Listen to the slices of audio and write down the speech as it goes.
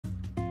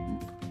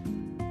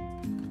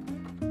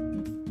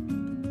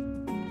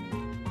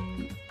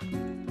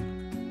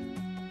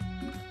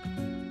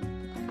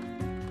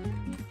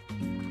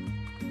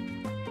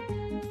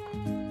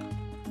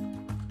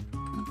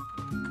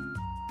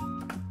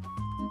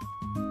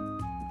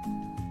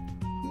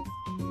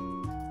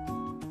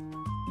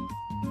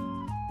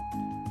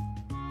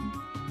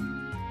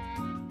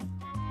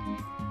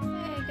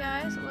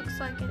guys, it looks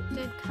like it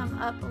did come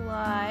up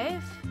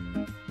live.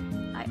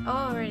 I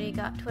already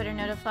got Twitter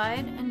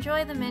notified.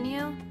 Enjoy the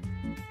menu.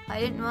 I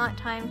didn't want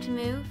time to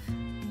move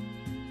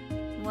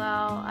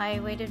while I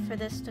waited for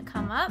this to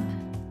come up.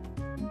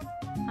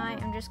 I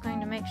am just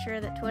going to make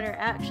sure that Twitter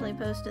actually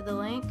posted the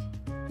link,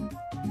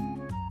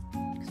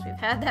 because we've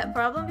had that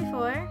problem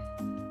before.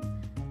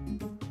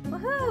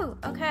 Woohoo!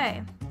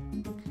 Okay.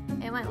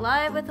 It went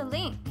live with a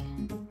link.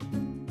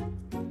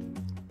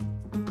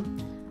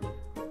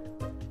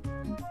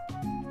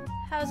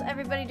 How's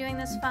everybody doing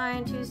this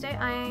fine Tuesday?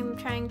 I'm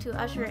trying to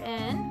usher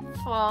in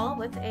fall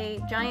with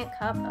a giant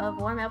cup of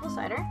warm apple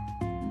cider.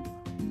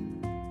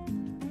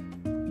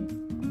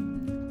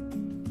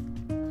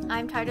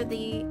 I'm tired of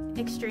the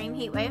extreme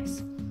heat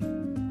waves.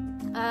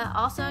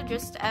 Also,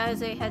 just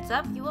as a heads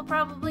up, you will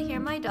probably hear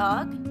my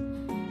dog.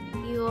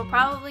 You will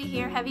probably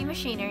hear heavy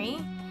machinery.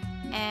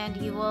 And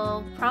you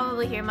will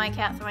probably hear my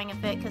cat throwing a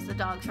fit because the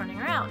dog's running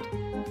around.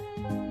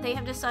 They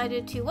have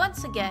decided to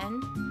once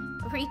again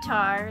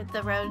retar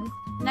the road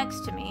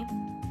next to me.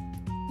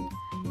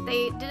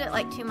 They did it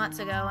like 2 months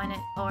ago and it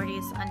already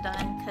is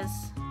undone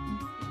because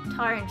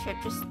tar and chip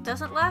just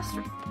doesn't last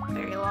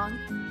very long.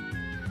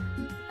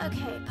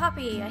 Okay,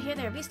 Poppy, I hear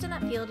they're a beast in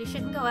that field. You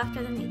shouldn't go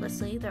after them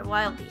needlessly. They're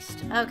wild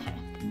beast. Okay.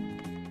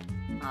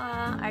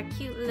 Our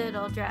cute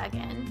little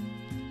dragon.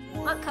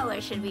 What color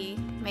should we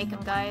make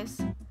him,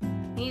 guys?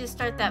 We need to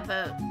start that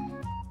vote.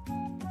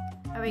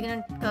 Are we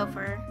gonna go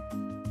for...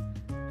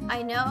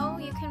 I know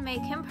you can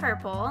make him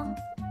purple.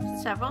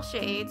 Several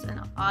shades,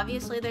 and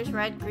obviously there's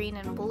red, green,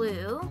 and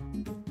blue.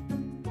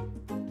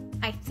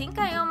 I think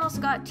I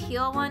almost got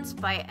teal once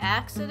by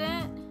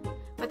accident,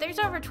 but there's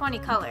over 20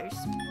 colors.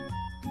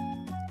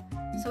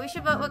 So we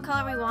should vote what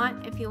color we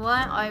want. If you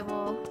want, I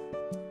will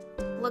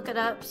look it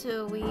up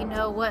so we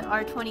know what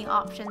our 20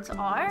 options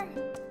are.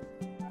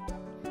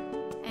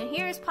 And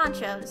here's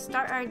Poncho to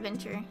start our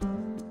adventure.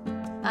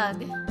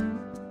 Ugh.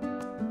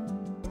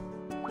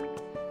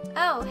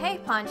 Oh, hey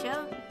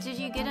Poncho. Did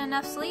you get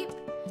enough sleep?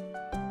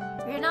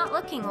 You're not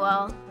looking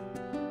well.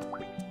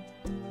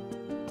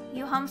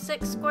 You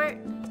homesick, Squirt?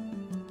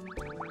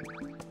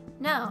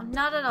 No,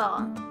 not at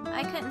all.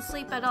 I couldn't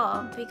sleep at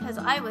all because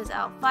I was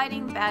out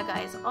fighting bad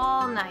guys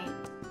all night.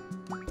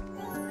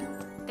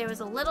 There was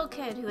a little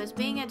kid who was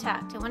being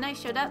attacked, and when I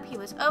showed up, he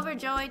was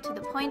overjoyed to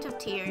the point of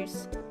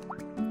tears.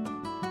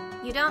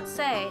 You don't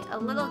say. A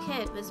little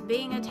kid was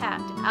being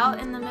attacked out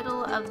in the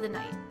middle of the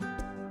night.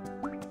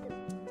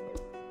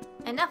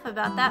 Enough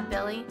about that,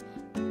 Billy.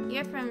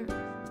 You're from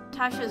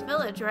Tasha's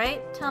village,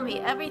 right? Tell me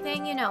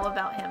everything you know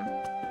about him.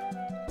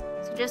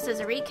 So just as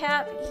a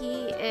recap,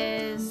 he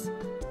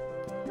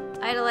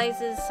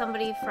idolizes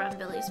somebody from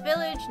Billy's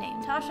village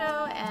named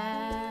Tasha,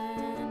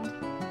 and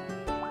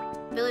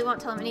Billy won't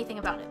tell him anything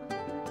about it.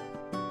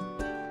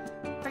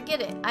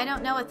 Forget it. I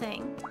don't know a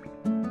thing.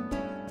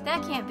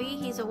 That can't be.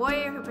 He's a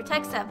warrior who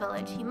protects that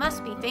village. He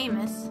must be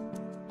famous.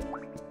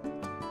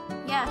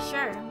 Yeah,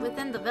 sure,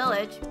 within the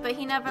village, but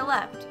he never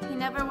left. He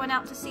never went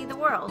out to see the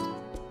world.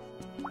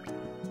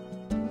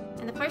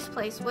 In the first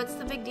place, what's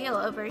the big deal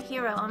over a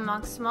hero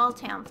amongst small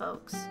town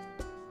folks?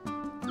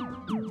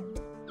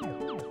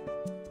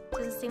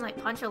 Doesn't seem like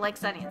Poncho likes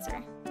that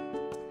answer.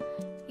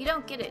 You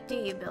don't get it, do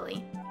you,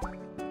 Billy?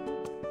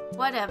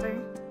 Whatever.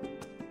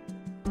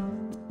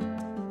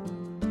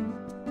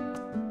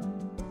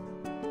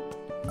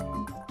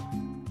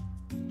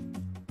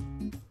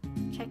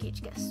 Check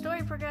each guest's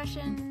story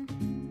progression.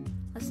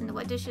 Listen to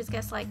what dishes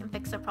guests like and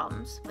fix their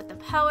problems with the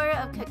power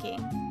of cooking.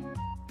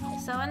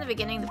 So in the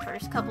beginning, the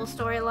first couple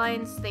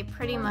storylines, they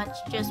pretty much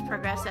just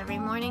progress every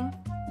morning.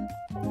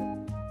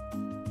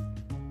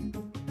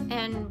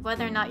 And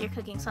whether or not you're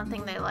cooking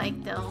something they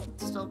like, they'll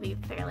still be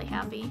fairly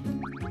happy.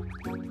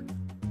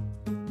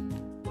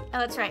 Oh,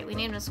 that's right, we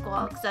named it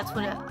Squall, because that's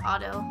what it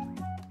auto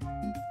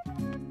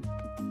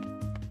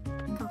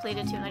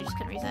completed to, and I just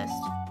couldn't resist.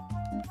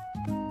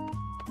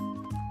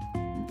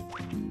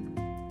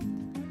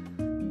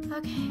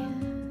 Okay,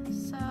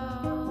 so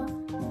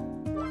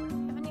we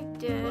have a new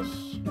dish.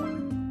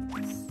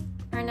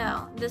 Or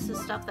no, this is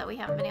stuff that we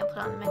haven't been able to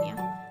put on the menu.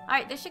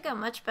 Alright, this should go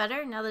much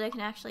better now that I can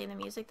actually hear the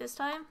music this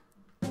time.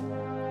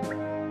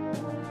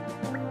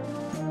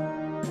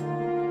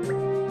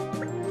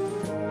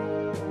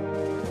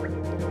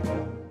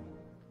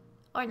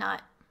 Or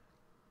not.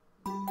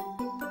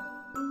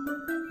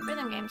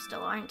 Rhythm games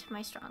still aren't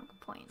my strong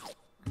point.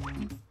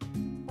 Okay,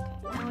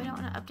 now we don't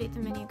want to update the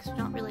menu because we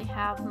don't really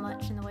have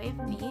much in the way of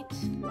meat.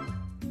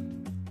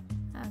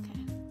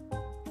 Okay.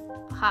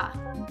 Aha.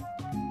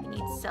 We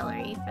need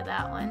celery for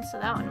that one, so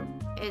that one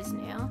is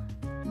new.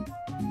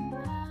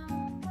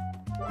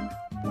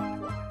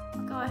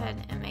 I'll go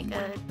ahead and make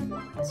a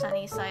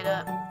sunny side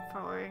up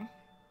for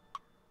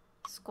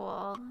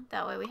Squall.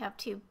 That way we have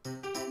 2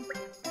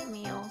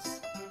 meals.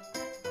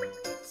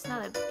 It's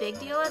not a big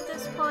deal at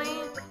this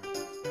point,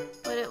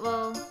 but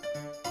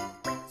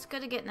it's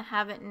good to get in the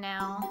habit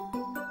now.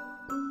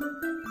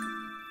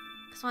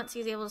 Because once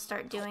he's able to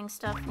start doing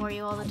stuff for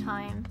you all the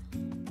time,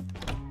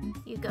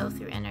 you go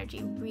through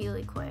energy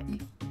really quick.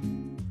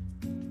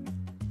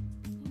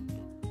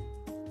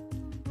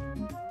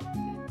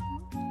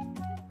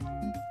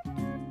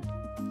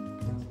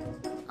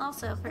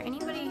 Also, for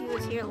anybody who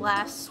was here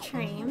last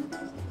stream,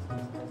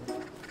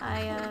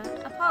 I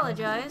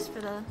apologize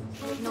for the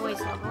noise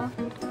level.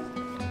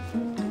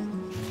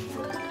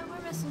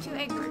 We're missing 2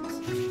 egg birds.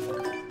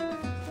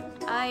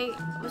 I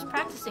was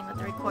practicing with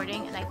the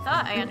recording, and I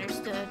thought I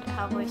understood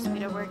how voice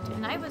meter worked,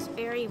 and I was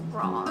very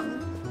wrong.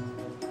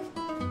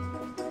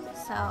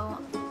 So,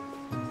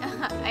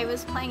 I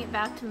was playing it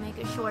back to make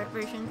a short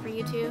version for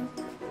YouTube,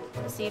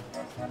 to see if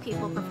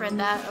people preferred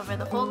that over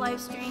the whole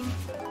live stream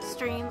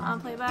on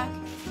playback.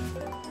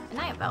 And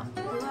I about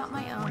blew out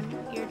my own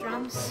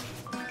eardrums.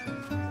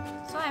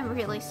 So I'm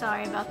really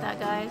sorry about that,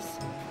 guys.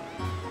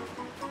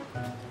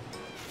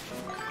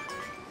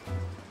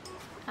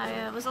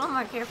 I was a little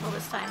more careful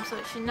this time, so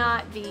it should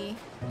not be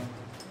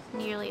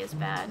nearly as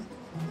bad.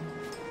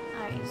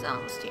 Alright, he's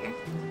almost here.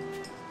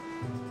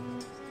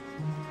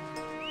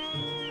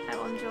 I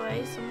will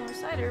enjoy some more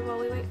cider while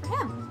we wait for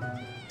him.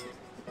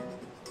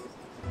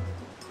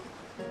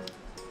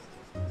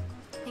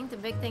 I think the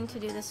big thing to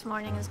do this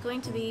morning is going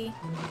to be,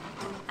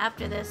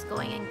 after this,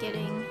 going and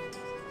getting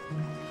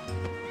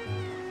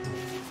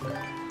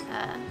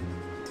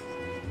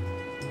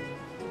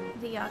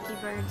the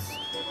Yaki birds.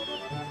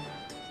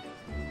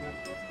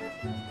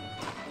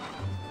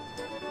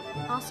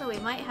 Also, we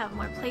might have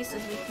more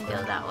places we can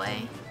go that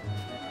way,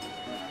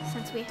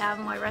 since we have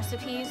more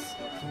recipes.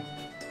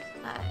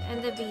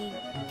 In the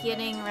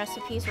beginning,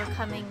 recipes were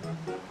coming,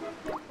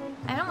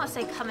 I don't want to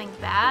say coming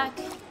back,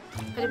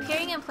 but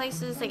appearing in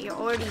places that you've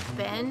already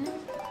been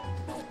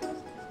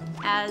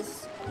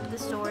as the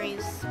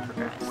stories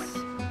progress.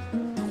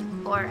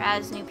 Or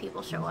as new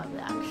people show up,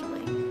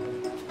 actually.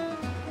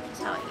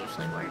 That's how it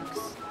usually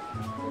works.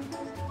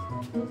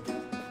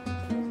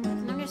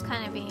 And I'm just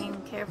kind of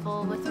being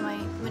careful with my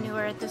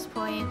manure at this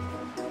point,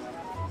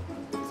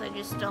 because I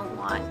just don't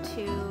want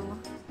to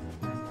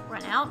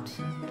run out.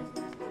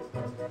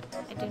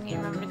 I do need to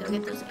remember to go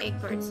get those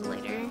egg birds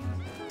later.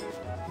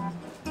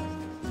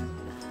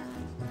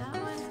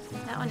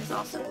 That one is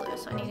also blue,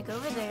 so I need to go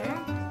over there.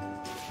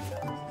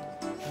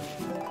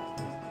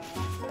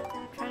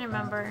 I'm trying to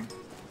remember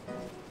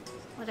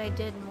what I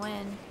did and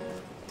when.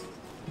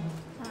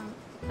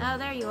 Oh,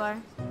 there you are.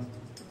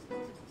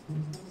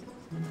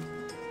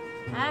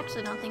 I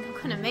actually don't think I'm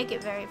gonna make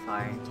it very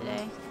far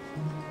today.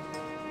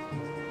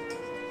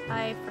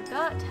 I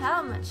forgot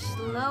how much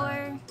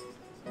slower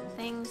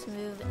things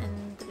move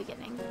in the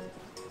beginning.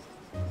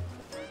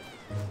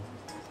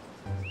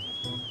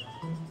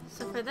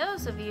 So for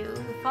those of you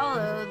who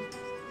followed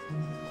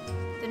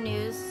the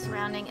news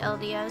surrounding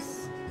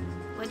LDS,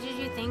 what did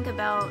you think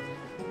about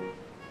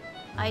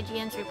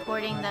IGN's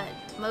reporting that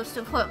most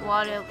of what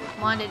Wada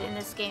wanted in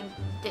this game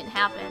didn't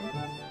happen,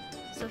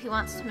 so he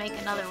wants to make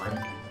another one?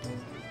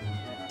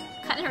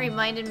 Kind of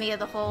reminded me of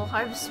the whole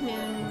Harvest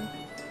Moon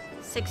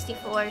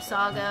 64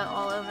 saga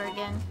all over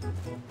again.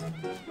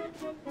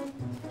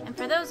 And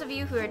for those of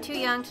you who are too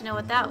young to know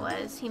what that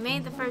was, he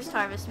made the first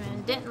Harvest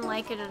Moon, didn't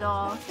like it at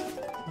all,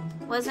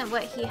 wasn't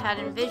what he had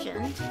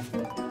envisioned,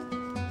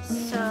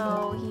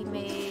 so he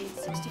made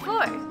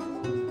 64.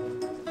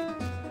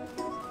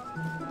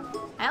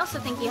 I also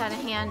think he had a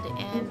hand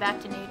in Back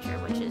to Nature,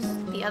 which is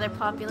the other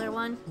popular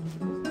one.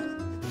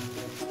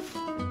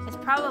 It's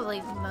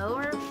probably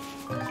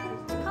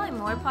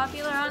more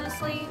popular,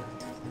 honestly,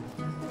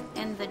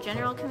 in the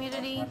general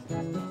community.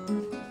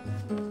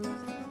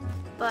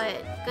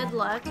 But good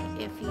luck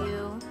if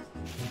you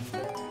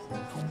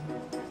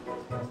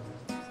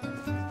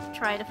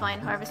try to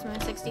find Harvest Moon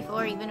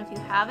 64, even if you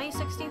have a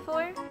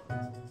 64.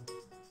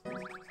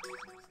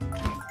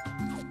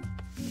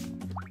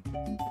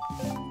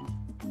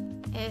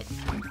 It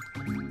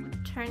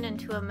turned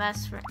into a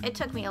mess it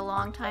took me a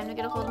long time to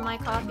get a hold of my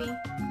copy.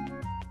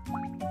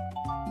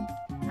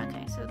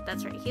 Okay, so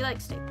that's right, he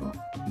likes Staple.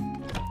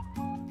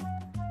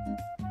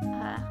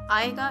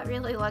 I got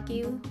really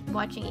lucky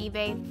watching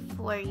eBay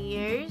for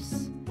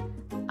years.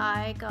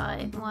 I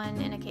got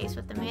one in a case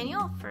with the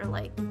manual for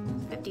like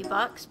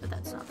 $50, but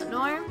that's not the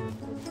norm.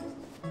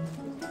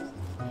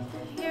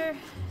 You're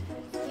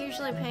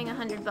usually paying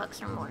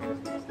 $100 or more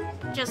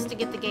just to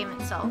get the game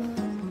itself.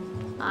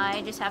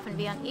 I just happened to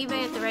be on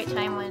eBay at the right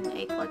time when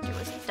a collector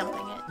was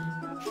dumping it.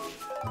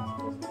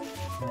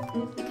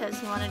 Because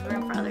he wanted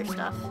room for other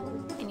stuff,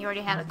 and you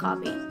already had a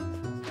copy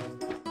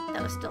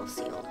that was still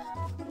sealed.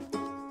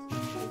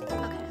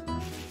 Okay.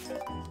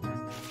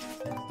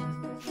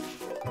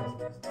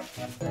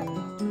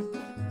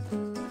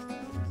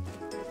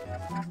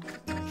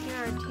 Here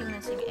are 2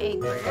 missing egg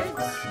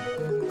birds.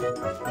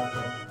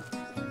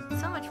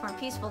 So much more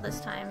peaceful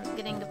this time,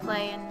 getting to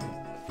play and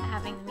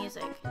having the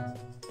music.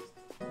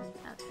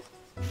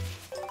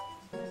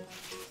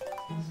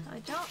 I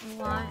don't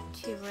want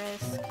to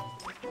risk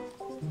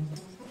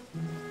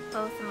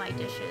both of my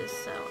dishes,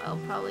 so I'll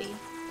probably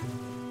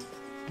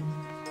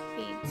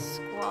feed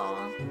Squall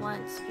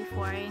once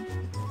before I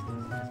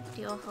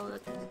deal with all the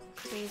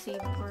crazy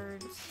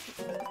birds,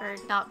 or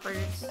not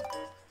birds,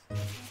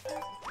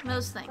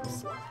 most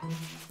things.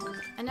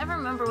 I never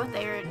remember what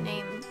their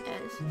name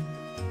is.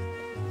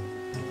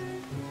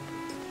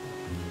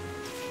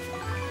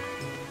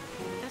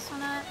 This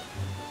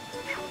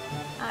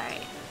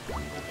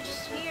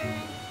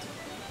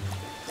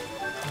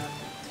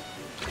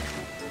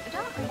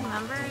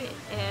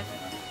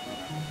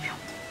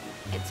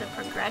it's a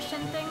progression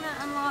thing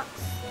that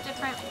unlocks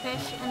different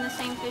fish in the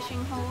same fishing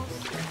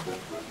holes,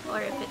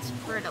 or if it's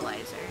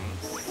fertilizer.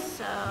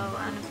 So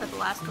I'm gonna put the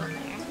last one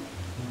there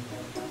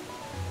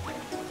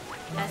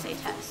as a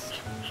test.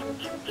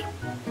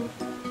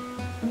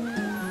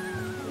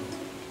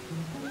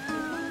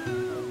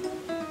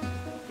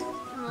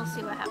 And we'll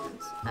see what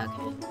happens.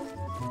 Okay.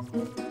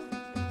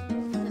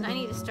 Then I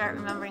need to start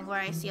remembering where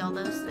I see all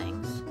those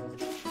things,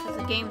 because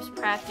the game's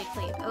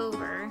practically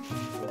over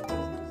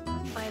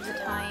by the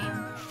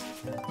time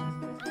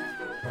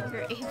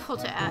you're able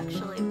to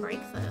actually break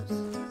those.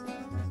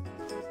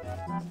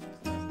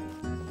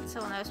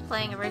 So when I was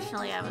playing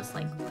originally, I was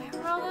like, where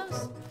were all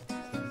those?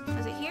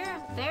 Was it here?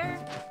 There?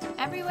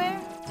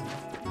 Everywhere?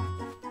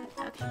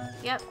 Okay.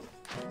 Yep.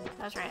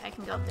 I was right. I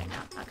can go up there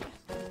now. Okay.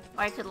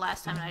 Or I could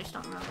last time and I just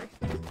don't remember.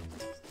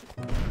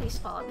 Please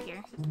fall up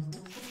here.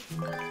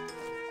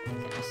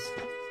 Thank goodness.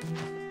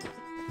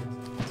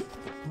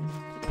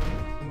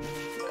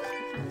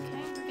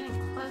 Okay, we're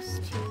getting close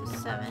to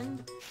 7.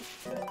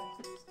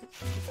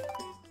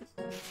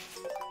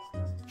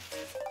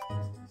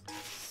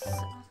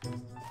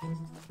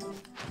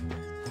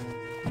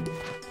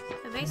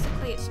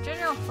 Basically, it's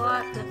general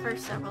plot the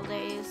first several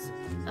days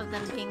of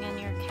them being in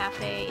your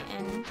cafe,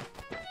 and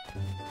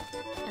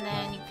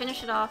then you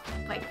finish it off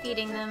by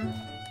feeding them.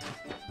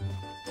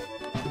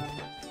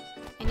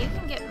 And you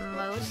can get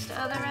most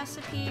of the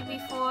recipe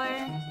before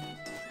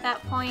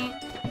that point.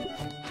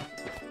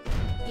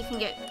 You can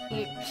get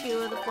 2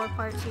 of the 4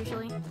 parts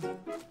usually.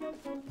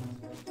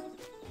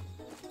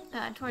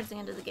 Towards the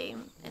end of the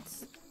game,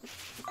 it's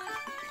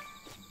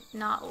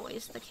not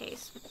always the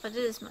case, but it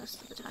is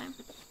most of the time.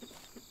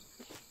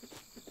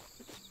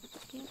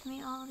 Give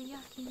me all the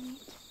yucky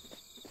meat.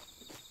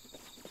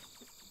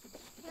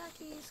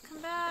 Yuckies, come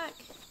back!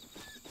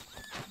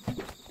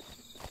 Okay.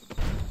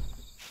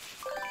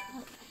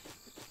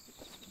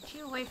 Get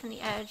you away from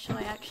the edge so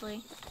I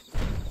actually...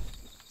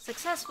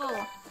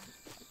 Successful!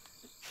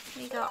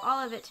 We got all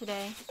of it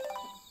today.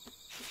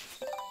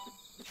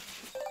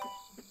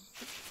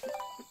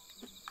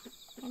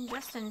 And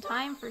just in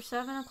time for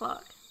 7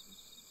 o'clock.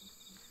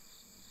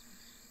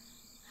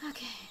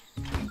 Okay.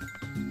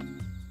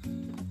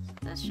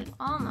 This should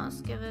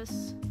almost give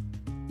us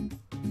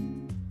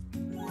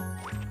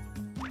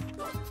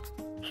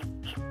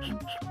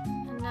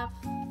enough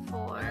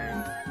for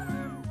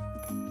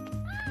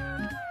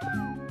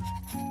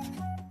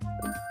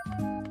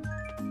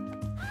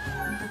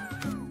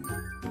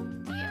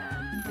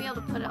be able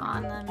to put it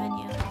on the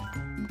menu.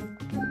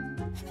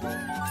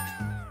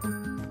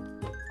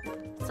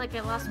 It's like I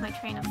lost my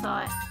train of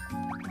thought.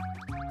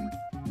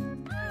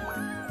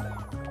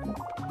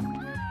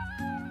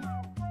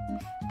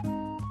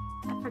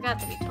 I forgot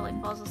that he totally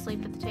falls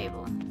asleep at the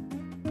table.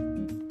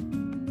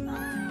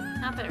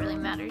 Not that it really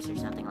matters,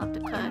 there's nothing left to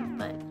cook,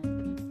 but...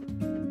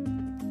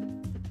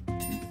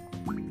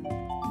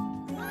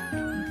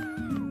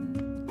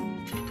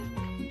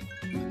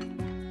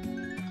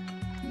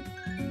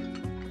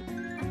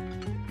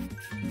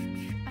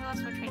 I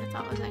lost my train of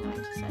thought, what was I going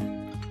to say?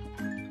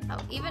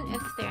 Oh, even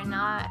if they're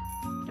not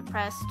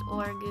depressed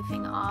or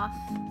goofing off,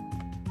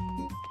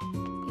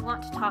 you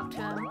want to talk to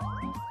them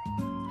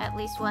at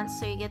least once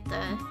so you get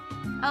the...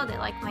 Oh, they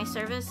like my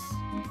service?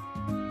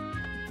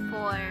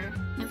 For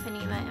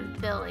Impanema and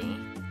Billy.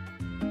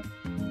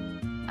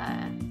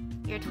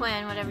 Your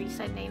twin, whatever you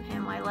said, name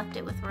him. I left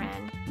it with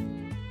Ren.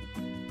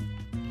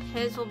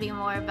 His will be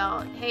more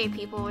about, hey,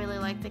 people really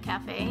like the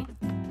cafe.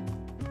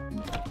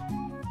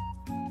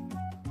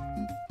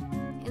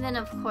 And then,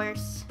 of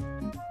course...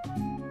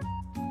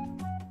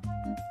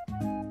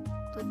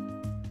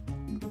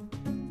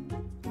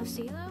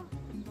 Lucila?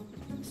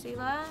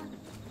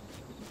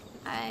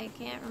 I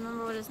can't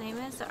remember what his name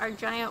is. Our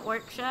giant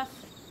work chef.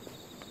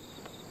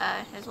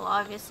 His will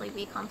obviously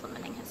be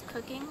complimenting his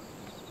cooking.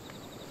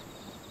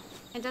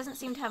 It doesn't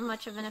seem to have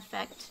much of an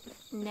effect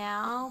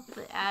now,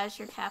 but as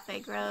your cafe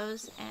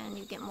grows and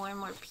you get more and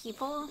more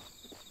people,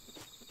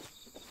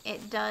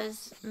 it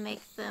does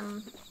make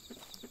them...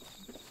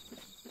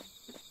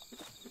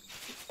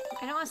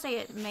 I don't want to say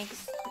it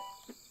makes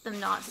them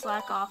not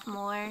slack off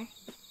more,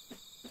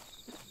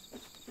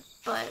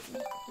 but...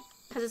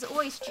 because it's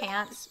always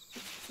chance,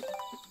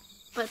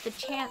 but the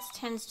chance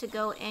tends to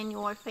go in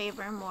your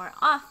favor more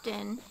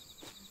often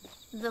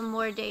the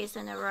more days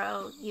in a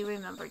row you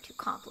remember to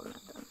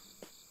compliment them.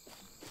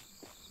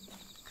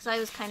 Because I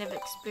was kind of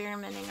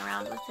experimenting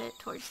around with it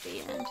towards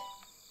the end.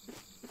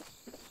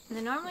 And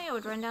then normally I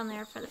would run down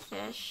there for the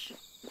fish,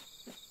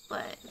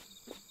 but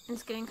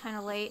it's getting kind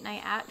of late, and I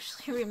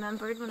actually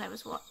remembered when I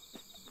was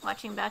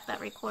watching back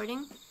that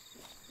recording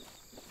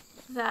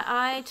that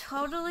I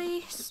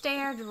totally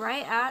stared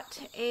right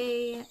at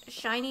a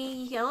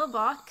shiny yellow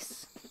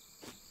box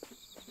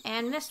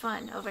and missed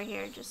one over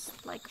here,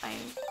 just like I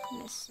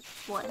missed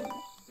one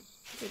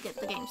to get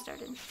the game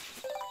started.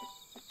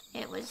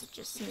 It was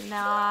just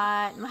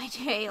not my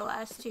day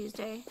last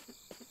Tuesday.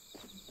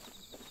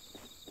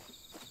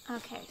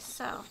 Okay,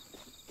 so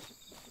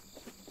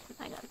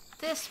I got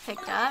this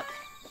picked up.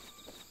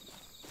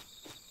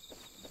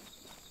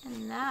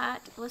 And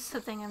that was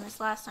the thing I missed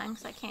last time,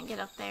 because I can't get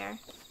up there.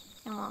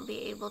 And won't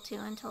be able to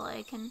until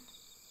I can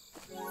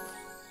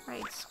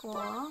raid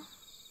school.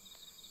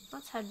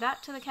 Let's head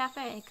back to the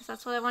cafe, because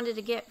that's what I wanted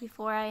to get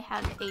before I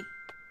had a...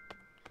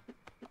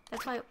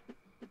 That's what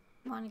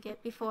I wanted to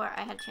get before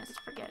I had a chance to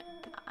forget.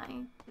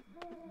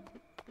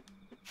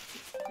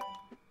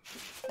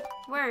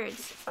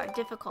 Words are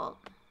difficult.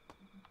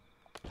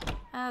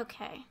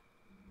 Okay.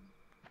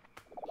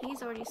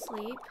 He's already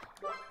asleep.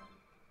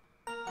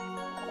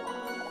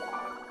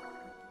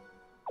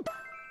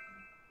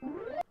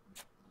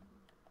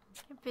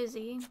 They're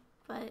busy,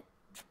 but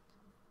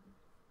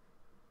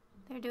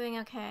they're doing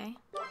okay.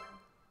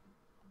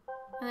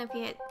 And if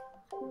you hit...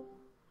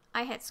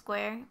 I hit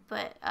square,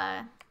 but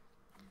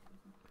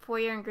for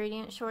your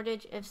ingredient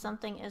shortage, if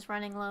something is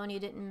running low and you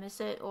didn't miss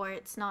it, or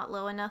it's not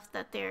low enough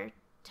that they're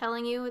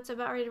telling you it's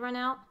about ready to run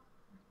out,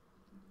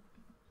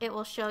 it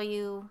will show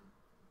you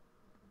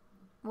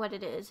what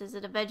it is. Is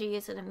it a veggie,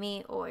 is it a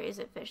meat, or is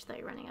it fish that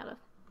you're running out of?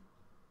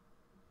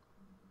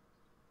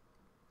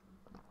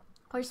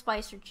 Or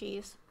spice or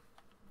cheese.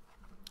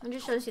 It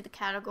just shows you the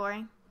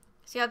category.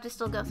 So you have to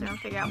still go through and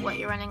figure out what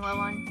you're running low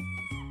on.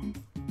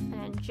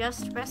 And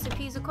adjust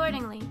recipes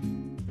accordingly.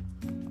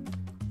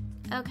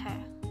 Okay.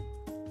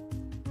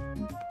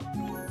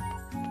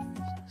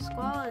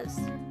 Squall is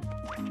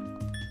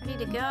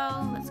ready to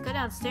go. Let's go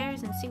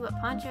downstairs and see what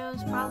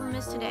Poncho's problem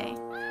is today.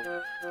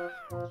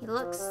 He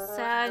looks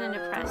sad and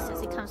depressed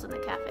as he comes in the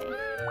cafe.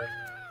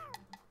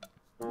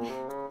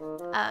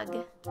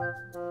 Ugh.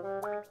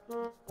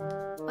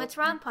 What's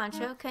wrong,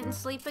 Poncho? Couldn't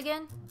sleep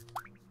again?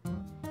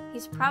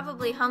 He's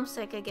probably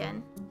homesick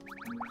again.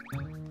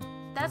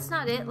 That's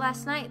not it.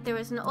 Last night there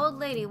was an old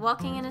lady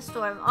walking in a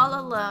storm all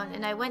alone,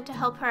 and I went to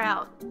help her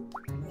out.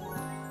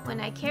 When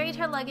I carried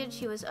her luggage,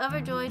 she was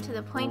overjoyed to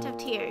the point of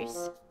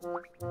tears.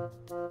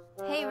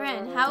 Hey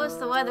Ren, how was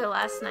the weather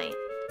last night?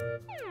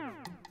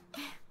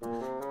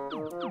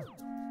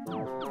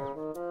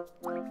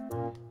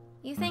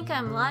 You think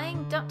I'm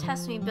lying? Don't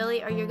test me,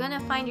 Billy, or you're gonna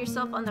find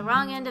yourself on the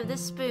wrong end of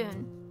this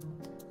spoon.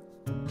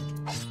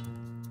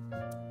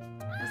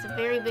 That's a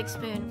very big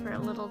spoon for a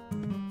little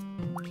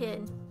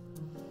kid.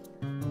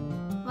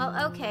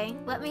 Well, okay,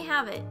 let me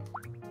have it.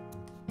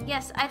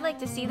 Yes, I'd like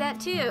to see that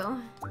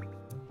too.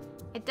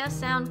 It does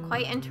sound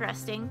quite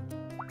interesting.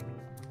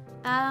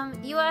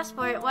 You asked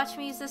for it. Watch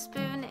me use the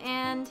spoon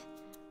and...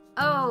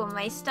 Oh,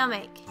 my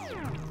stomach.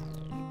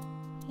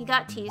 He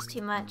got teased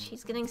too much.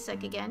 He's getting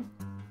sick again.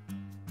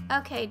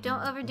 Okay,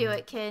 don't overdo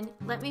it, kid.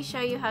 Let me show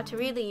you how to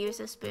really use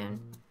a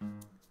spoon.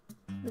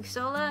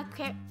 Luxola,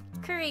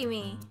 curry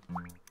me.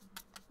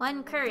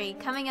 1 curry,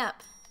 coming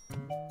up.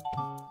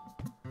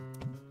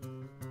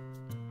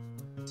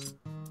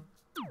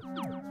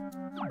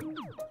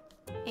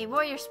 A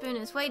warrior spoon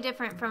is way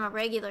different from a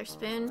regular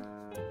spoon.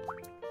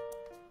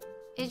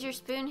 Is your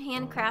spoon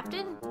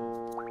handcrafted?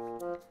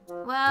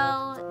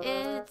 Well,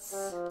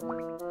 it's...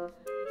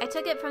 I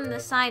took it from the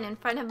sign in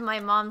front of my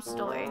mom's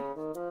store.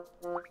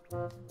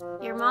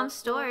 Your mom's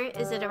store?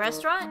 Is it a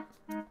restaurant?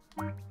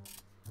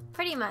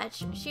 Pretty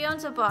much. She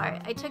owns a bar.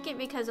 I took it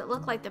because it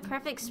looked like the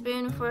perfect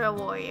spoon for a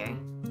warrior.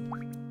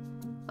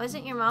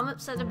 Wasn't your mom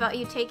upset about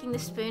you taking the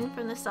spoon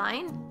from the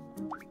sign?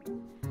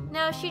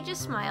 No, she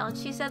just smiled.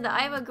 She said that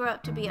I would grow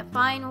up to be a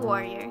fine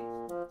warrior.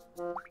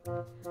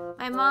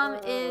 My mom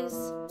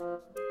is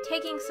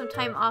taking some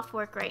time off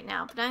work right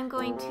now, but I'm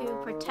going to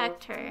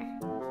protect her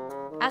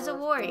as a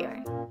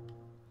warrior.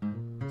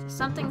 So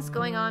something's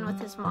going on with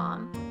his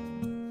mom.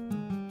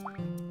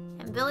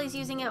 And Billy's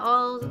using it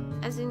all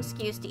as an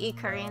excuse to eat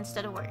curry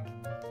instead of work.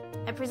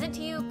 I present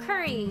to you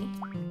curry!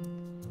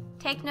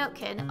 Take note,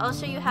 kid. I'll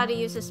show you how to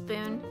use a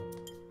spoon.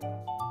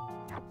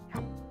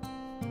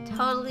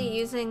 Totally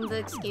using the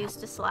excuse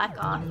to slack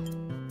off.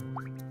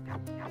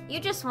 You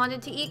just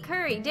wanted to eat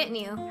curry, didn't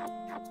you?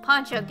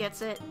 Poncho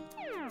gets it.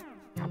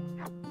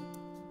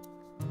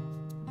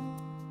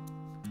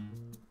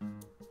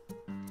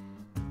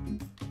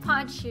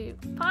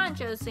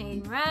 Poncho's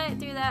seen right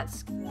through that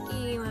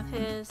scheme of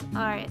his.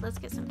 Alright, let's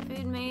get some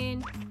food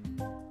made.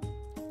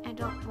 I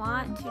don't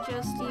want to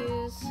just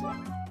use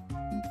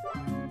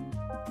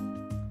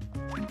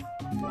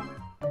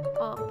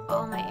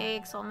all my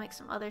eggs, so I'll make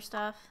some other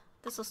stuff.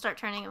 This will start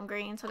turning them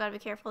green, so I gotta be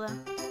careful though.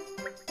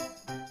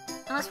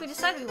 Unless we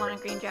decide we want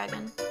a green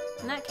dragon.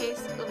 In that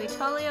case, it'll be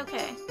totally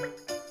okay.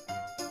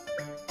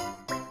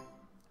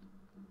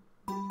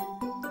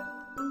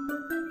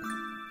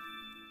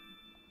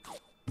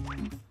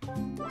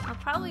 I'll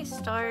probably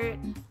start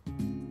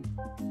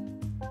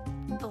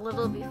a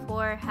little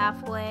before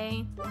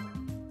halfway.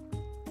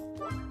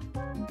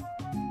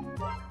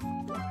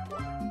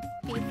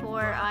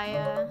 Before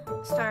I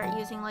start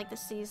using like the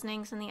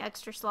seasonings and the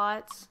extra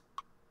slots.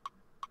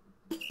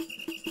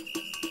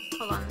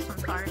 Hold on, this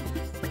one's hard.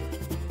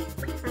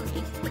 For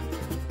me.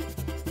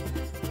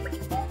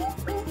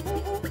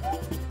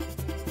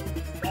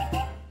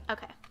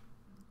 Okay.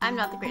 I'm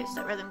not the greatest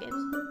at rhythm games.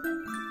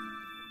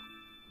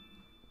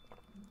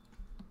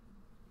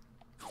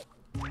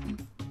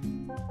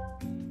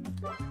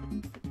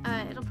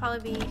 It'll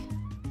probably be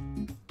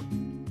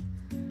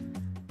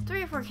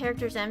 4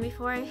 characters in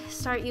before I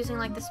start using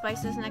like the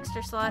spices and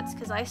extra slots,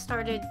 because I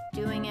started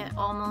doing it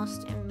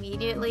almost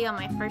immediately on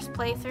my first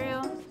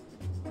playthrough,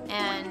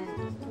 and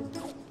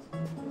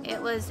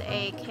it was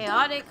a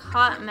chaotic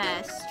hot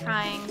mess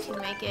trying to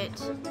make it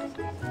to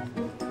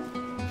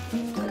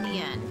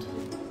the end.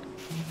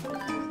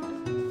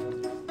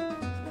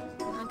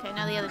 Okay,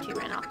 now the other 2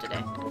 ran off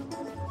today.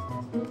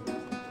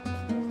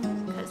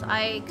 Because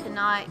I could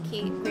not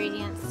keep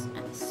ingredients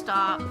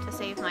stopped to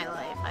save my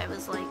life. I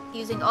was like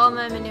using all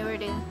my manure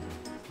to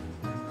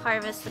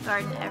harvest the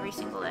garden every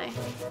single day.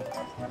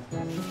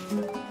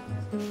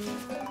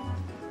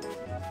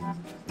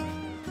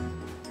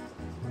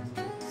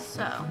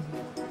 So,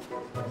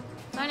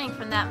 learning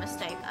from that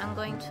mistake, I'm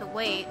going to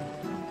wait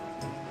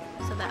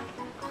so that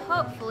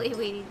hopefully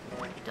we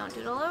don't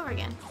do it all over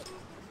again.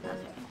 Okay,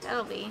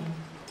 that'll be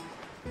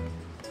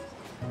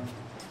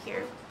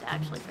here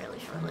actually fairly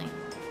shortly.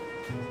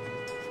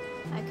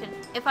 I could,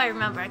 if I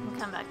remember, I can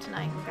come back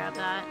tonight and grab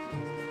that.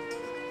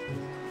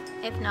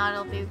 If not,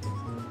 it'll be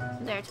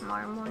there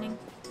tomorrow morning.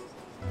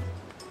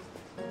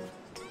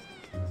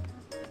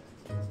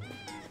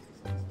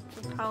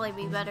 It'll probably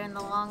be better in the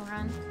long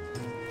run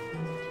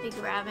to be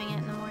grabbing it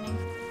in the morning.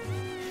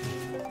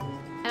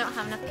 I don't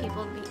have enough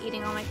people to be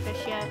eating all my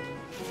fish yet.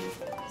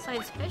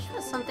 Besides, fish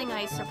was something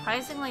I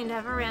surprisingly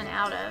never ran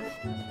out of.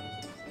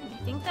 And I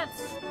think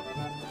that's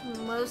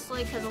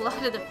mostly because a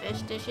lot of the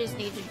fish dishes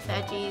needed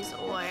veggies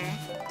or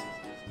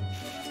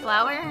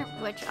flour,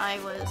 which I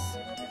was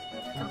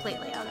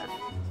completely out of.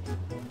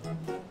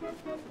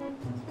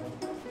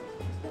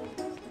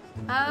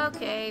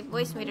 Okay,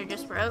 voice meter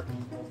just broke.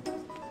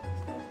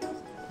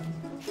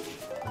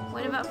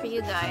 What about for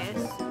you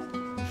guys?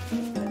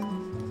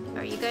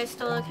 Are you guys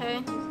still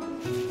okay?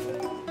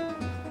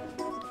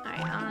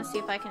 Alright, I want to see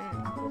if I can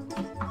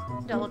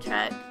double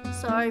check.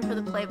 Sorry for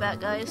the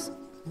playback, guys.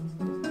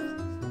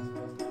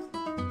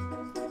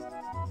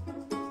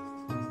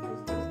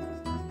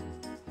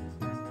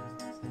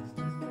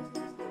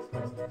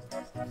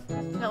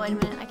 No, wait a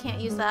minute, I can't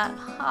use that.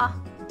 Ha!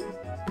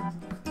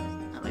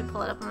 Let me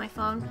pull it up on my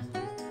phone.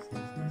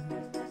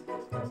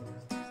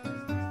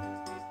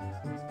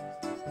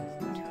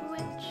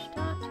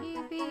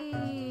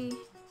 Twitch.tv.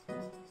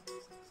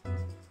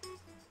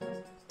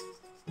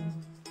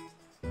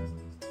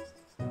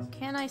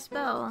 Can I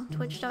spell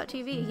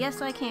Twitch.tv?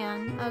 Yes, I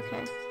can.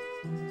 Okay.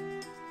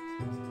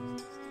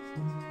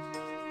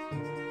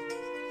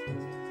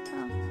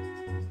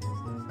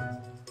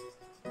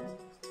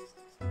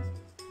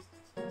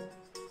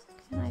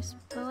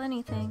 Spell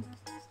anything.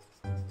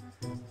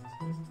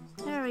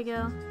 There we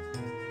go.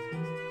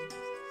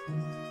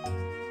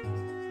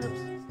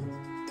 Oops.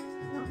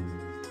 No.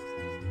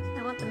 I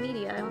want the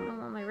media. I don't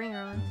want my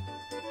ringer on.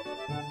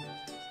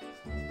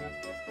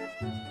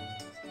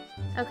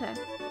 Okay.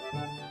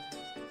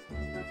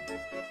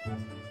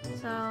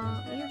 So,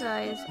 you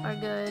guys are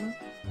good.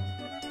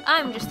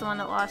 I'm just the one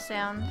that lost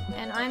sound,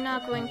 and I'm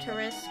not going to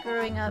risk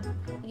screwing up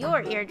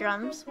your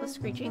eardrums with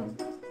screeching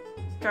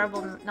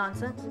garbled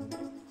nonsense.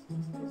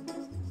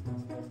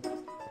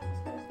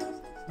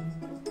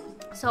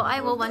 So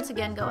I will once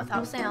again go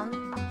without sound.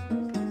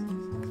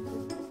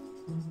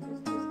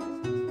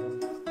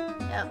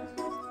 Yep.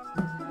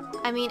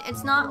 I mean,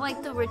 it's not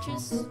like the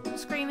richest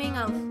screaming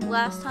of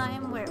last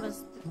time where it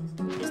was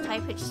just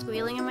high-pitched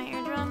squealing in my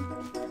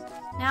eardrum.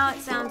 Now it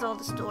sounds all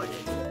distorted.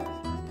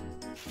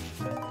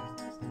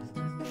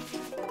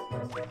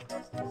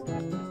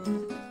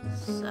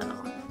 So,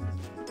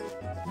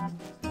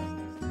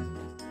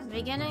 I'm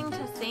beginning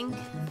to think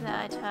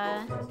that,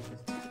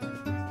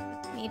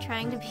 me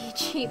trying to be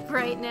cheap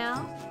right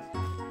now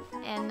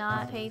and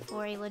not pay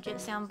for a legit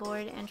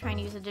soundboard and trying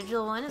to use a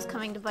digital one is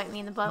coming to bite me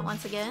in the butt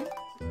once again.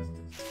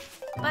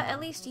 But at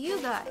least you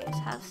guys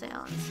have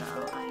sound, so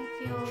I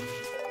feel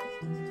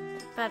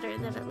better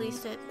that at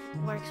least it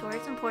works where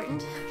it's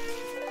important.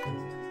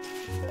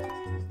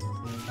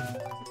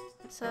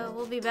 So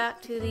we'll be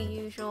back to the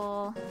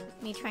usual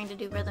me trying to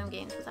do rhythm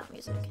games without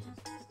music.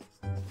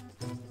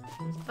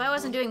 But I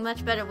wasn't doing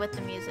much better with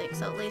the music,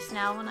 so at least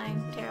now when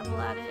I'm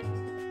terrible at it,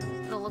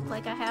 it'll look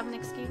like I have an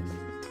excuse.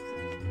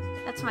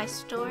 That's my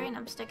story, and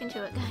I'm sticking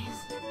to it,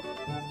 guys.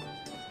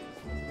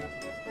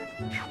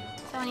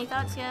 So any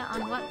thoughts yet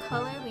on what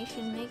color we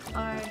should make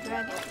our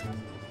dragon?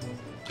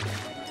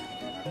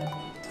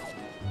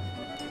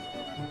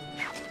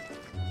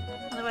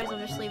 Otherwise I'll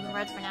just leave him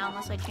red for now,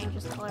 unless I change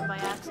his color by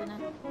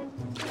accident.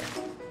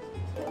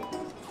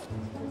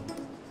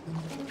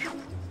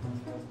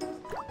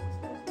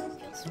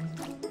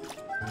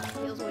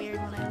 Feels weird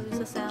when I lose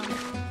the sound.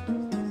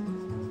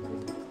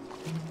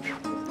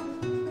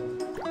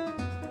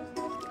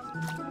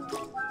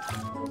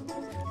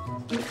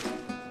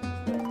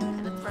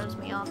 Kind of throws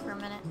me off for a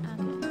minute.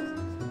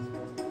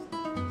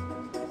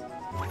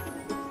 Okay.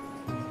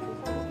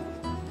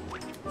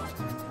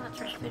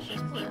 That's right, fish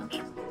is blue.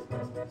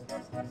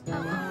 Oh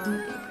well,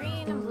 okay,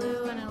 green and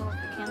blue, and it'll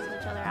cancel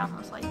each other out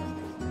most likely.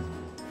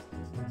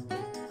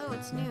 Oh,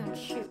 it's noon.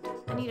 Shoot.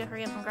 I need to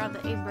hurry up and grab the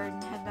A-bird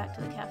and head back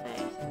to the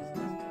cafe.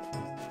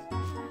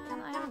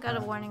 And I haven't got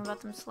a warning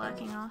about them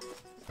slacking off.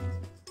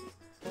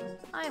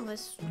 I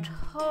was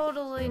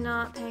totally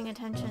not paying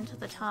attention to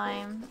the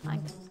time. I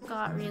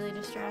got really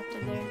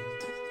distracted there.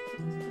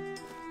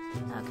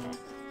 Okay.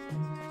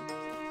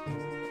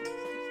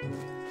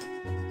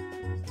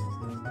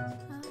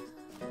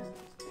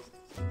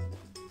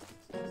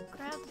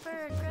 Grab the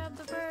bird, grab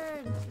the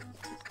bird!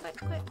 Quick,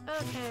 quick,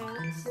 okay,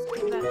 let's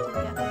get back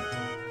together.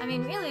 I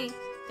mean, really,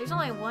 there's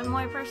only one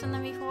more person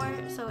than before,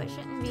 so it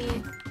shouldn't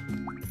be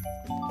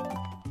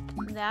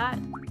that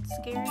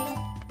scary.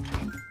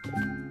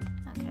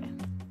 Okay.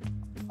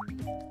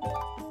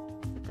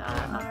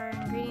 Got our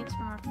ingredients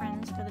from our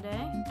friends for the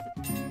day.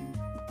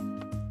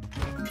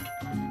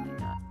 And we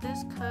got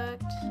this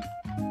cooked.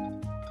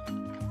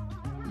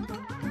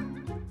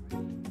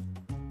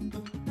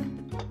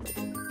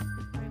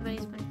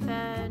 Everybody's been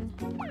fed.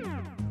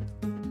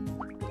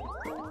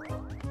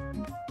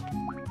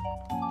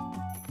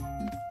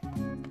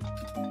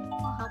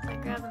 I'll help by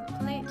grabbing the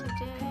plate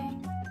today.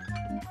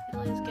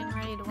 Billy's getting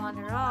ready to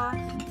wander off.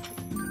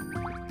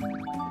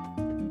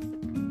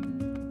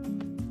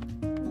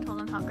 Told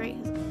him how great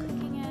his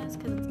cooking is,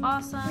 because it's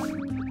awesome.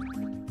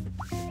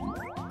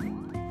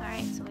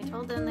 Alright, so we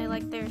told them they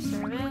like their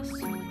service.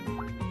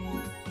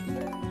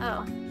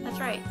 Oh, that's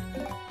right.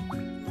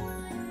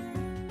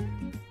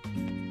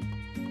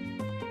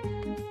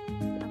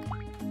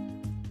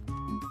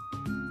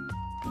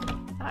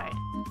 Alright.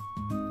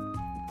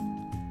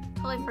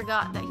 Totally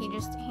forgot that he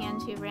just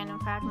hands you random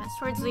fragments.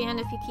 Towards the end,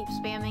 if you keep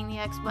spamming the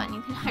X button,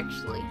 you can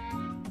actually...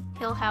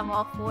 He'll have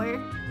all 4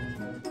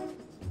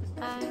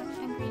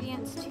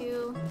 ingredients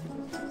to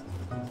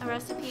a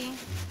recipe.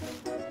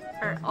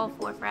 Or all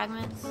 4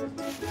 fragments.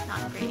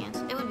 Not ingredients.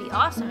 It would be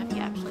awesome if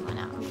you actually went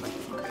out and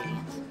collected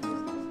ingredients.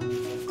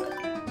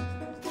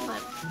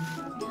 But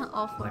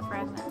all 4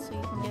 fragments, so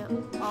you can get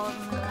all of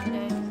them in one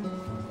day.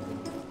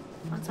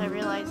 Once I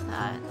realized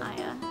that, I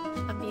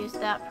abused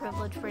that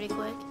privilege pretty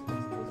quick.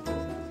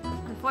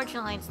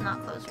 Unfortunately, it's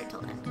not closer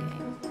till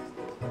endgame.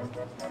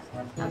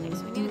 Okay,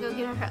 so we need to go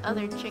get our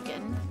other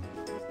chicken.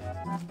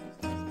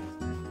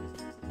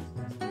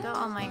 Got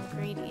all my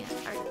ingredient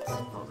parts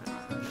over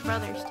the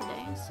brothers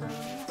today, so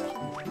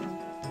I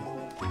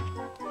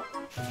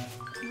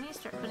need to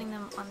start putting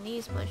them on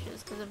these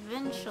bushes, because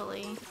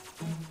eventually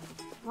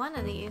one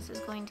of these is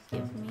going to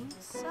give me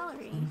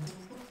celery.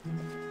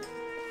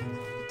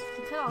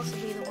 It could also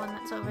be the one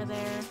that's over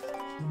there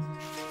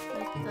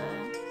with the...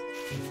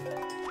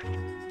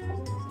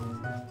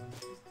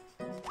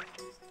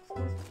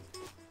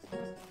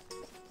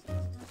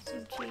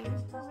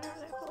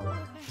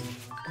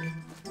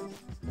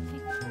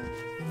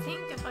 I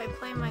think if I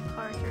play my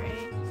cards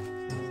right...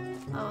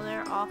 Oh,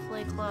 they're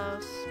awfully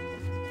close.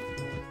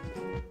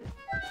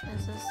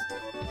 This is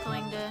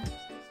going to...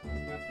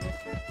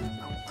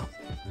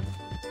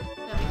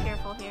 Gotta be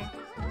careful here.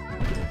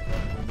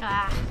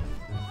 Ah!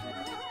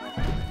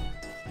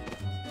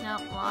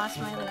 Nope, lost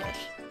my other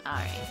dish.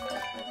 Alright.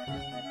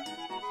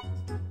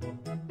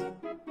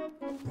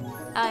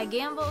 I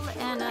gambled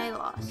and I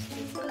lost.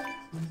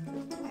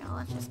 Alright, well,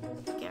 let's just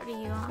get rid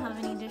of you. I don't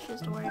have any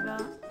dishes to worry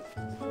about.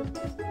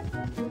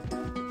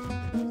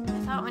 I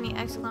thought when he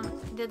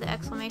did the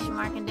exclamation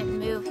mark and didn't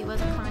move, he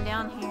wasn't coming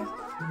down here.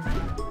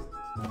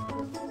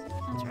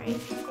 That's right.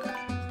 He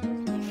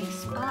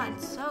respawned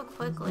so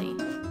quickly.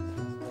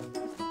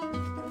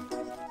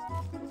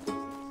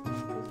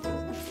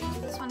 Let's see,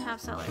 does this one have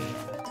celery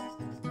yet?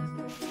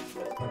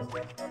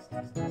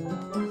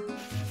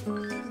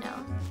 No,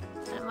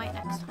 but it might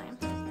next time.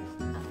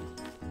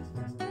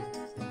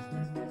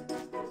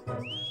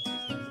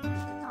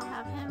 I'll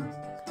have him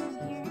come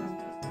here.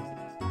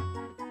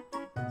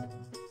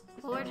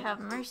 Lord have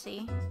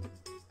mercy.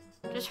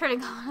 Just heard a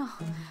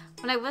god-awful...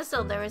 When I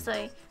whistled, there was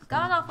a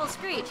god-awful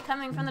screech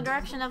coming from the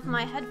direction of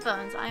my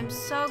headphones. I'm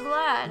so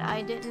glad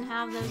I didn't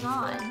have those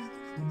on.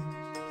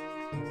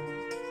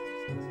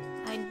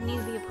 I need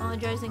to be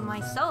apologizing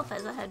myself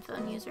as a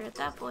headphone user at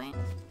that point.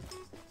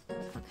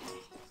 Okay.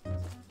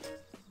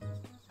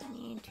 I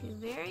need to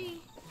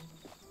very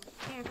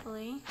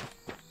carefully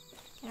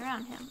get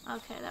around him.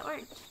 Okay, that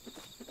worked.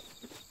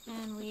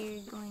 And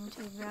we're going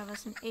to grab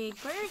us an egg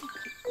bird.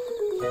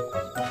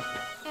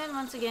 And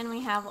once again,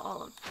 we have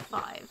all of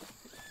 5.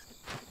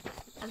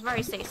 I was about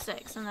to say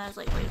 6, and then I was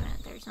like, wait a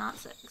minute, there's not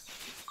 6.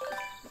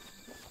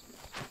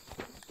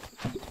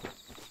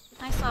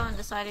 I still haven't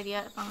decided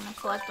yet if I'm going to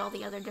collect all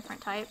the other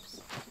different types.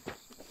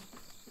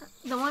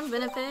 The one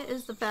benefit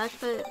is the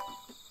fact that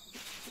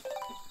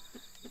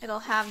it'll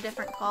have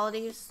different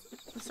qualities.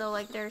 So,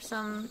 like, there's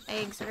some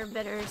eggs that are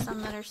bitter,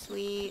 some that are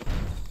sweet,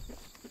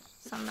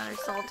 some that are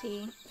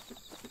salty.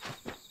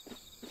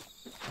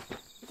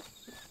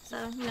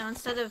 So, you know,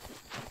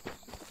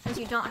 since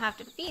you don't have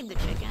to feed the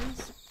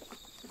chickens,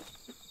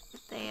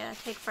 they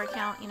take for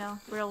account, you know,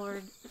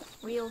 well,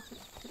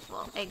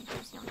 egg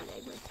birds, you don't need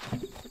egg birds.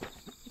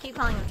 I keep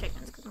calling them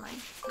chickens because my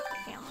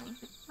family,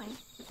 my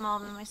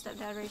mom and my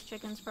stepdad raised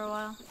chickens for a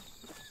while.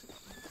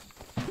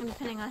 And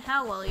depending on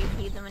how well you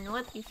feed them and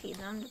what you feed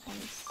them,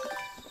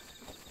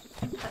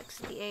 affects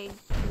the egg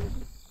food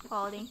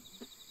quality.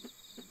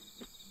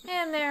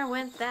 And there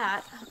went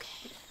that.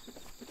 Okay.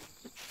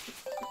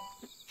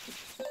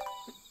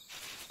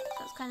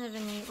 That's kind of a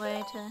neat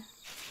way to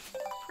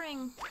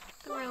bring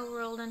the real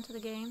world into the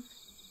game.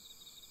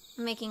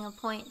 Making a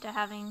point to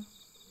having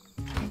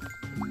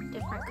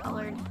different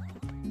colored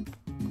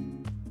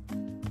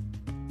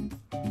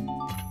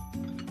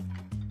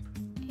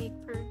egg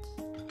birds.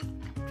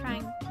 I'm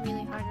trying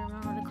really hard to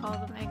remember to call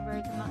them egg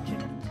birds and not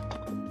chickens.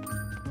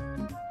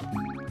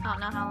 I don't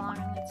know how long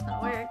it's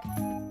gonna work.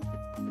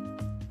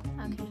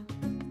 Okay.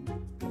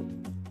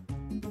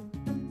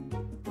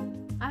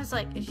 I was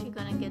like, is she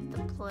gonna get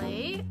the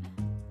plate?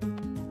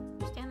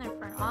 Stand there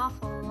for an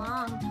awful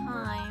long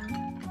time.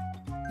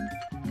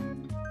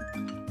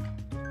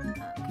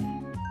 Okay.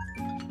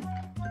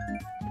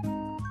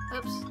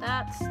 Oops,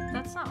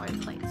 that's not where the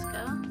plates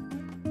go.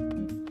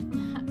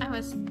 I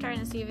was trying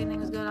to see if anything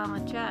was going on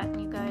with chat,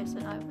 and you guys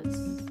said I was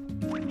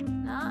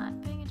not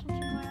paying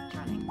attention to where I was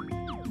running.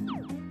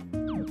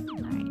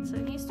 Alright, so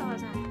he still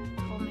hasn't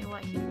told me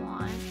what he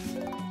wants.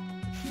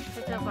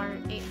 Picked up our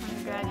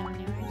 800 dragon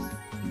maneuvers.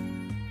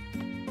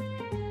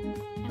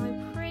 And we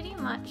pretty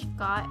much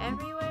got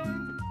everywhere.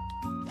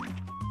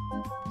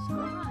 So I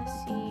want to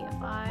see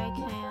if I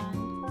can...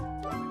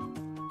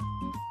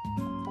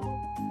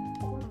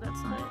 Oh,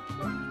 that's not it.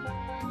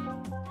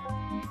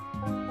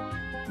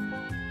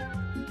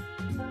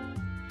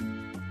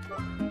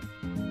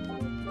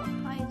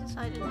 I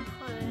decided to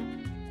put it...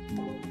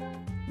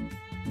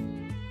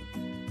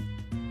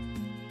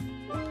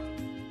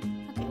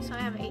 Okay, so I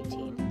have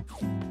 18.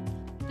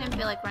 Didn't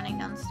feel like running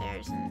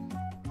downstairs and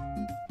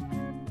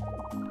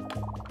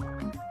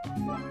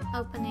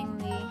opening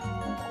the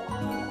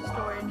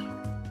storage.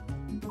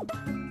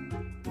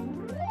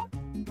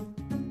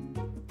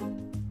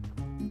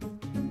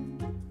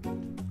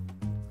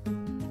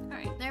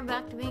 Alright, they're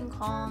back to being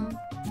calm.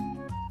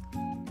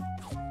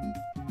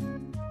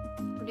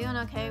 We're doing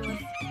okay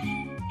with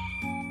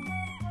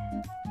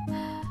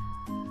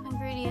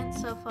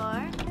ingredients so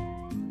far.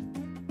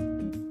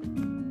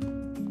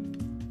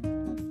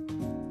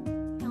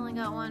 We only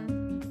got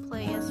one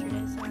play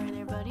yesterday, sorry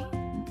there, buddy.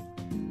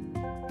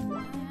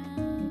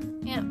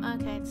 Yep,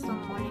 okay, it's still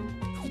morning.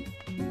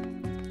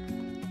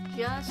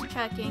 Just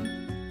checking.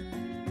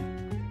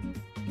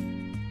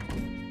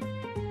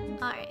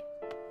 Alright.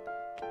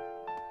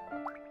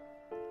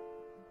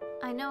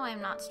 I know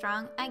I'm not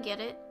strong, I get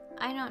it.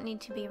 I don't need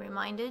to be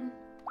reminded.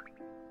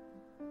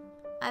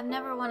 I've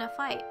never won a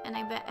fight, and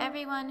I bet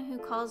everyone who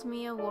calls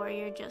me a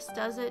warrior just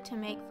does it to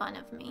make fun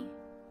of me.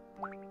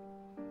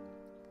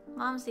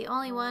 Mom's the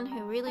only one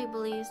who really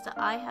believes that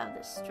I have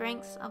the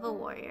strengths of a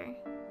warrior.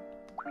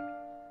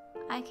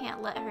 I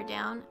can't let her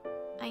down.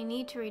 I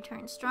need to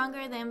return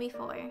stronger than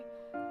before.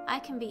 I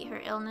can beat her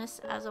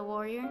illness as a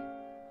warrior.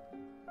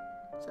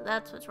 So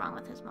that's what's wrong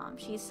with his mom.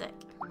 She's sick.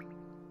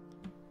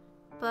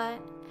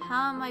 But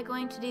how am I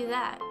going to do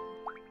that?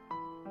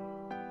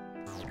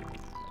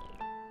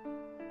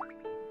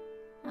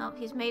 Oh,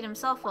 he's made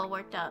himself all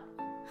worked up.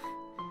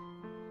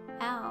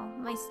 Ow,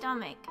 my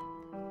stomach.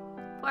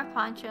 Poor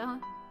Poncho.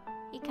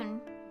 He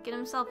can get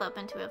himself up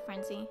into a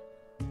frenzy.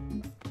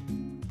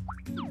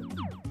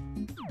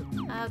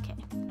 Okay.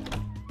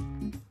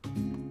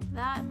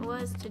 That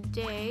was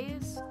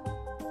today's.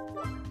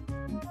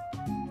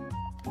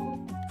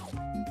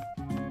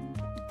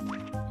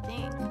 I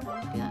think. Can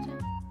I do that too?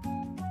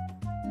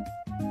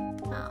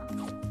 Oh.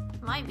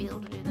 Might be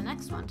able to do the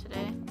next one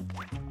today.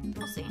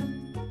 We'll see.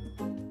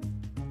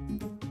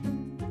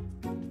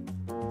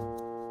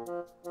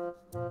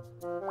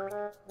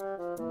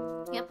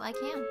 Yep, I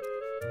can.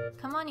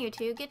 Come on, you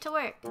two, get to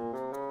work.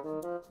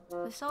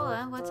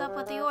 Lusola, what's up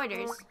with the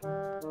orders?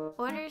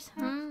 Orders?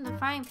 The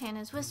frying pan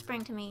is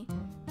whispering to me.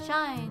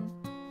 Shine!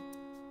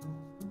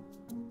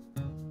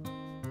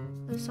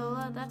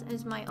 Lusola, that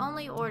is my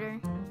only order.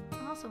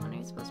 I'm also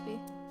wondering it's supposed to be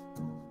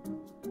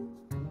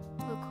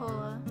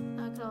Lucola.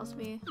 That could also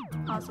be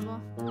possible.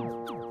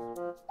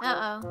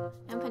 Uh-oh.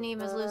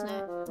 Empanima's losing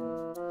it.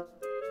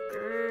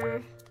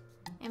 Grrr.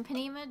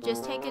 Empanima,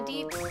 just take a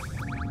deep...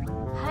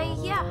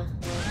 Hi-ya!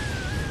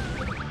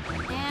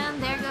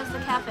 And there goes the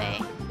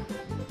cafe.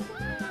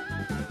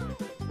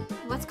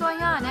 What's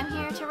going on? I'm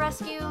here to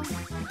rescue...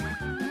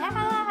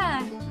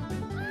 Yeah!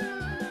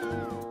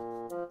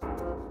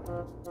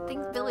 I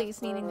think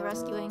Billy's needing the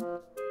rescuing.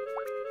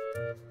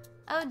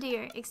 Oh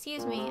dear,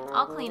 excuse me,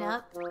 I'll clean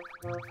up.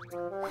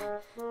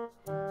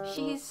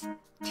 She's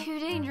too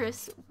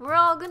dangerous. We're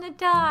all gonna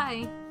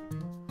die.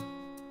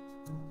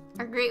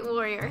 Our great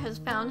warrior has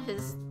found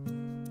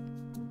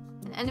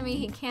an enemy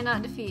he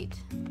cannot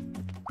defeat.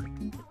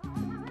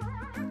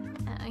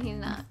 He's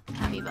not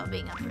happy about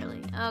being up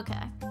early.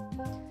 Okay.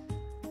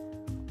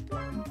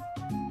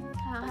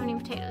 I don't have any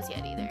potatoes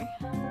yet either.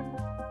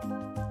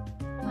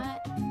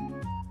 What?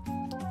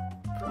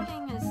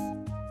 Pudding is...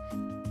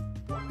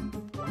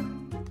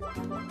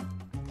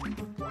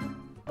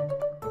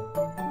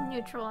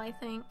 neutral, I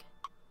think.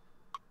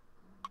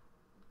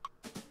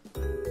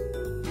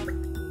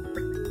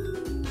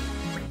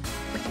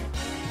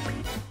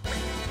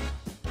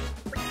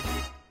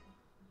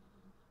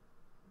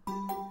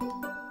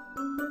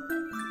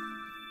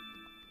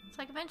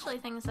 eventually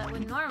things that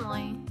would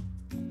normally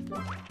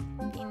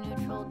be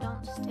neutral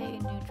don't stay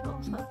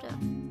neutral, so I have to...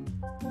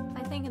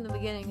 I think in the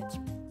beginning it's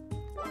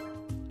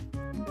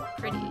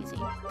pretty easy.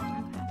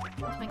 Okay,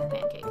 let's make a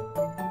pancake.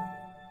 Okay,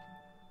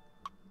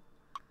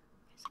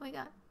 so we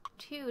got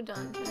 2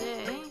 done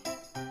today.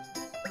 I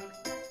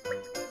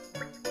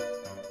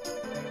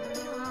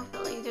don't know if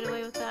I'll let you get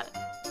away with that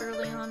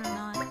early on or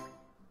not.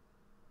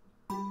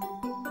 I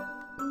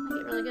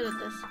get really good at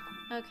this.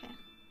 Okay.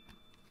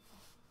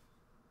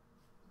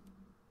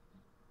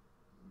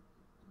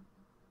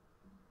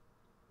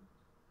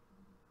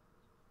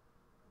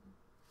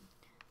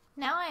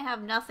 Now I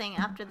have nothing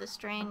after the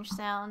strange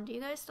sound. Do you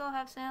guys still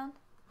have sound?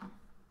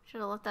 Should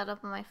have looked that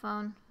up on my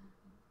phone.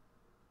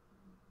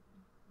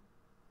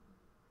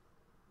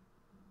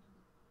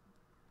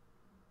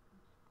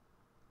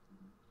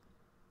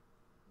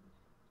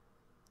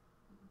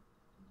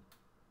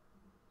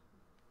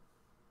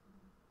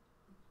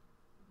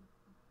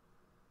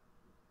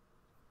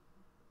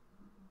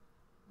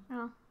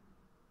 Oh.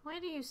 Why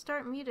do you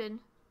start muted?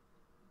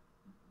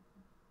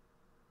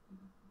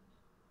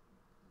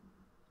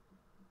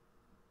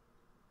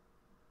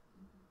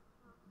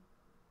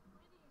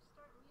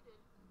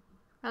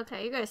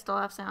 Okay, you guys still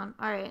have sound.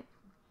 Alright.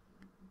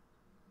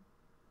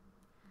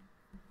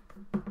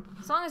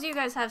 As long as you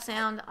guys have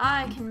sound,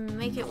 I can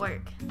make it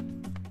work.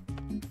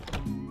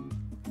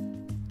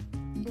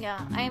 Yeah,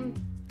 I'm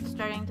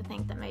starting to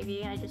think that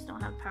maybe I just don't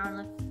have power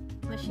lift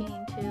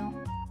machine to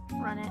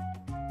run it.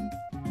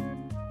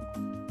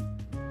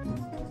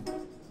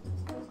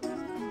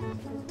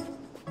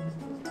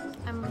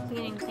 I'm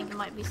beginning to think it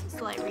might be a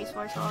slight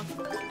resource off.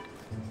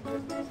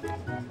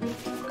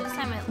 This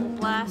time it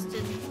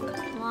lasted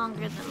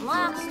longer than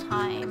last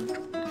time,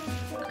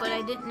 but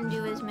I didn't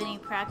do as many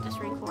practice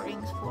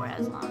recordings for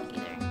as long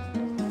either.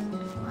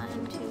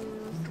 1, 2,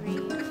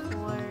 3,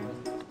 4,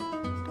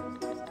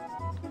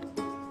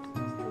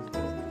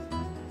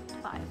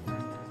 5.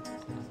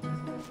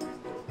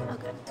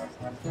 Okay.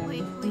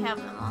 We have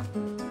them all.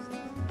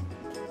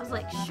 I was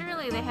like,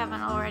 surely they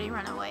haven't already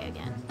run away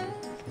again.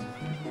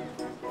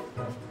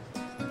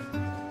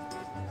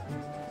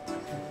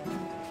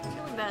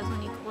 As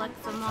when you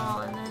collect them all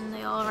and then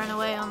they all run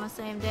away on the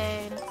same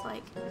day, and it's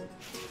like,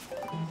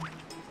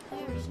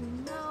 there's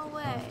no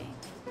way.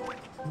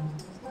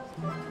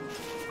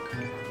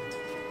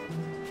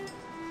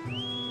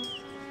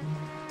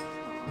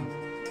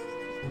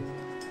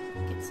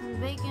 Get some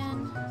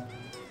bacon.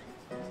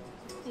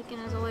 Bacon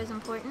is always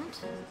important.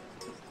 So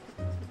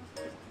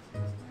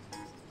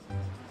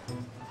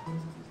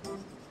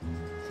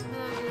for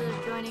those that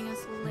are joining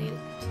us late,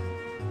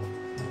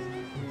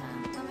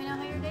 let me know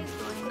how your day's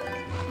going.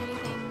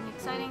 Anything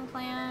exciting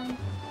planned?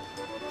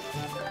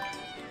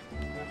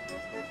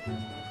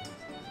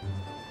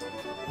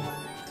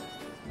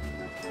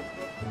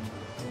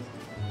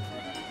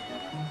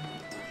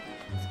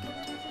 Let's get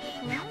to the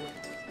ship.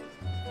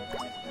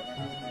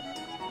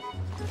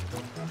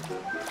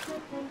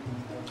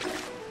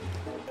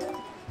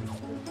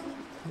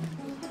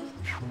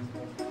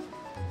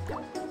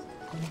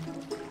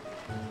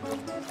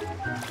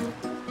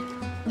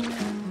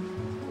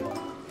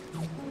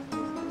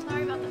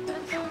 Sorry about the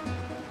fence.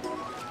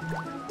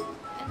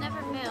 It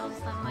never fails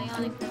that my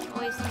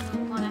always seems to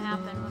want to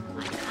happen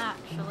when I'm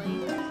actually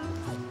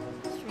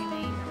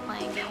streaming or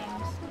playing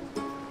games.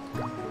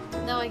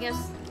 Though I guess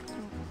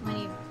when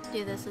you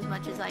do this as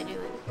much as I do,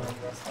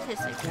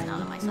 statistics are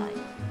not on my side.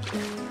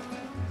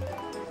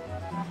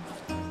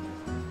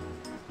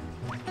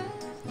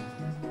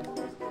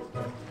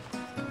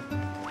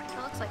 It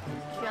looks like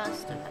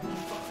just a penny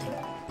falling,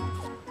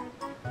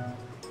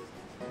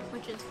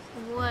 which is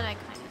what I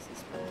kind of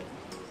suspected.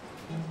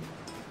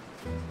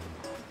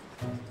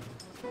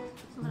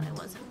 But I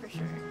wasn't for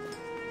sure.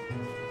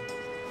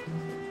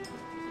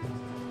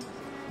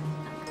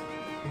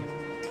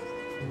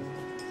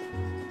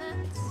 I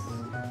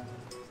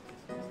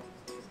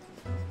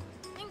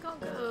think I'll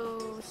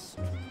go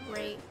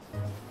straight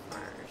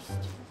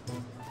first.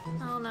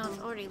 Oh no, it's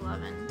already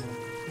 11. I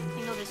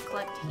think I'll just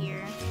collect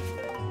here.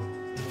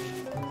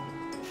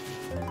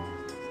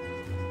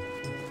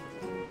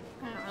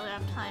 I don't really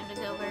have time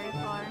to go very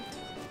far.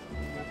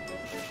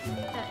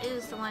 That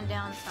is the one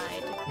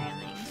downside to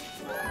cramming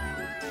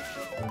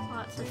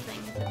lots of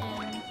things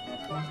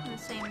in the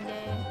same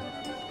day.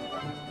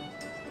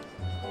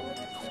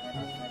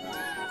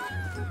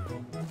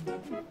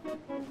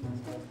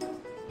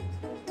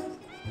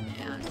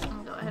 Yeah, I'm just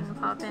gonna go ahead and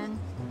pop in.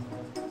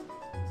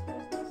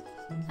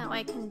 That way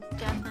I can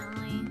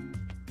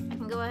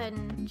go ahead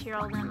and cheer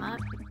all them up.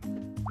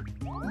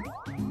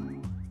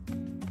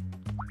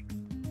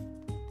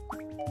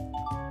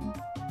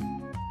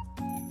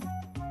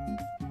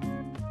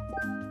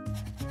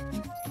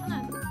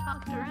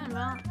 Around,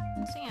 well,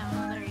 see him.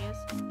 Oh, there he is.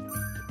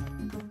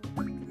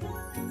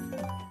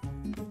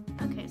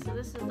 Okay, so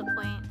this is the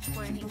point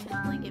where he can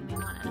only give me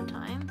one at a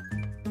time.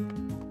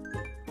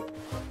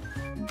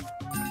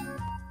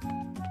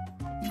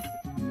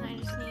 And I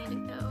just need to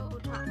go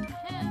talk to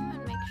him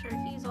and make sure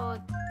he's all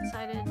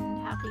excited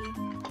and happy.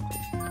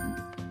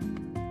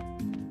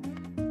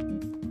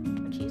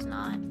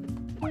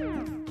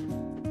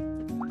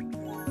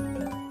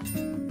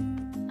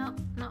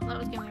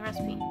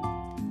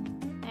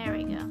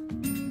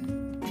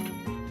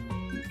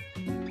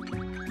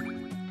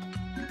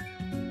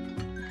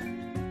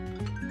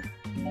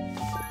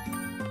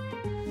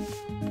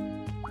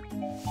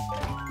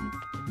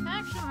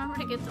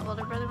 I get the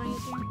older brother when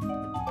he's here?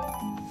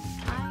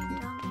 I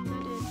don't think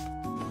I did.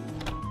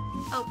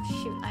 Oh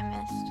shoot, I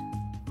missed.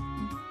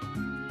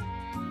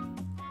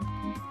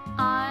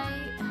 I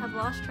have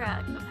lost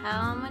track of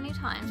how many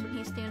times when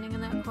he's standing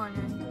in that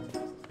corner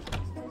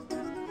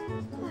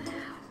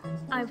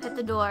I've hit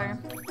the door.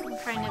 I'm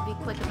trying to be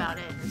quick about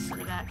it instead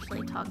of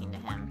actually talking to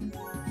him.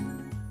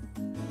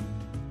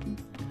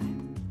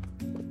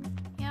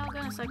 Yeah, I'll go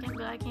in a second,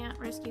 but I can't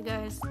risk you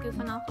guys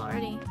goofing off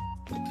already.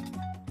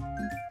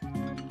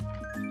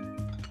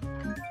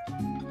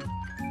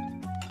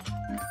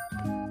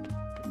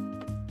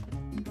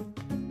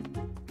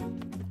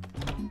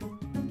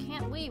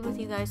 Can't leave with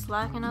you guys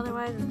slacking,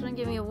 otherwise it's gonna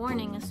give me a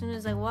warning as soon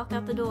as I walk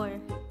out the door.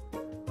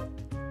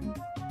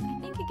 I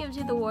think it gives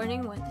you the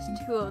warning when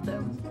two of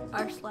them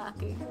are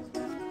slacking.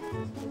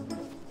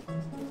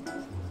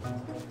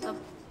 So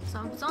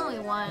if it's only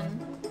one,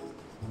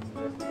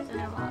 then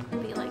it won't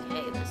be like,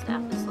 hey, the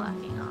staff is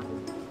slacking off.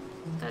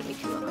 It's gotta be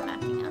two of them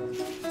acting up.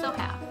 So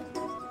half.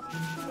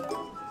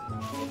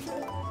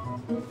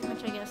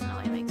 Which I guess in a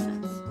way makes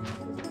sense.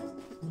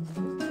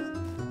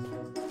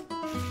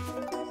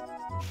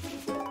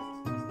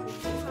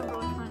 I don't remember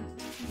which one.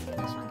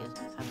 This one gives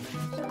me pepper.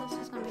 So this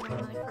is gonna be the one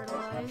that I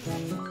fertilize.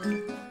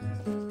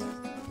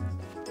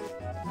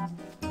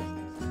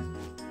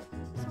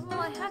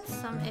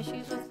 Some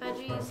issues with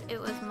veggies. It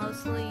was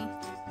mostly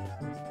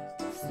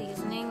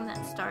seasoning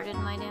that started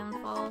my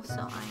downfall,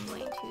 so I'm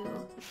going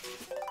to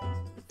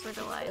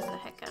fertilize the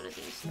heck out of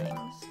these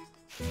things.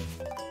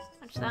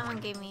 Which that one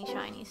gave me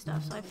shiny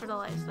stuff, so I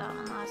fertilized that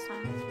one last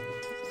time.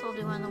 So I'll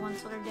do one of the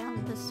ones that are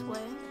down this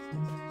way.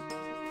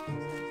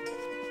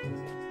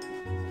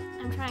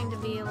 I'm trying to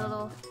be a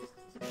little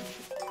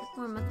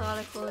more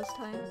methodical this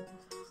time.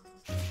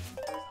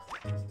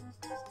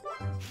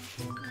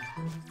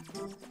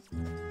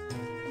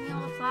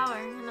 Flour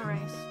and the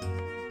rice.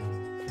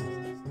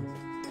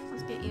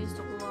 Let's get used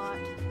a lot.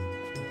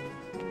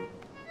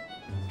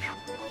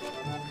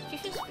 Did you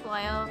just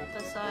fly out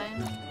the side?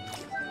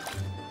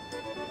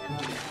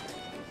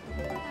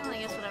 Well, I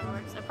guess whatever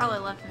works. I probably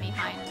left him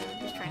behind and they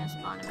were just trying to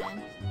spawn him in.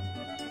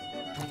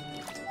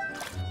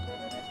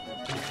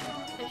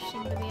 Fish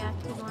seem to be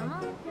acting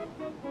normal.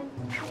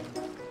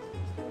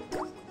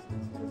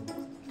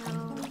 No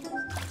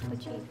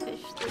twitchy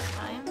fish this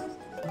time.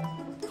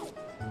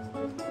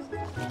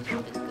 Is good.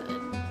 Okay.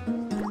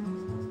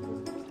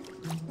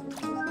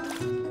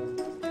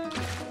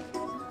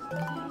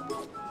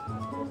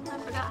 I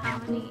forgot how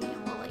many and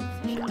we'll like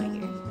fish out of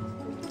here.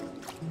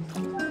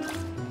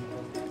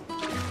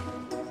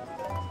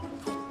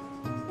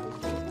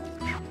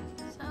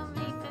 So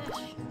many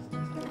fish.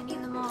 I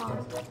need them all.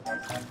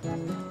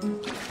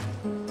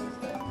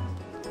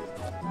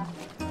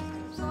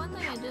 So one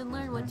thing I did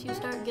learn once you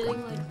start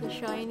getting like the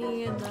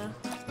shiny and the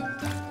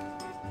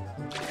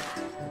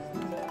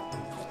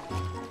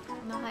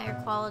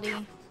quality.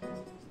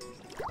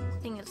 I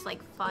think it's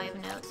like 5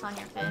 notes on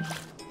your fish.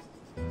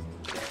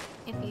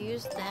 If you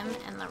use them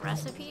in the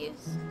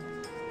recipes,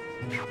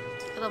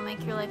 it'll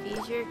make your life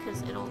easier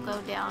because it'll go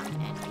down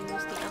and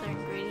use the other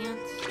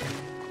ingredients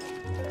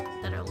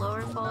that are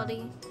lower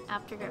quality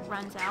after it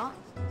runs out,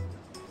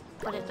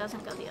 but it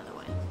doesn't go the other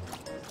way.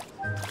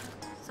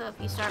 So if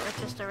you start with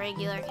just a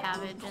regular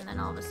cabbage and then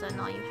all of a sudden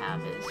all you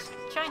have is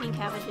shiny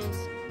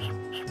cabbages,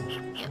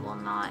 it will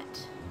not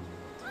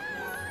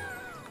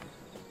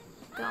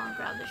go and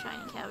grab the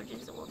shiny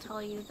cabbages. It will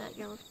tell you that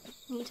you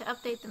need to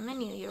update the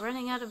menu. You're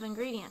running out of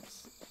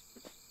ingredients.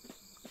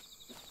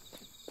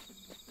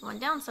 The one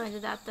downside to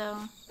that,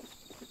 though,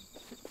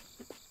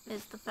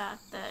 is the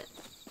fact that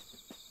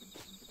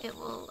it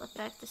will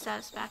affect the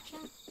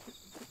satisfaction.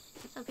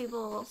 So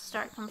people will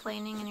start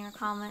complaining in your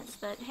comments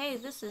that, hey,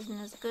 this isn't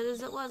as good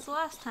as it was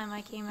last time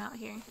I came out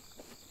here.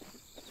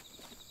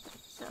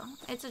 So,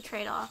 it's a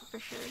trade-off for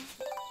sure.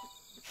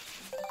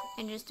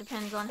 It just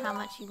depends on how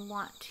much you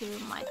want to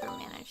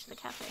micromanage the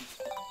cafe.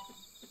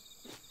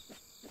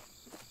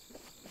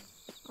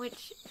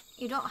 Which,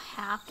 you don't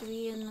have to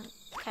be in the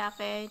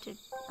cafe to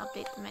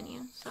update the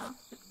menu, so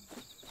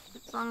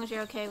as long as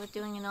you're okay with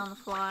doing it on the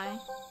fly,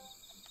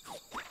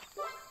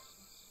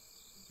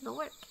 it'll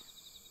work.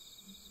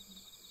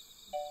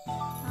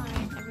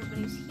 Alright,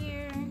 everybody's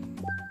here.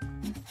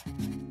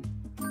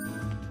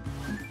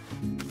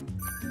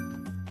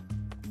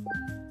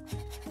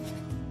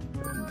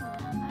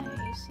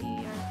 I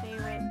see our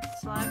favorite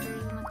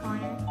slackers in the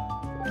corner.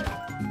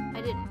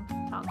 I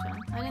didn't talk to him.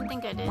 I didn't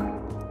think I did.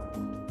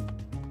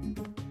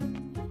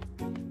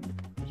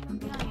 She won't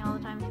be yelling all the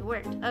time if you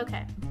worked.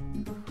 Okay.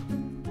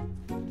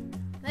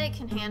 They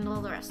can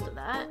handle the rest of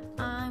that.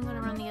 I'm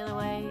gonna run the other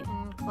way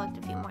and collect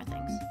a few more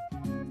things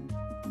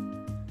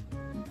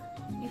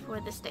before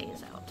this day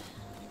is out.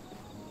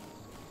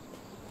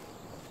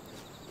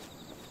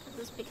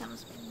 This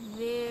becomes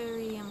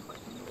very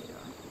important later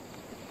on.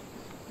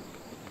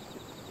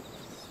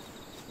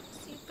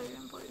 Super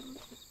important.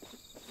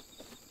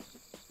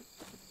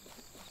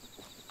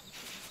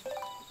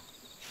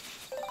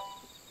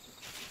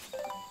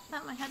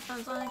 Without my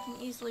headphones on, I can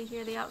easily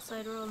hear the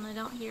outside world and I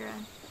don't hear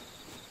a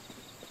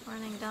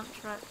running dump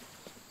truck.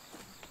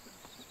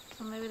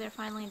 So maybe they're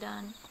finally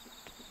done.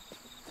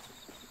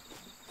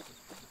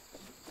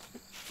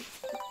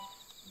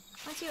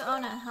 Once you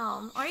own a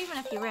home, or even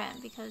if you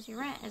rent, because your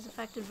rent is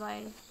affected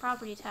by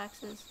property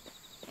taxes,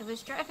 it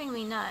was driving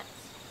me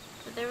nuts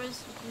that there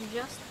was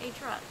just a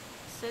truck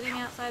sitting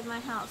outside my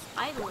house,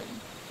 idling,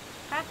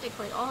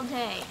 practically all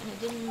day, and it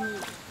didn't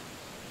move.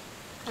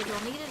 Because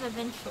you'll need it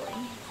eventually.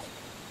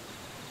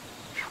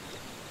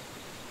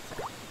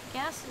 So,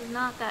 gas is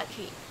not that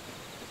cheap.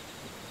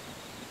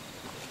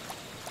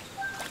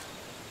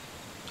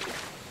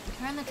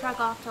 Turn the truck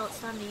off till it's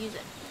time to use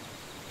it.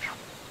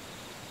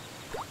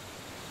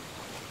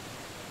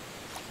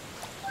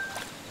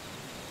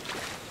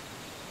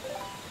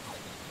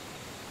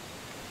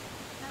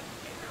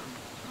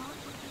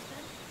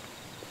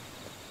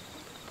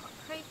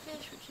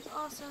 Crayfish, which is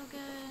also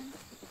good.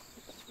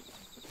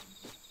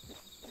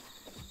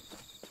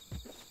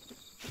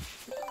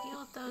 Deal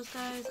with those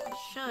guys. I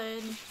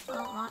should. I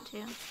don't want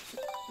to.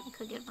 I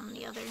could give them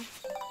the other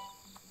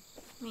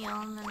meal,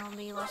 and then it'll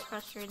be less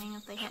frustrating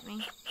if they hit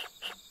me.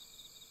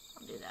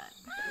 I'll do that.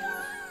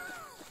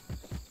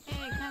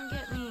 Hey, come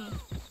get me.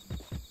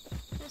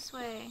 This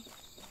way.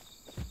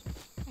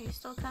 Are you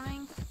still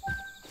coming?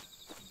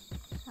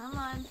 Come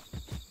on.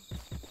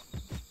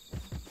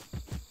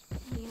 I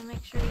need to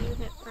make sure you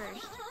hit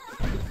first.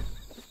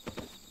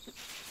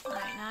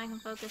 Alright, now I can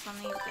focus on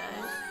these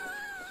guys.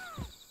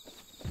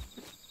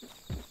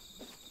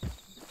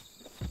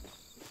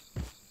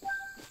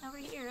 Over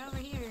here, over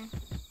here.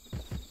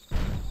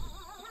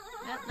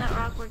 Yep, that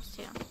rock works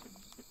too.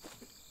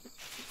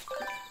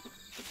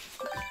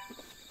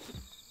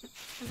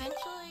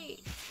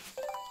 Eventually,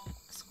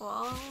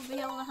 Squall will be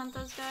able to hunt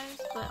those guys,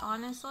 but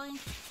honestly,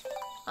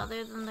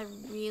 other than the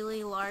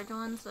really large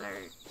ones that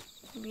are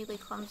really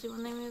clumsy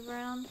when they move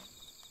around,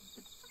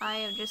 I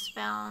have just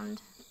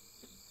found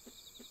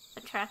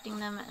attracting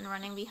them and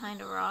running behind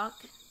a rock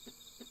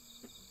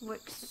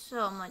works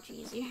so much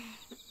easier.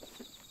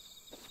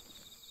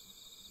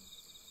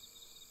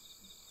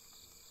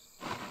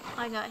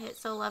 I got hit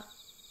so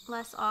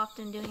less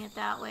often doing it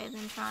that way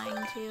than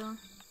trying to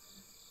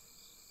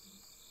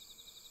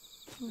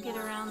get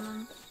around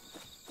them.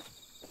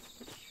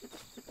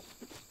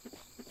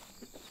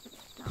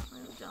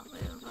 Don't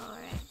move,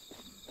 alright.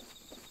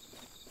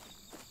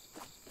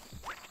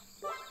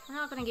 I'm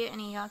not gonna get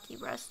any yaki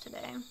breast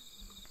today.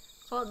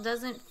 So it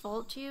doesn't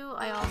fault you,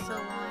 I also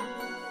want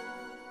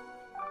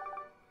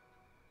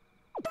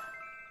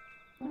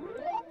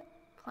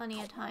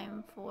plenty of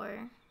time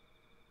for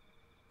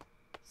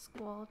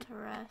Squall to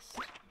rest.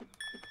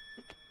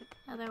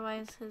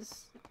 Otherwise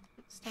his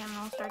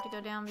stamina will start to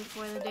go down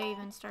before the day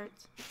even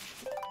starts.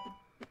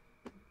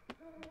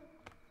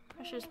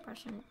 Precious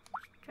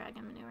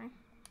dragon manure.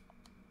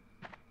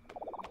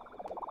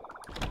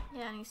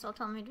 Yeah, and he's still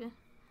telling me to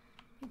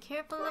be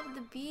careful of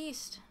the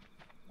beast.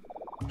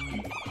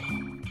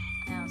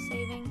 Now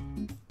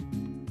saving.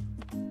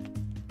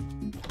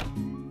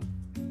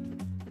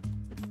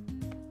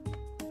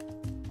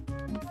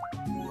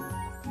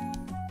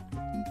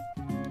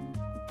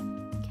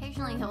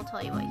 Occasionally he'll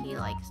tell you what he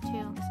likes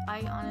too, because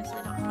I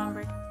honestly don't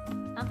remember.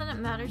 Not that it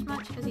matters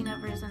much, because he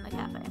never is in the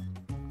cafe.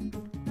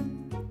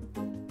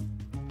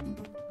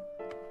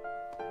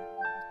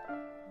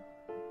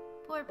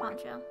 Poor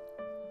Poncho.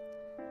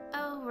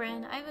 Oh,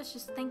 Ren, I was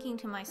just thinking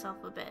to myself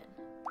a bit.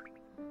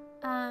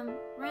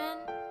 Ren,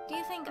 do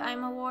you think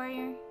I'm a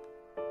warrior?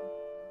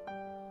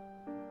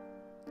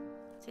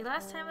 See,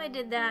 last time I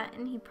did that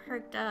and he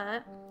perked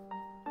up.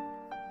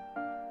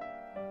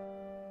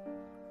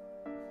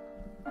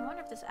 I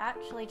wonder if this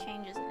actually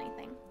changes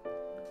anything.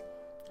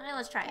 Alright,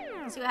 let's try it.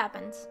 Let's see what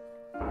happens.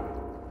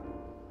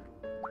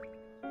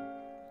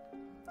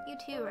 You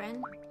too,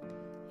 Ren.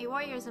 A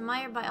warrior is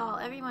admired by all.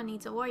 Everyone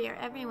needs a warrior.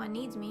 Everyone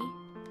needs me.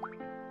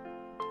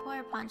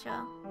 Poor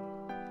Poncho.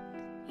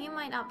 He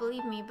might not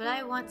believe me, but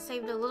I once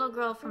saved a little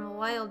girl from a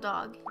wild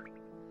dog.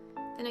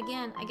 Then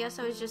again, I guess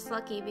I was just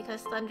lucky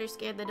because thunder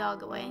scared the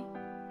dog away.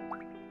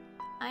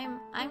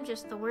 I'm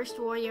just the worst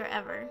warrior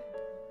ever.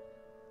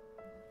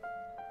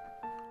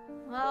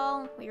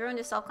 Well, we ruined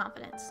his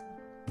self-confidence.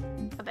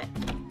 A bit.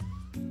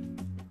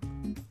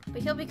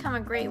 But he'll become a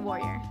great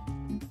warrior.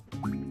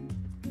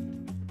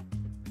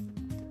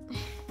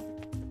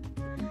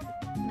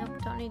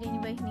 Nope, don't need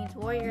anybody who needs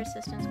warrior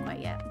assistance quite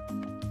yet.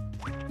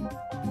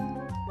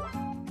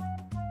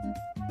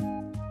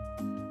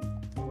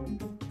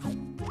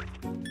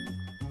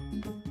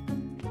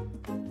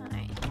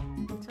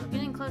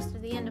 Close to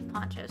the end of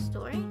Poncho's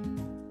story.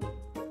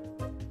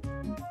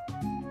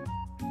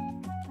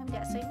 I'm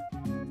guessing.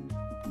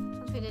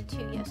 Since we did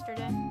 2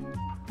 yesterday.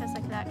 Guess I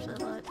could actually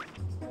look.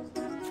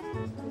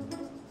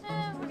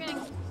 We're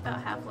getting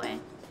about halfway.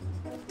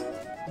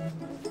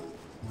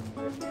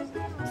 I'll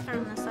start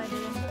on this side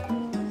and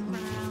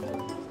run around.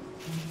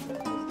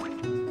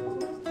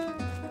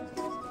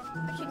 I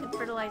wish you could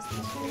fertilize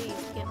these trees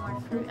to get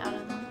more fruit out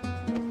of them.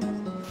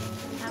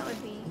 That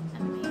would be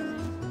amazing.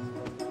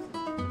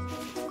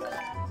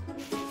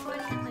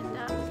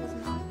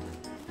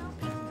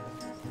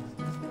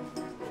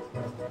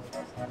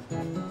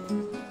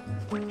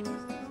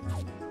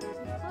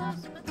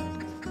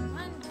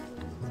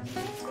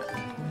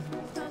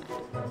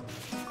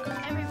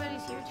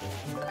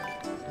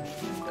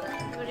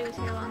 was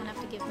here long enough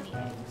to give me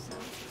eggs, so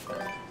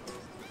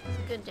it's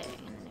a good day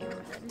in the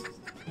neighborhood.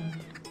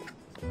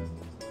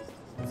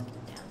 Let's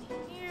get down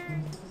here.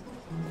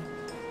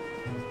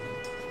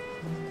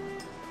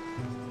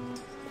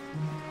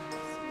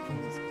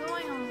 What's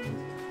going on?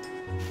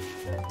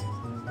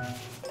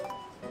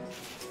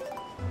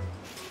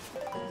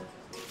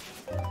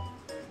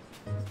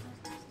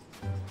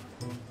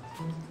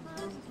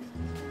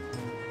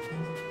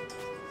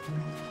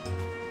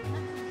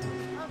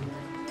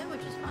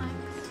 Which is fine.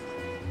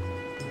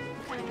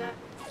 Kind of got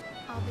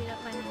all beat up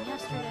by me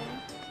yesterday.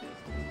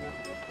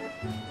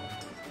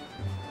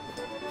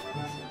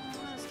 I'm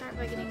gonna start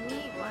by getting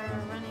meat while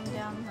we're running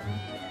down the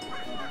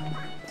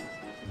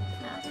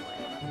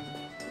pathway.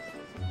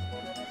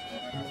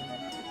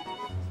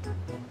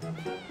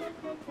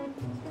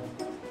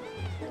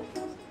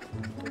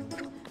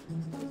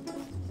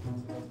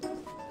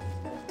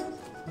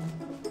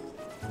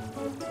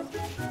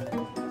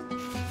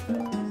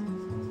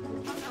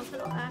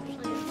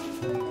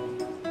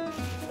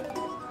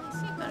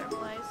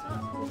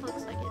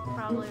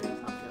 Probably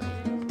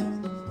repopulated.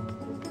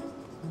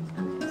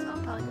 Okay, so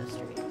I'll probably go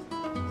straight. I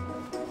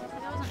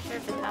wasn't sure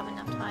if I'd have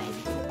enough time.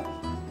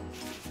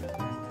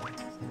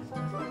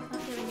 I'm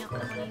giving up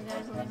that one of you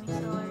guys will leave me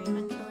celery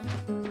eventually.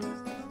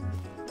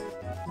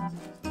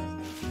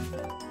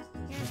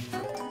 Here.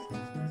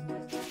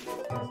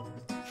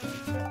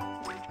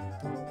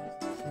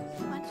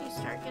 Once you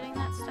start getting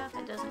that stuff,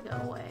 it doesn't go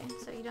away.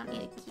 So you don't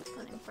need to keep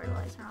putting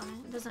fertilizer on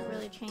it. It doesn't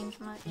really change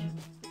much.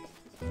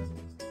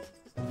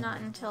 Not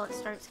until it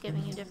starts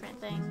giving you different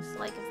things.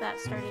 Like if that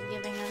started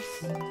giving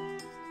us, you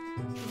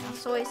know,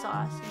 soy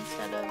sauce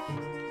instead of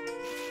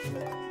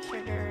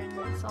sugar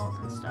and salt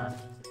and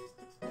stuff,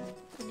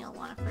 then you'll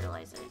want to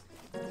fertilize it.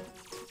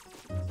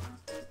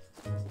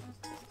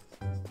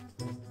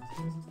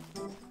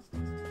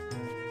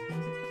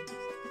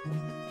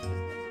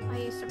 I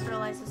used to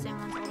fertilize the same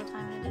ones all the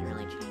time and it didn't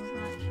really change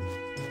much.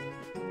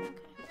 Okay.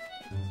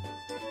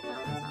 Oh,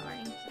 that's not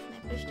working. Can I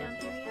fish down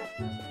here yet?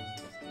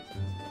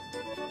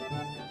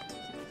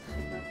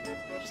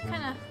 Just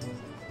kind of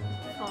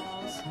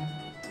falls.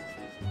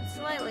 It's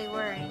slightly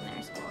worrying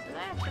there, Squall. Did I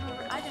actually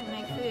over? I didn't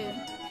make food.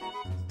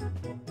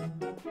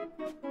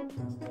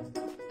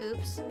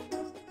 Oops.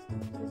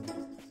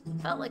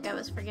 Felt like I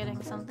was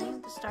forgetting something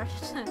at the start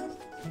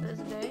of this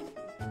day.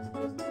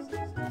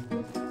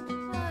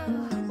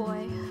 Oh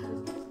boy.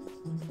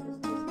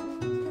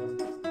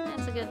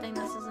 It's a good thing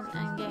this isn't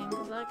endgame,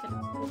 because that could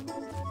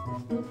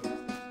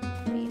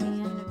be the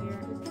end of your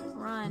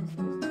run.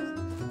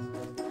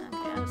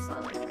 I was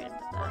slightly afraid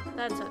about that, but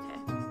that's okay.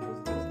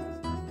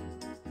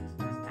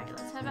 Alright,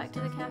 let's head back to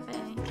the cafe.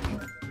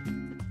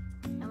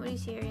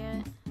 Nobody's here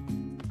yet.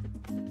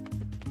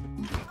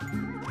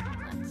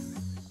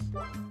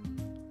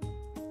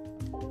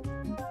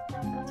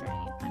 That's right, I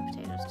need to find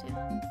potatoes too.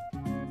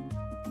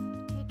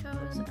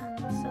 Potatoes and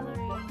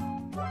celery.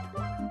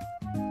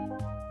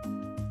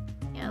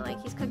 Yeah, like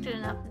he's cooked it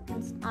enough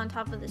on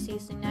top of the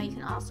seasoning. Now you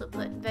can also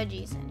put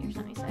veggies in your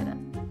sunny side up,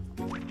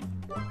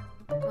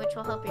 which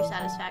will help your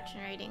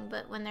satisfaction rating,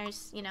 but when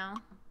there's, you know,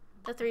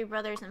 the three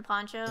brothers and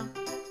Poncho,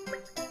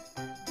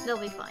 they'll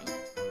be fine.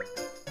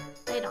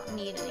 They don't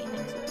need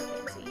anything super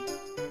fancy.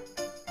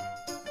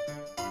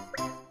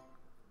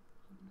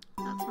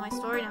 That's my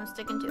story and I'm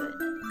sticking to it.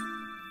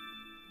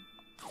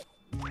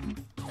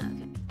 Okay.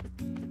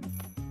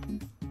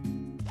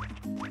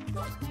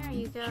 There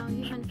you go,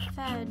 you've been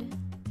fed.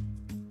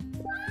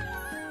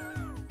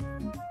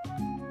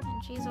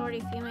 And she's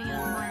already fuming in a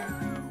corner.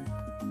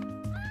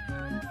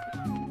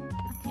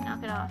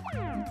 Knock it off.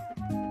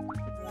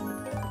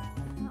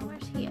 Oh,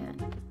 where's he at?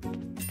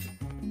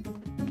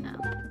 No.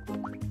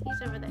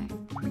 He's over there.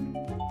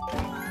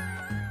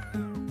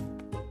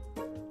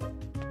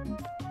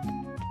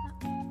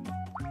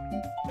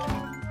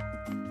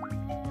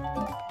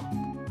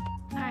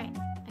 Alright,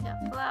 I got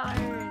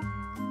flour,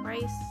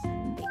 rice,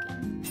 and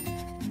bacon.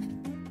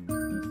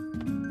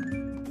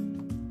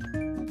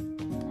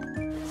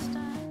 This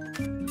stuff.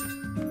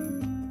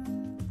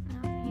 No,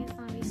 he's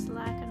gonna be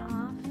slacking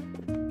off.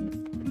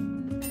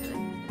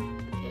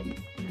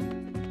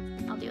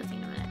 I'll deal with you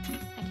in a minute.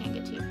 I can't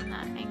get to you from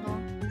that angle.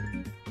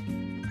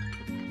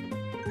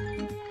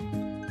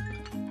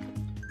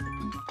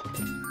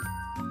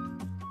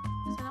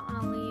 Because I don't want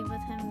to leave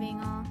with him being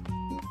all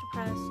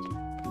depressed,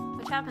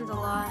 which happens a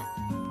lot.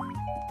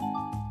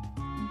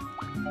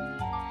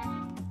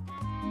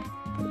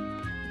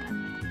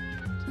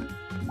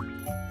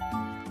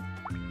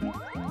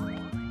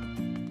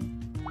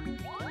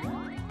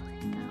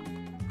 No,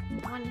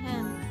 on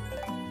him.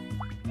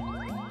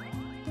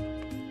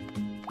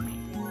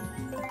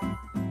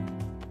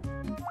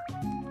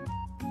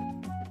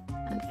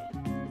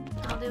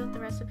 Deal with the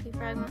recipe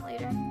fragment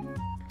later.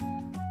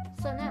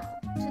 So now,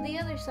 to the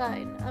other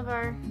side of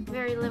our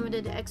very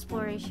limited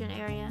exploration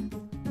area.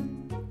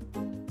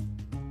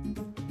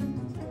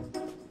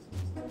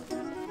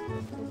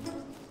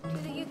 To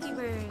the Yuki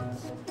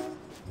birds.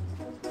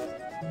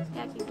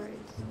 Yaki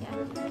birds.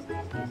 Yaki.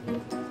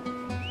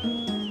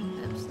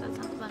 Oops, that's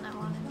not the button I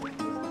wanted.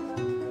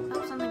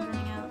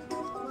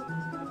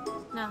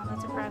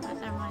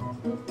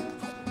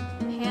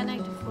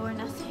 Panicked for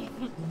nothing.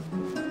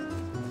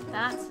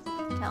 That's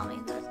tell me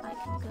that I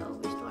can go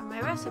restore my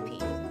recipe.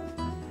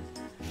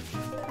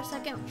 For a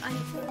second, I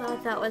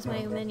thought that was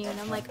my menu, and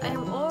I'm like,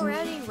 I'm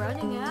already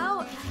running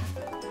out?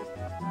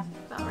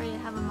 About ready to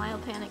have a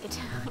mild panic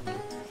attack.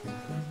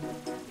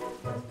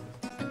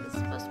 It's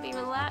supposed to be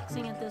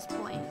relaxing at this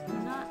point,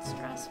 not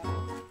stressful.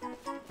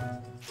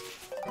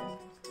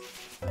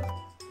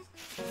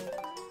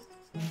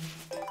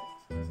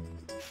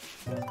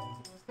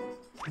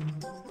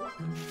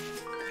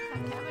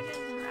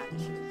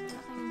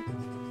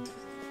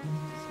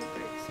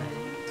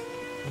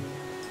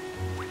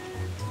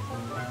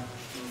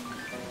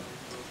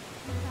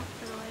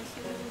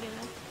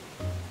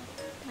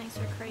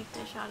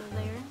 Crayfish out of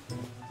there.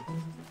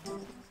 Oh,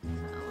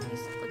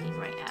 he's looking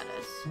right at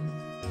us.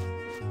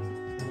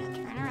 Yeah,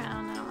 turn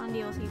around. I don't want to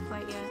deal with you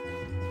quite yet.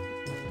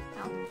 I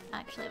don't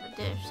actually have a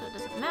dish, so it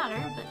doesn't matter,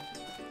 but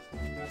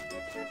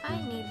I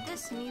need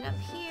this meat up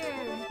here.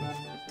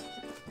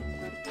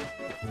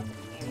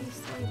 Here, you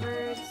silly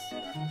birds.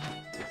 Okay.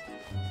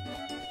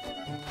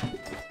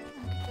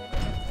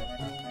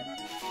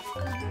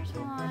 There's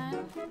one.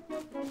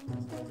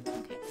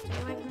 Okay, stay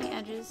away from the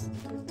edges.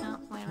 No,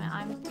 wait a minute,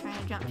 I'm trying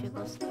to jump too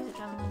close to the edge.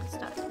 I'm gonna get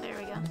stuck. There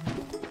we go.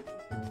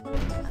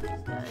 Okay,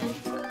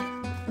 good.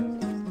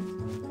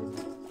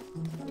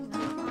 Do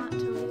not want to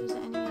lose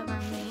any of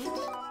our meat.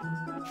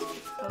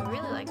 I would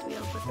really like to be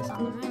able to put this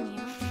on the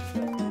menu.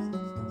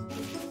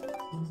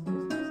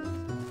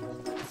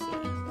 Let's see.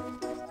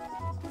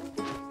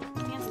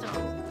 Stand still.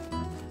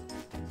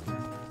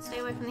 Stay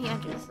away from the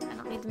edges. I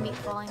don't need the meat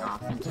falling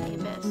off into the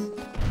abyss.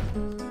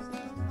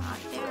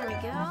 There we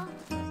go.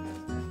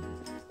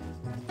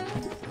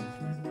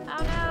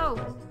 Oh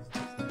no!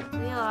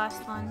 We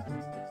lost one.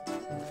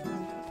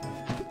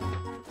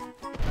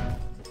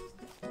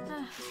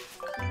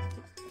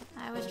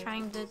 I was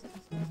trying to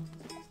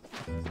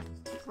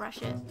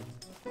rush it.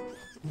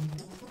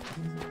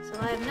 So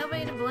I have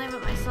nobody to blame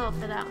but myself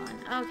for that one.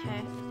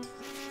 Okay.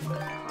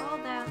 All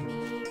that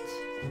meat.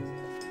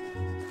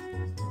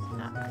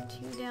 Got our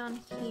two down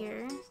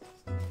here.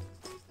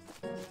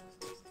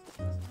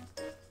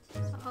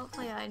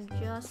 Hopefully I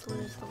just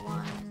lose the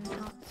one.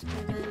 Don't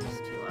screw those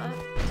two up.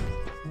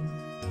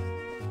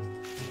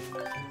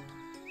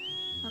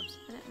 Oops,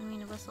 I didn't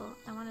mean to whistle.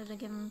 I wanted to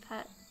give him a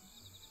pet.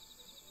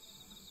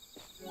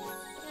 Get a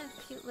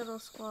cute little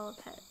squirrel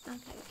pet.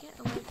 Okay, get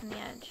away from the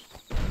edge.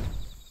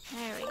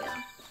 There we go.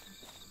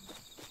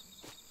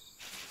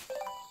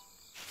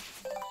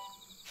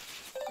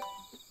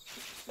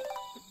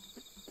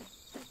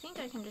 So I think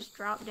I can just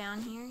drop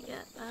down here.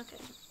 Yeah, okay.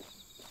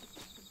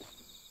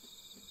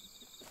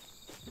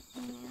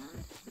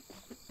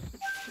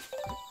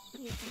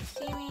 And you can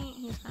see me,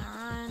 he's gonna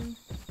run,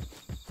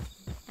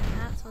 and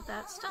that's what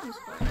that stone's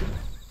for.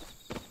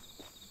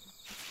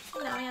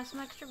 And now we have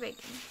some extra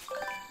bacon.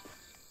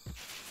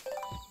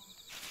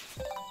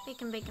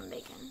 Bacon, bacon,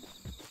 bacon.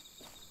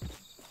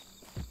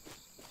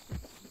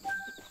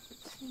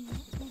 Let's see,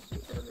 let's make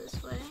you go this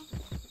way.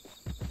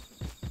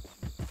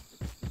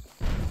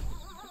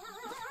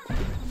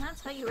 And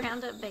that's how you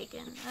round up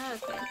bacon.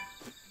 Okay.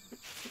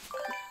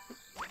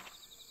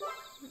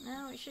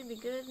 Now it should be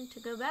good to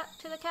go back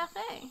to the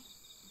cafe.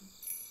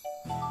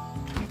 And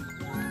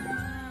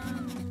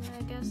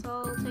I guess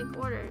I'll take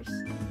orders. What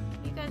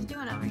are you guys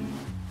doing over here?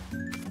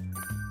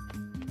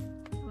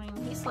 I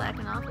mean, he's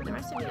slacking off, but the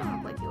rest of you don't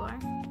look like you are.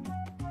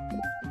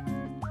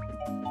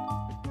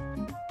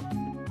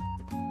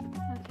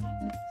 Okay,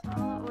 so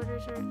all the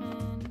orders are in.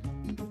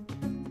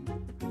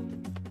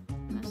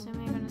 I'm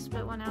assuming you're going to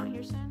spit one out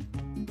here soon.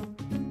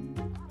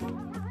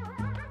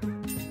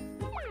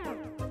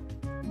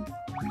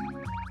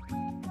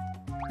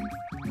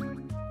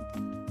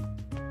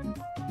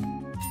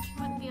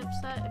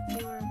 If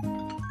we were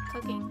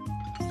cooking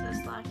instead of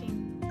slacking.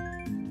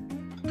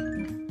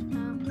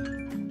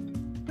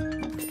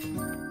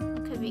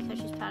 It could be because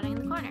she's pouting in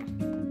the corner.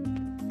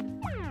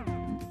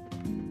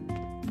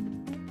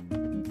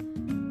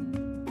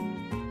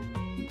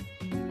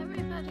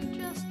 Everybody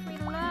just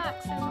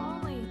relax. There's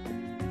only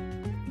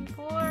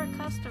 4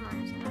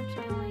 customers. And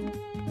actually only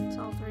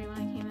saw 3 when I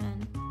came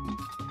in.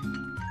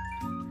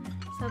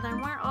 So then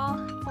we're all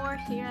 4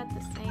 here at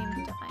the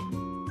same time.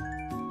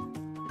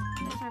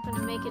 Aren't going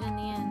to make it in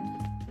the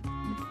end.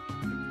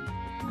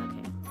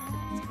 Okay,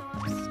 let's go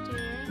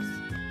upstairs.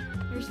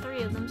 There's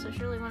 3 of them, so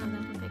surely one of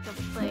them can pick up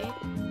a plate.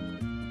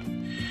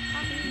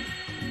 Copy.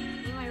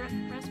 Need my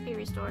recipe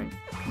restored.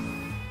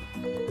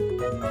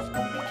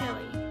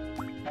 Chili.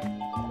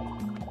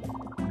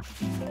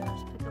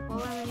 Let's pick up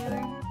all our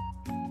manure.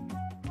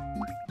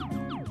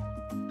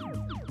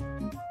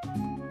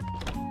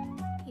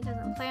 He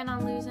doesn't plan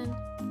on losing.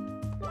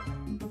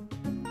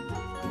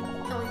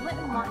 Oh, we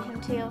wouldn't want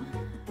him to.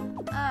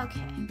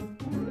 Okay.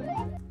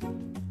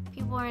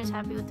 People aren't as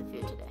happy with the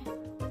food today.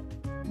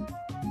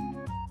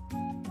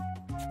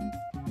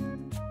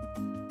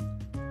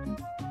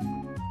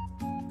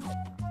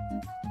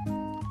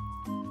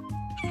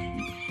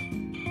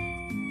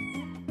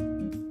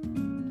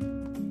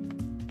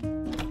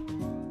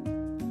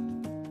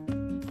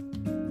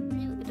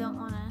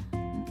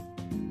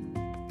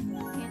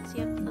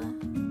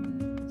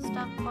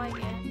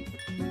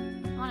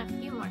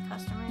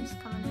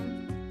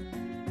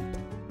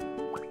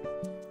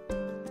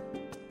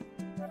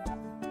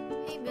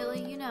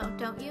 Billy, you know,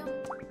 don't you?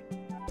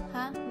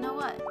 Huh? Know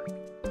what?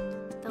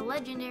 The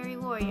legendary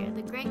warrior,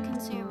 the great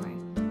consumer.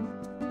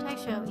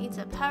 Taisho eats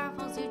a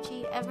powerful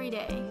Zuchi every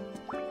day.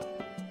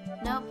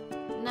 Nope,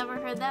 never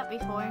heard that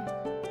before.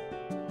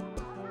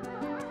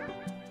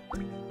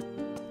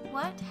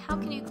 What? How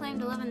can you claim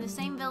to live in the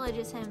same village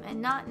as him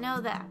and not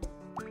know that?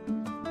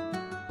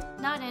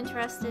 Not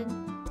interested.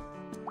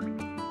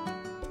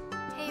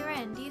 Hey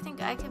Ren, do you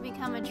think I could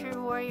become a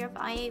true warrior if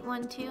I ate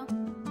one too?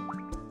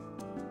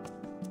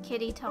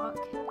 Kitty talk.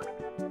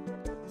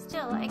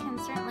 Still, I can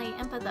certainly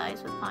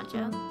empathize with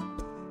Poncho.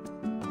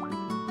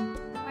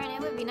 Ren, it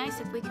would be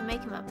nice if we could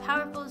make him a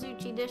powerful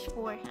Zuchi dish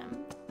for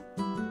him.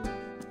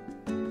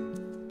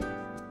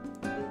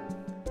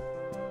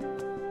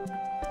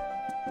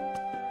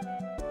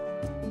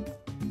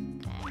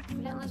 Okay,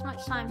 we didn't lose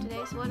much time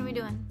today, so what are we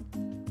doing?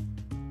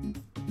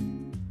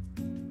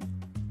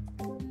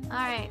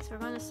 Alright, so we're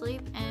going to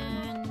sleep,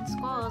 and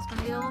Squall is going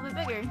to get a little bit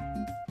bigger.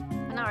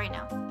 But not right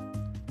now.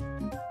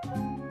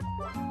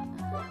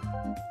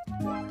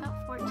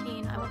 About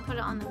 14. I won't put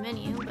it on the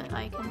menu, but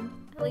I can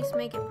at least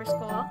make it for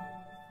Squall.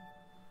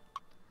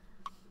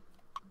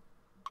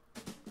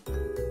 Give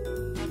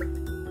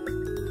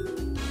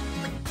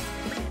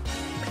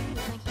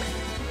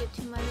it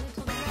to my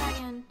little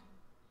dragon.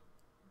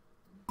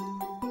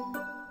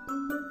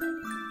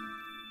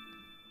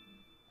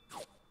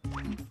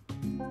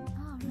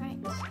 Alright,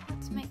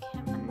 let's make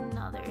him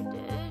another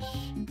dish.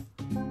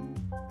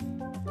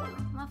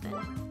 Muffin.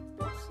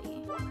 Let's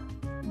see.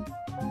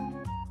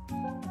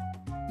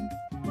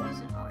 Use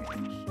an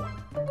orange.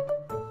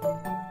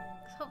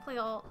 'Cause hopefully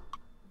I'll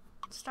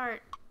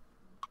start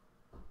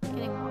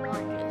getting more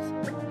oranges.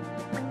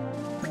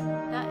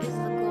 That is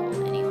the goal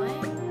anyway.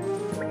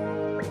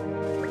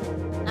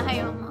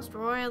 I almost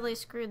royally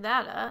screwed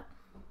that up.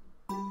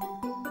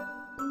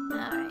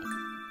 Alright.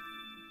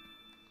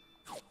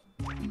 So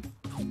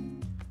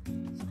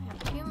I have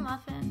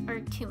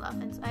two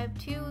muffins. I have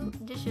 2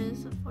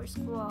 dishes for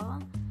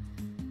Squall.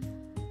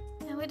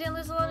 And we didn't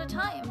lose a lot of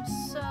time,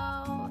 so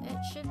it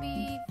should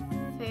be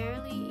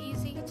fairly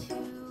easy to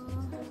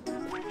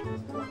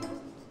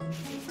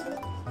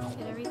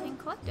get everything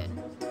collected.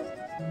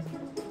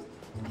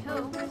 I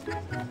hope. 1,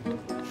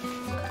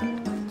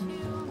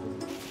 2,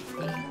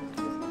 3.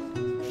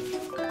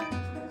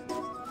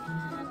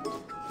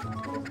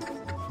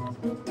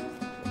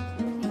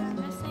 And we are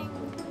missing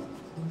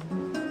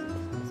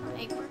some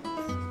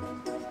acorns.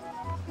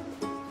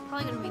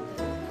 Probably gonna be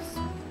those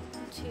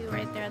 2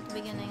 right there at the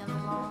beginning of the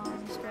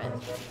long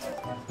stretch.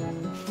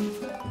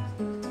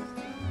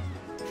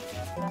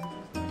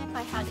 If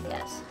I had to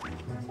guess. I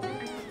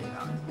could be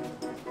wrong.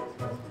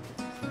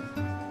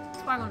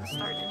 That's where I'm going to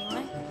start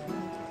anyway.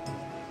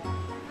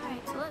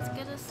 Alright, so let's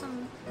get us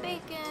some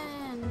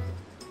bacon.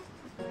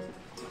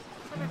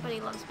 Everybody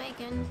loves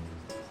bacon.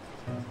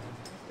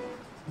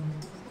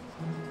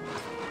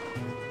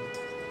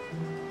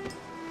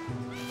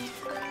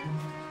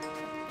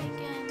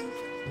 Bacon.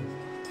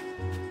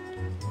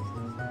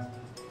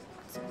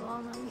 Squall,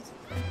 no, he's a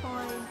good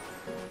boy.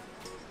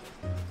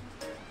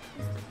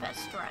 He's the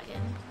best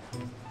dragon.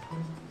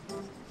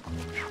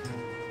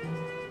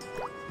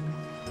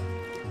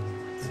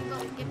 Let's see what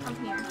we can get from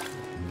here.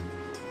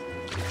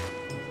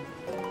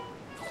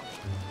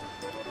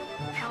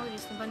 Probably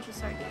just a bunch of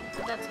sardines,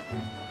 but that's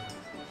okay.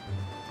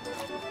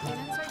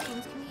 Even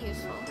sardines can be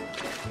useful.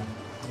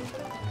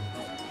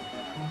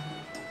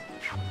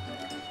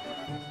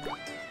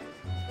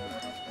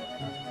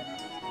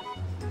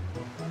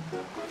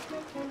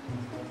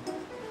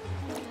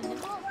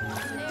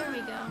 There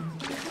we go.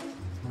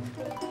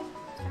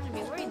 Starting to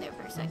be worried there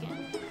for a second.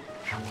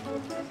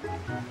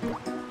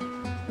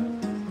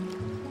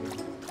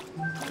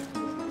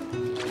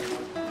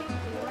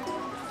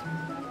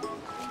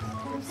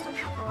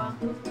 I'm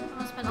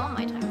gonna spend all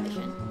my time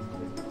fishing.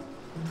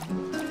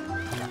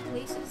 Got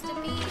places to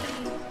be.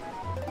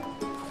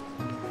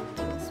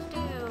 Let's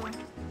do.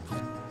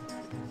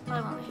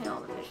 Probably won't hit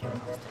all the fishing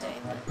holes today,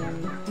 but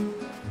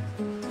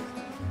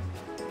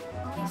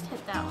at least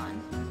hit that one.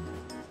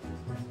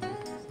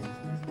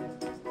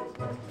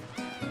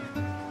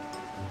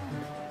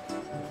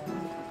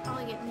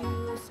 Probably get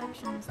new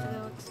sections to go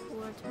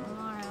explore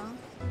tomorrow,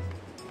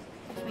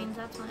 which means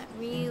that's when it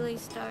really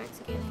starts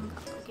getting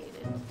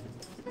complicated.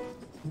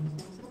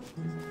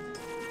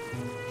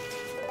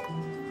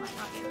 Might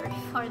not get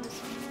very far this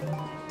one.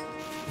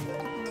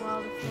 Took me a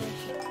while to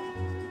fish.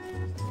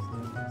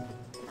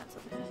 That's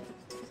okay.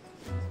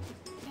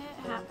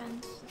 It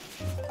happens.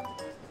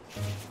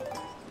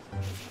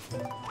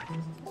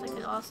 Guess I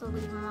could also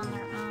leave them on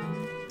their own.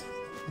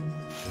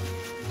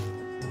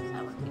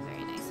 That wouldn't be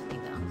very nice of me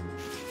though.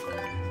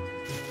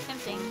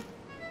 Tempting.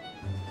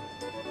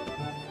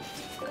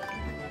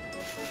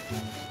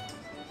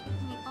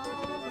 Give me all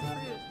the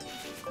fruit.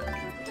 3 out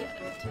of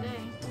it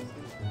today.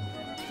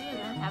 2 of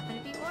them happen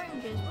to be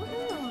oranges.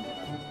 Woohoo!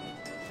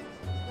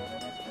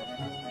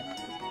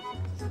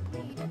 We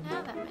didn't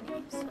have that many,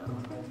 so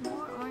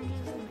more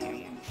oranges the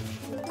merrier.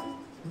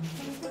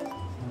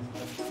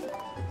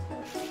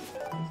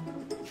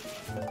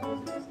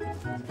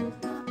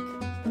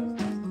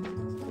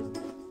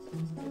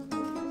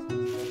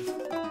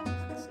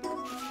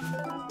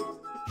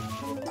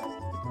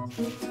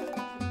 Make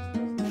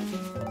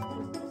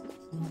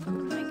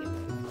it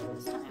pretty full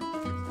this time.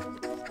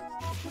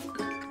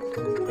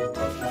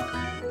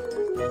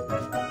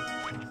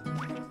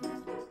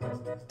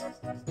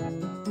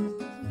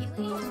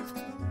 Really?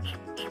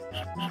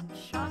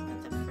 Shocked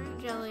that the fruit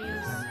jelly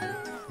is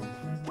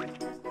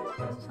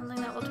something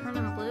that will turn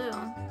them blue.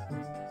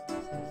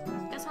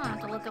 Guess I'll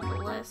have to look up a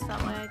list,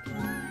 that way I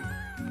can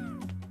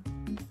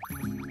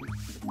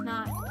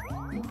not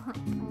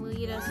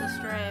lead us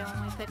astray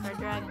when we pick our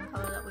dragon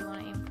color that we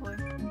want to aim for.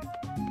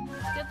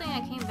 It's a good thing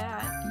I came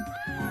back.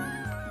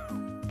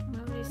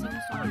 Nobody seems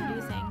to want to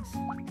do things.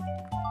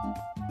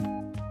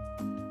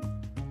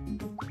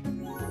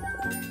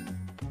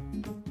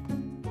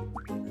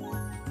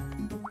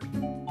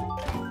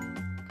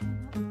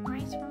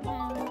 Rice from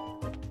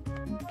him.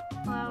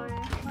 Flour.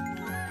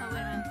 Oh,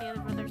 wait a minute, the other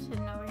brother's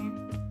hidden over here.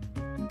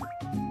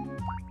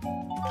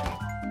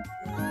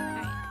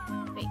 Alright,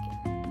 bacon.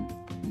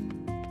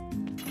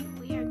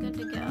 We are good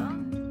to go.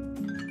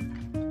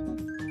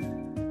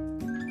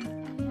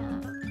 We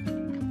have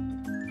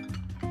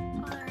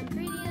all our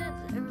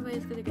ingredients.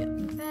 Everybody's gonna get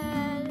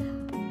fed.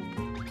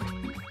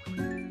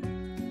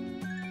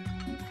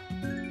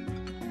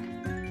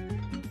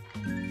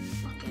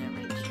 I'll get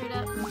everybody cheered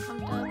up and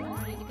pumped up and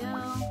ready to go.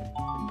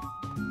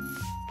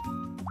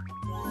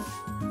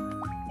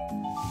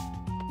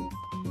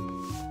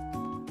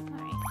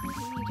 Alright, we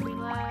need to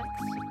relax.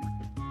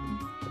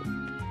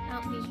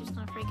 Nope, he's just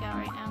gonna freak out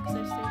right now because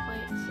there's 3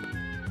 plates.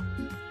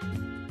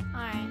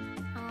 Alright,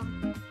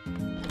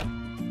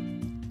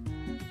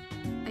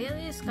 I at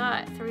least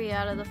got 3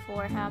 out of the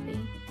 4 happy.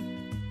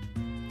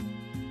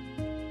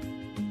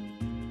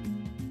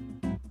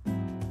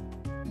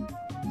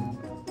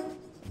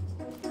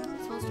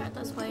 So we'll start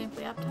this way. If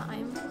we have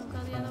time, we'll go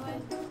the other way.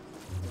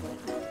 Wait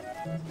a minute.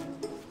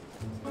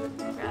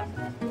 Grab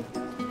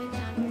it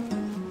down here.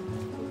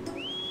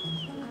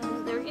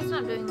 The reason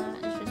I'm doing that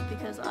is just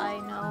because I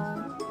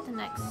know the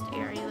next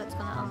area that's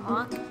going to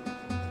unlock.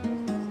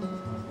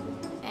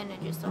 And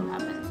it just so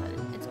happens that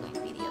it's going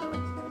to be the other way.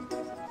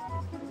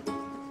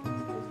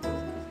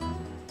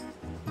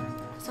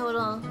 So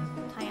it'll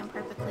tie in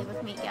perfectly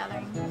with meat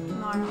gathering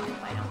tomorrow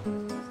if I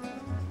don't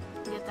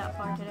get that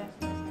far today.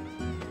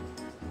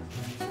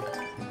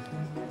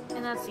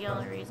 And that's the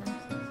only reason.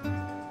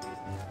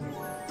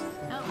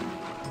 Oh,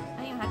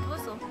 I even had to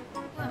whistle.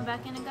 You went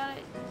back in and got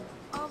it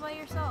all by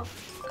yourself.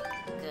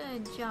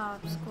 Good job,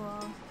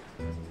 Squall.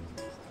 I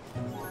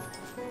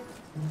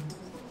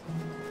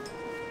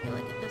feel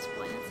like at this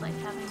point it's like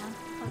having a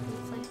puppy.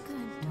 It's like,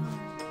 good dog.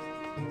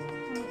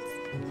 Oh, it's a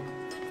good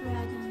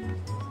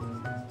dragon.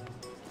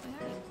 I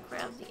already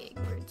grabbed the egg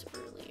birds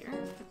earlier.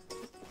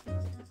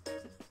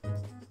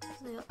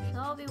 They'll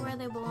all be where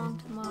they belong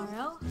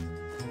tomorrow.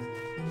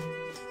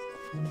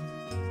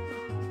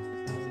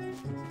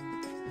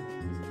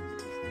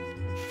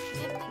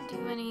 If they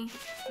do any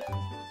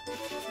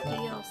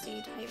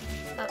DLC type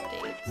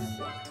updates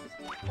or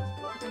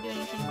do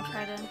anything to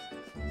try to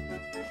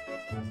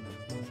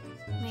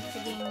make the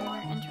game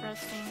more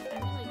interesting, I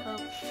really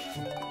hope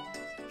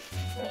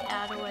they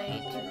add a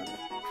way to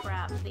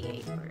trap the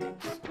egg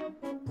birds.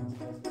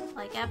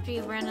 Like after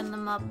you've random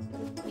them up,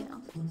 you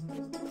know,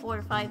 4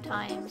 or 5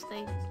 times,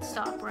 they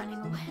stop running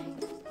away.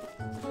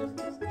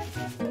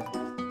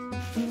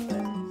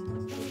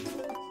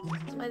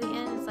 So by the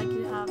end, it's like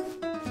you have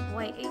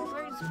white egg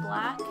birds,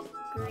 black,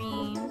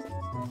 green,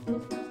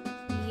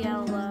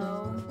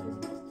 yellow,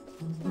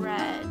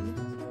 red.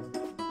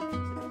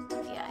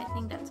 Yeah, I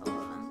think that's all of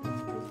them.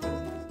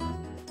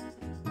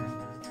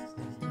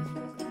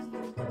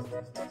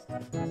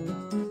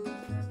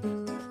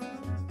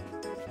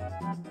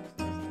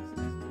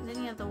 And then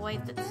you have the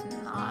white that's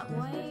not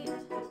white.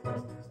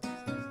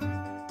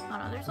 Oh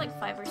no, there's like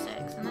 5 or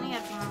 6, and then you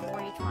have to remember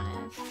where each one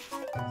is.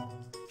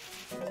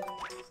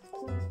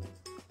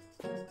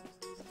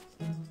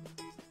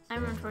 I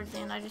remember towards the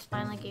end, I just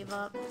finally gave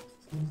up.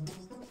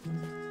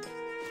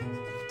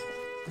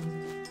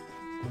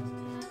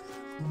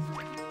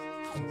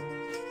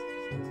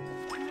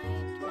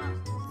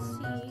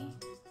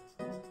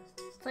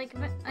 Like,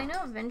 I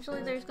know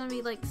eventually there's gonna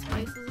be like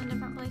spices in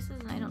different places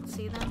and I don't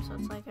see them, so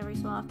it's like every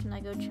so often I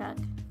go check.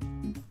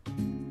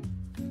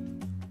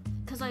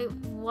 Because I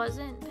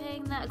wasn't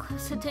paying that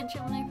close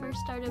attention when I first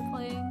started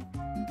playing.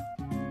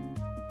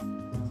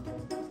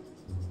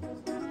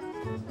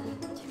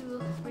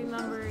 To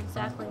remember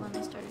exactly when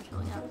they started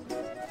showing up.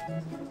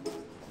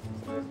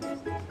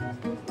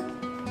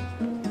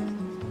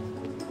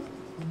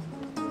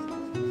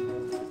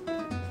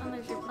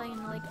 Sometimes you're playing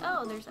and like,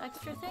 oh, there's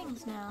extra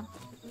things now.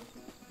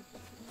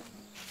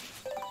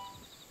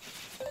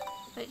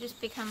 But it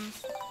just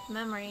becomes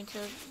memory to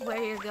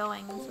where you're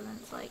going, so then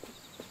it's like,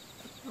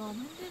 well,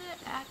 when did it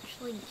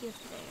actually get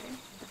there?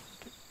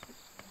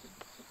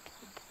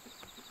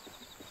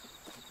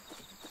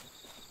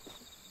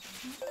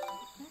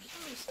 There's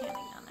somebody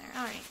standing down there.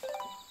 Alright.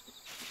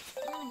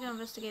 I'm gonna go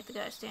investigate the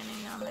guy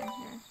standing down there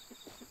here.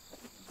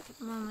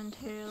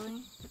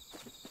 Momentarily.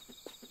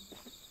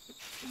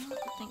 I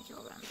don't think he'll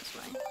run this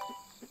way.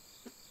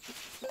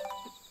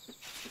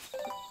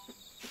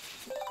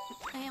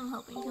 am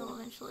hoping he'll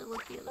eventually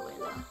look the other way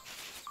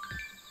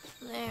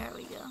though. There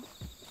we go.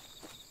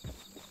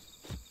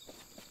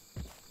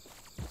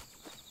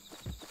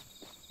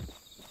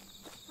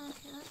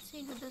 Okay, let's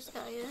see who this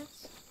guy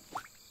is.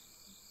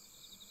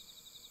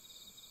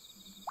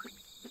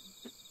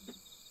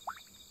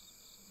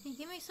 If you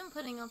give me some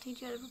pudding, I'll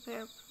teach you how to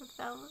prepare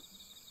salad.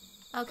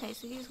 Okay,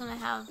 so he's gonna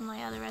have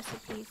my other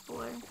recipe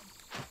for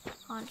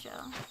Poncho.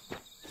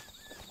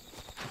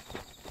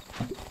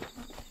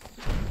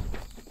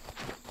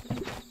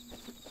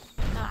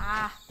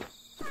 Ah!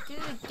 Do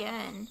it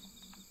again.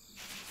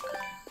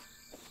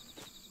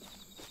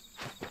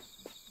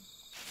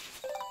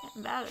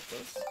 Getting bad at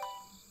this.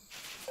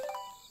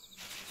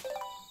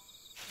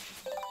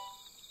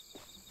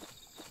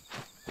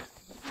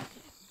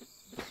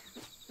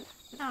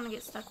 I don't want to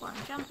get stuck while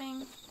I'm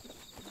jumping.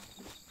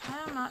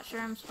 I'm not sure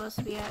I'm supposed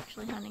to be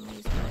actually hunting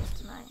these guys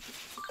tonight.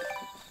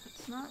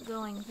 It's not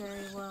going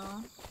very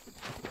well.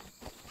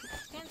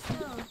 Stand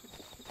still.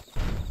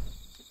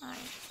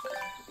 Alright.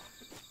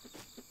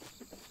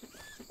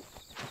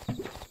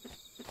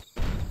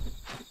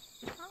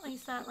 Well, at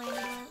least that landed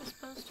where it was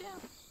supposed to.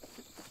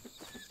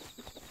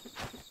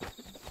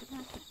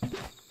 Okay.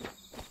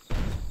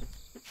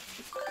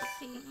 Let's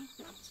see.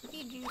 Let's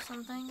feed you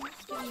something.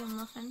 Let's give you a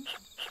muffin.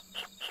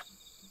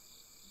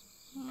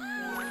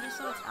 And just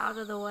so it's out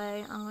of the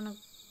way, I'm gonna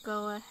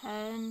go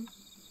ahead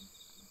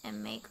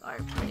and make our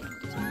pudding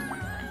detective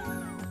guy.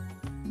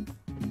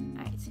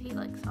 Alright, so he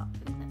likes hot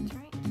food, that's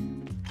right.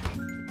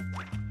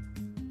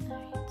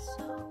 Alright,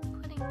 so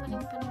pudding.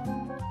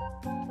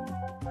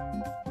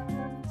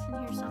 It's in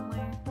here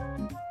somewhere.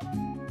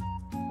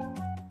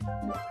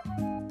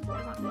 I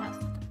went past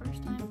it the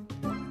first time.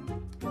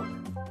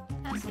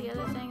 That's the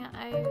other thing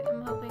I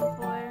am hoping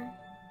for.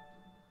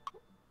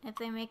 If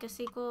they make a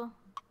sequel.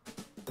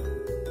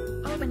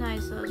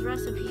 Organize those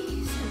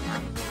recipes in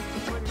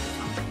alphabetical order or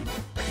something.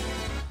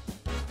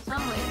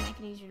 Some way to make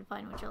it easier to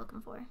find what you're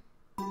looking for.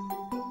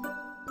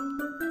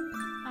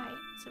 Alright,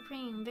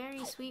 supreme,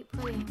 very sweet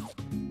pudding.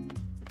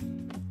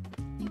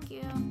 Thank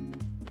you.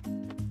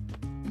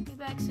 Be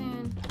back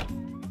soon.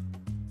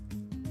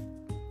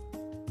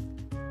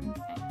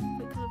 Alright,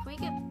 because if we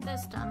get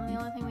this done, the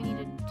only thing we need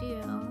to do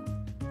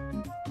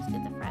is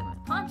get the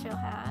fragment Poncho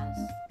has.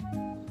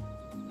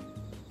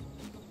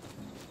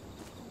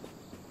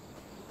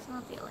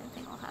 Not the only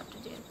thing I'll have to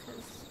do,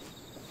 because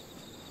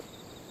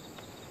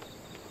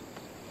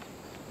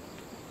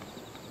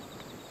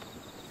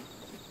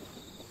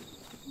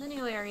the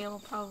new area will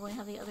probably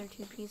have the other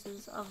two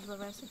pieces of the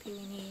recipe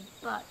we need,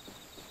 but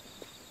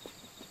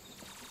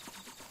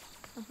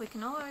if we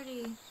can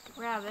already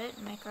grab it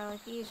and make our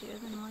life easier,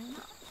 then why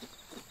not?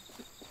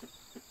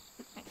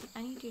 Right,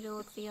 I need you to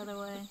look the other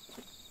way.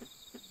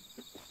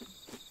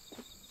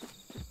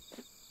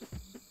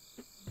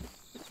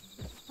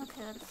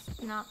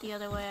 That's not the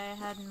other way I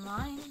had in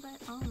mind,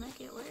 but I'll make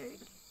it work.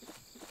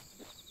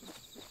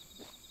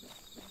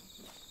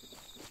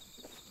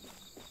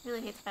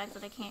 Really hate the fact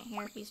that I can't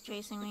hear if he's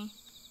chasing me.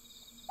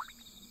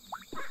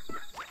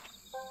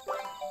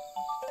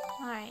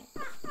 Alright.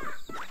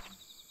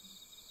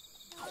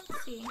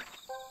 Let's see.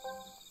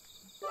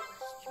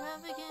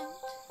 Extravagant.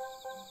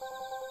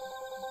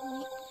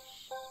 Niche.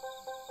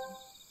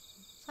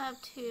 So I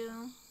have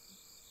two.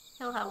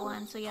 He'll have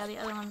one, so yeah, the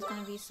other one's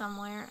gonna be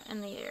somewhere in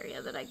the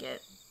area that I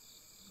get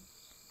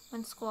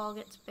when Squall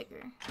gets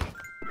bigger.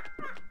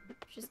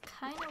 Which is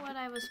kind of what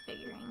I was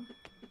figuring.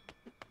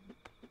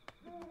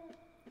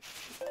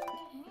 Okay.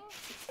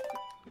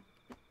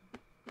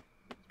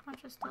 Is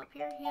Poncho still up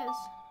here? He is.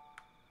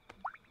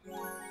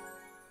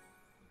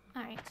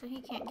 Alright, so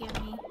he can't give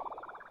me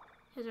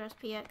his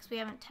recipe yet, because we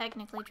haven't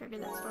technically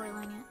triggered that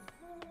storyline yet.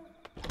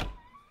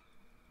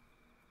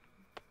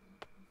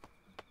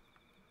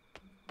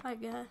 I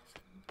guess.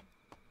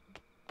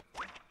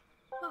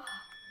 Oh,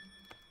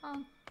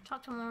 I'll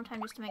talk to him one more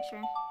time just to make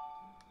sure.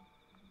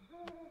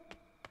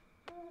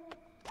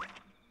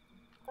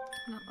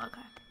 No,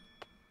 okay.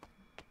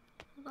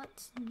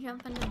 Let's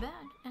jump into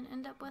bed and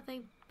end up with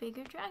a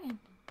bigger dragon.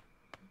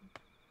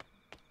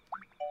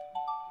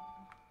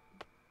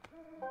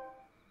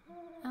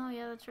 Oh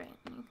yeah, that's right.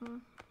 You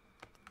can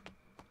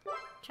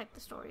check the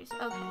stories.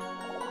 Okay.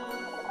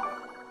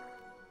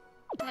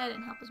 That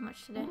didn't help as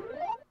much today.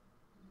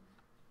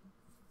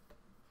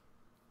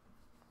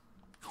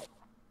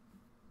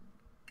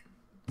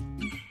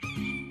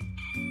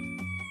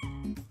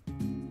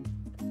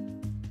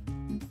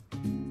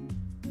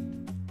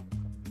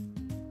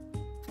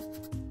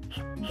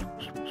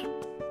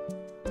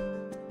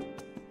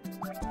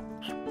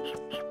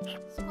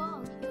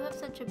 Squall, you have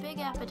such a big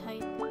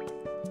appetite.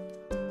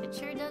 It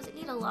sure does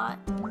eat a lot.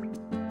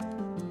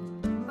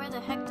 Where the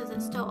heck does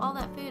it stow all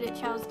that food it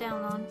chows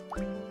down on?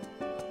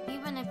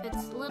 Even if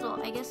it's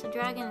little, I guess a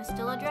dragon is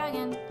still a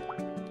dragon.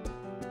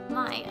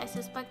 My, I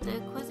suspect the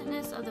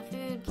exquisiteness of the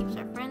food keeps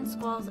our friend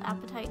Squall's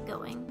appetite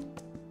going.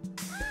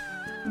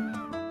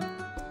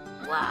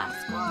 Wow,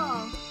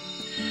 Squall!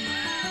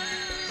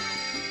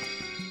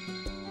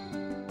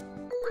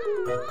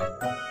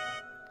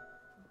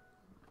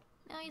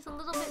 Now he's a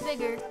little bit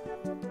bigger.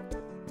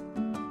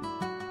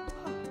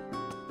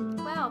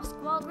 Wow,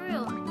 Squall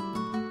grew.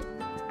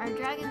 Our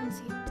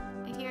dragons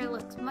here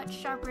looks much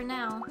sharper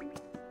now.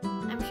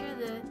 I'm sure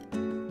the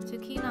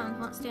Zucchinos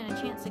won't stand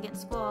a chance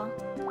against Squall.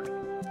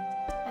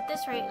 At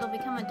this rate, it'll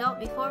become adult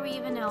before we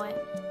even know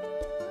it.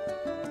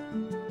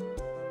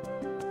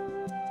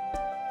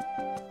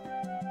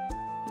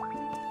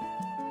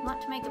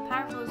 Want to make a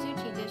powerful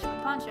Zuchi dish for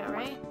Poncho,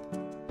 right?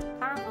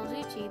 Powerful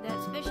Zuchi, that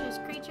vicious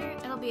creature,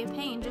 it'll be a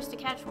pain just to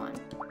catch one.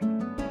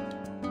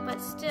 But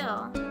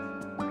still,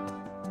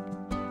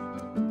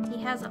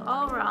 he has it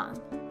all wrong.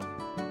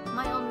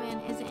 My old man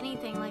isn't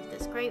anything like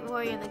this great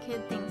warrior the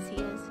kid thinks he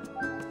is.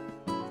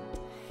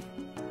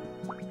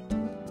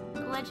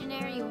 The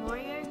legendary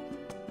warrior?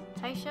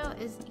 Taisho,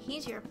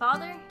 he's your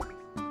father?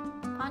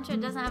 Poncho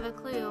doesn't have a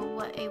clue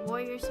what a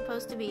warrior's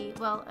supposed to be.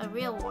 Well, a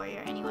real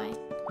warrior anyway.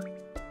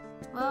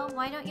 Well,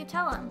 why don't you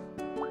tell him?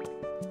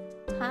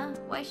 Huh?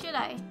 Why should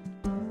I?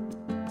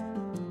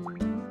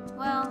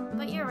 Well,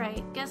 but you're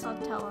right. Guess I'll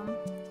tell him.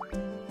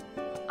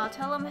 I'll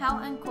tell him how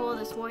uncool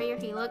this warrior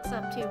he looks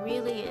up to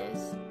really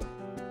is.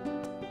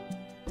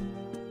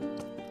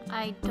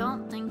 I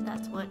don't think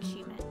that's what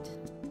she meant.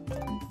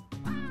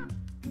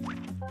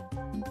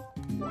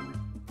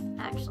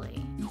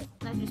 Actually,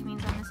 that just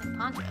means I'm missing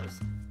Ponchos.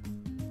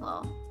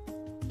 Well,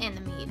 and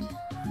the meat.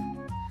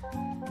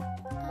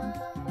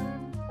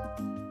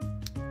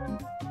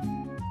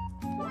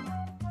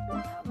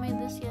 Haven't made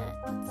this yet.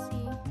 Let's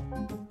see. I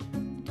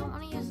don't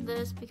want to use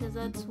this because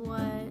that's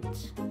what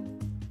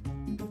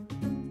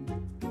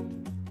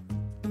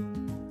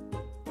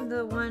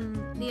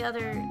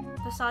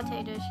the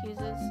saute dish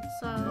uses.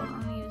 So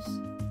I'm gonna use.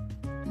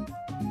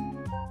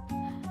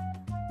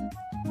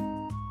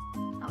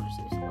 I'll just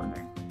use the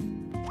liver.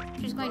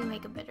 She's going to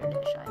make a bitter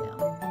dish, I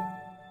know.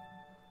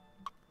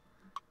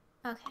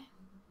 Okay.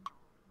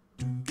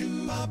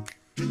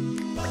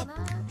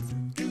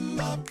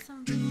 Let's get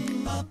some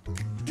food.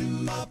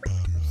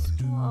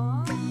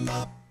 Squall. And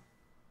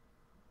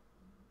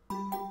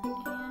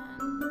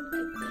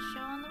get this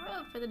show on the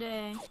road for the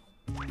day.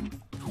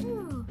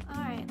 Whew.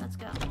 Alright, let's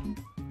go.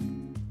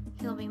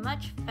 He'll be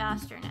much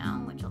faster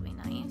now, which will be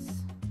nice.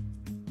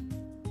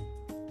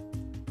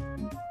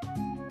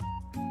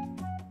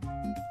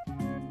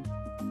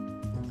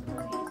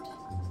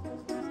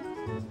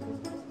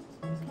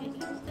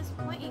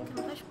 You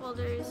can push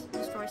boulders,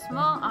 destroy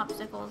small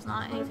obstacles,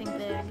 not anything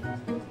big.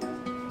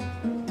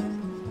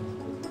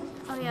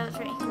 Oh yeah, that's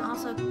right, you can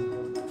also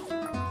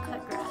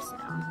cut grass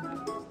now.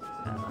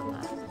 Forgot about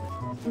that.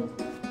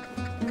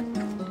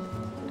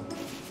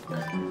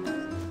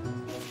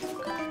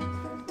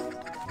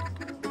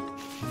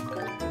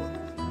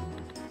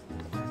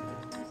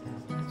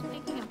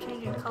 Speaking of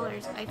changing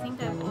colors, I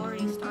think I've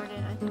already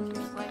started. I think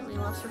you're slightly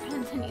less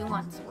red than you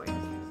once were.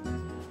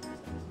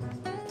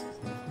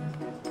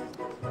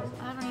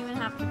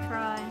 Have to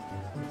try.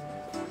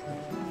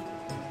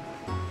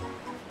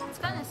 It's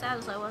kind of sad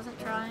as I wasn't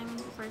trying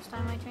the first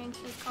time I changed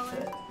his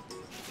color.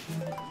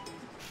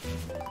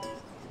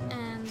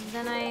 And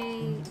then I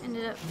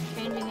ended up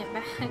changing it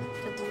back to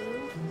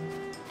blue.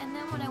 And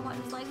then when I went,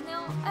 I was like,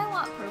 no, I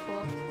want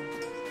purple.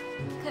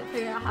 Couldn't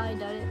figure out how I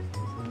did it.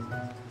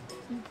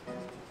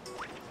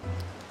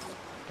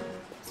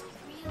 It's like,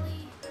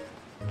 really?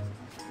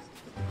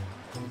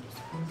 Just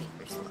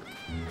deeper slug.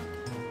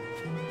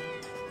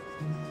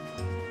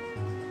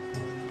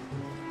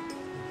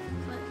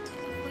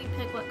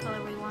 What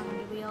color we want,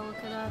 maybe I'll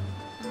look it up.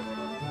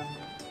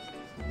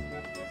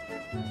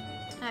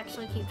 I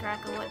actually keep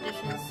track of what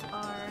dishes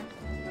are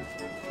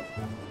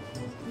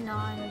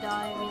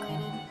non-dye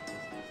related.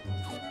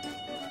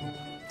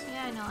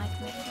 Yeah, I know I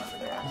can make them with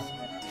grass.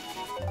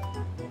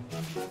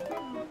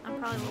 I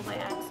probably will by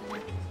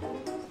accident.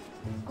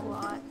 A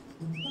lot.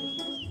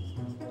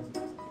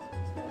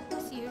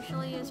 This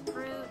usually is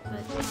fruit,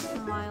 but once in a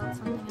while it's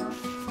something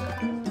else.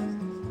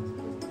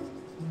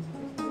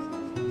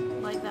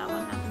 Like that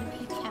one happened to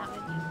be cabbage.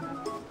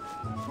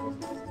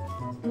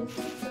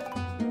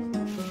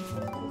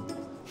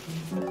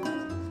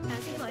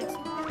 As he likes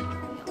more,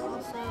 he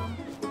also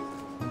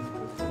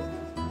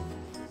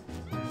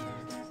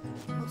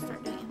will start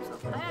doing it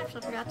himself. I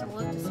actually forgot to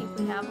look to see if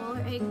we have all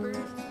our egg birds.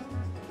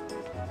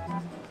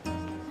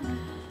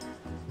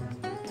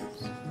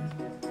 Oops.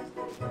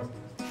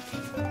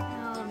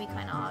 Oh, it'll be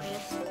kind of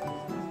obvious.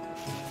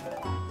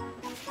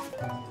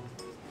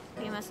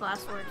 Famous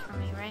last words from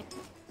me, right?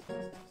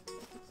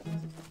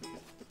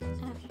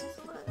 Okay,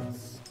 so let's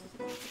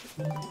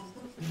see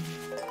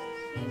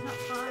how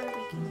far we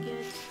can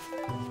get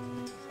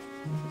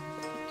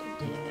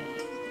today.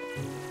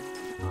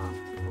 Well,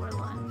 before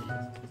lunch.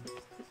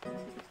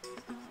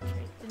 That's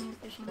right, the new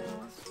fishing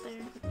pole is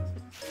there.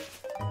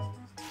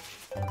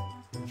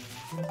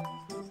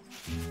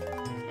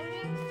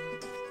 Okay.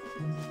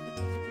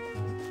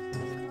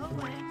 Go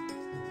away.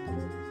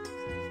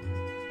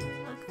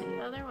 Look the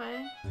other way.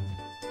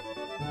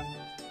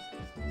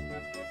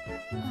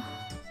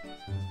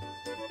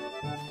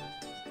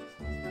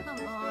 Come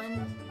on.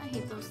 I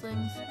hate those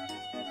things.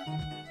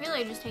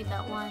 Really, I just hate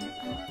that one.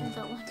 I don't think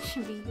that one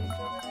should be here. I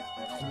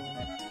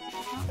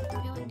don't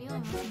feel like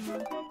dealing with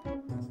him.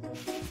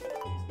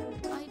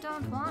 I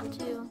don't want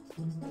to.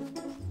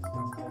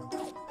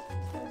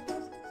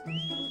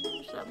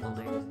 Where's that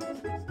boulder?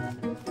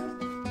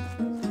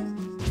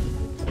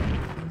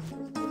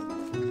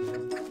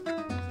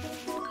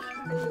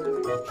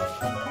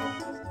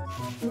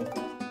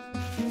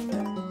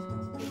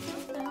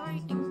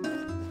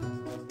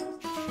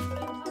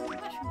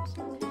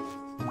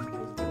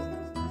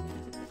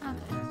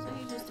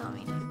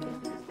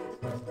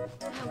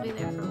 I'll be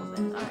there for a little bit.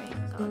 Alright,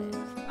 got it.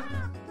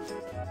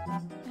 I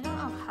don't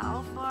know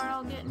how far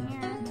I'll get in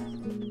here.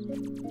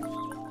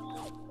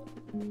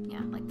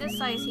 Yeah, like this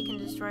size he can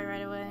destroy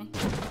right away.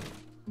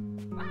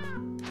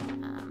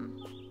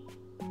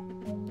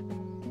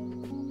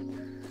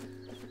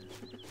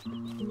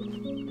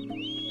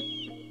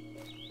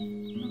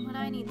 What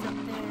I need's up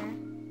there.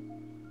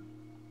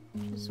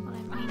 Which is what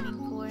I'm aiming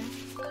for.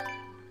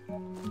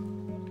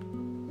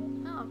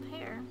 Oh, a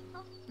pear. I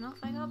don't know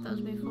if I got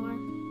those before.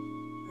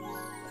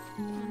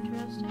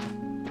 Interesting.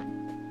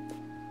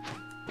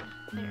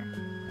 There.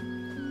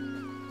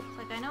 It's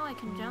like I know I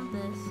can jump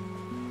this.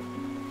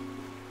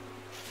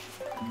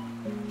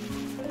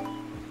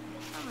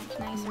 So much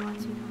nicer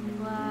once you can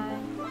fly.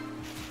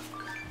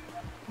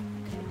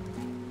 Okay.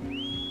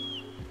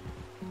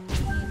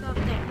 You go up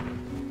there.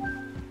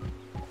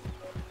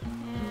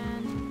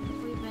 And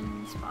we've been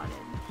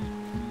spotted.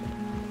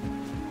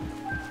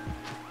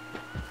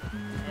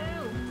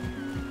 Ew!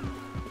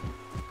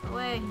 Go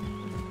away.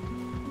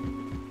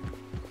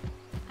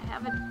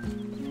 Have it.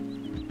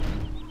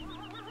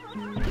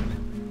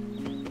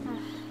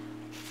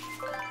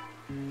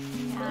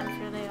 Yeah, I'm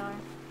sure they are.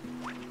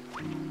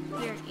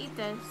 Here, eat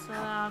this, so I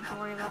don't have to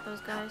worry about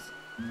those guys.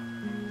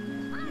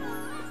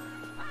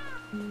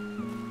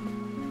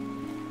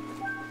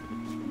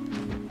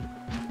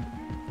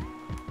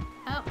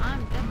 Oh,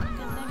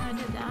 good thing I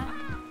did that.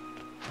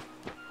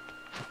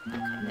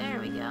 Okay, there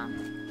we go.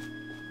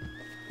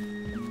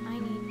 I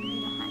need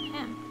to hunt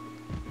him.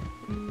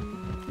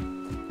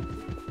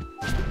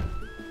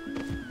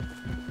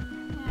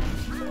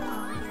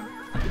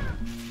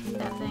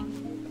 That thing.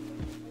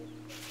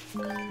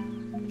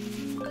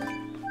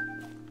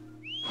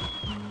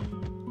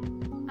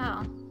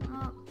 Oh,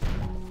 well,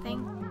 thank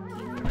you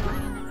for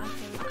going in there.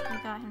 Okay, we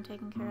got him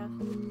taken care of.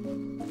 And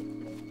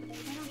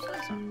I'm so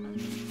sorry.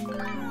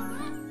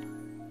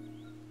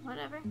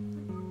 Whatever.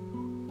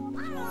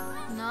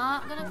 Not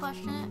gonna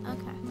question it.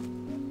 Okay.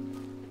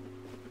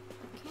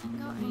 I can't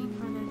go any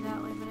further that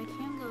way, but I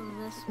can go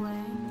this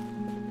way.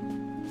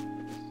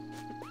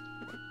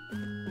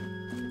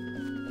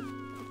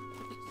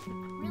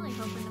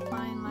 Hoping to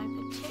find my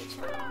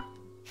potato.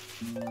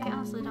 I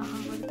honestly don't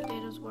know where the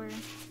potatoes were.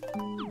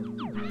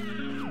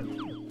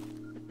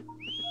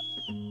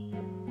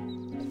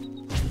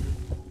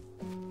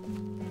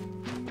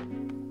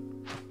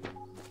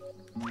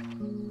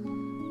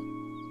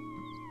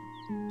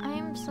 I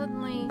am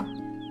suddenly...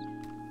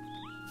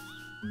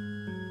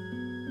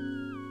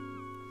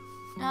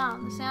 Oh,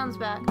 the sound's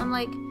back. I'm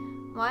like,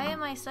 why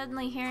am I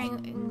suddenly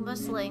hearing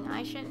whistling?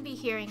 I shouldn't be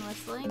hearing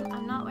whistling.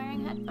 I'm not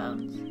wearing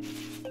headphones.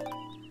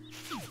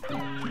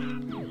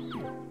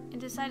 It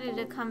decided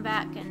to come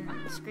back in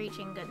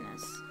screeching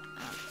goodness.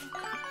 Okay.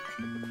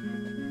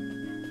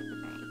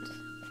 Right.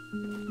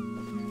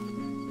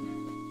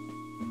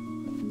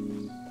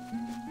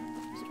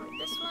 Destroy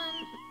this one.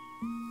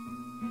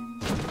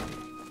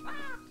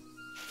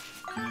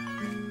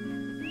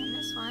 And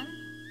this one.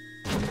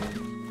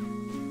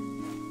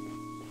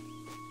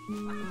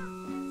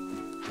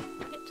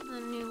 Get to the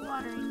new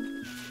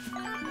watering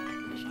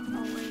fishing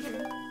hole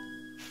later.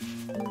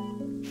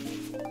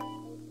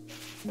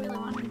 Really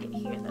wanted to get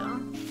here though.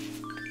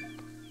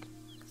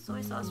 Soy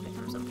sauce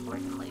becomes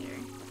important later.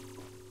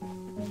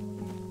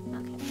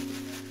 Okay.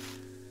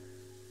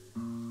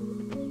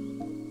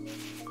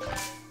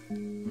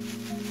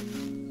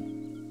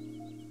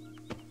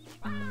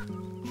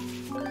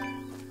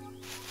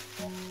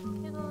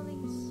 Get all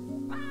these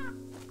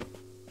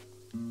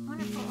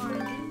wonderful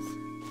oranges.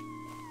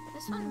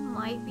 This one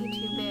might be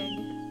too big.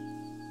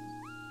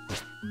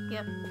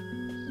 Yep.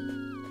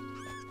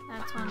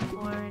 That's one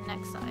for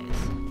next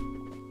size.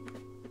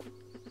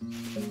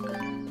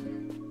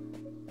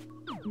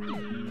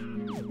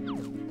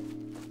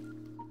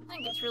 I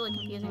think it's really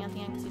confusing at the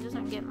end because he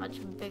doesn't get much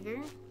bigger.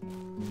 It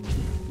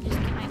just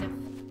kind of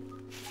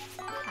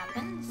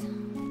happens.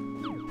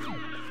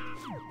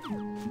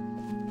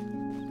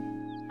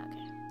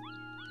 Okay.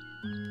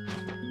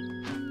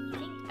 I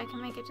think I can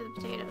make it to the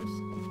potatoes.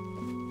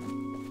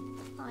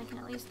 Well, I can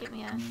at least get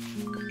me a egg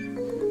bird.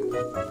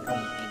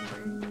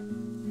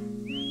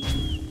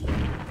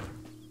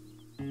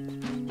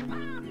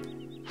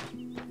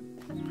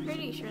 I'm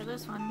pretty sure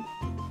this one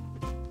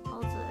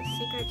holds a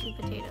secret to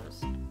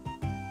potatoes.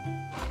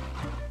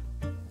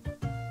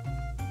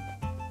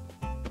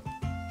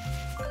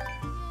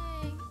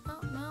 Yay!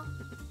 Oh no,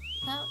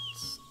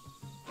 that's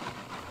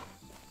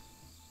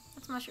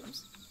mushrooms.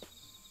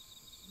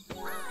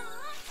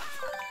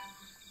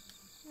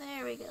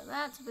 There we go.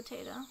 that's a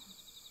potato.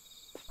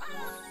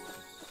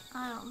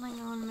 I don't think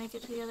I want to make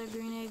it to the other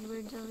green egg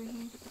birds over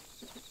here.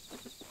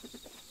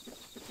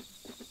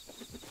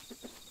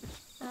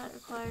 That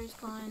requires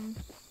going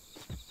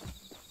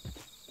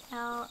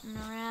out and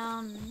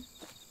around and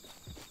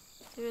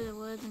through the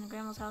woods, and to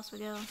Grandma's house we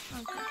go.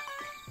 Okay.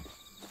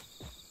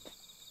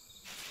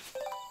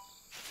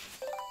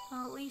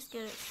 I'll at least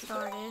get it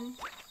started.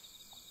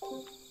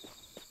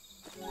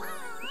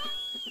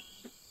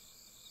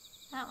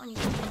 That one you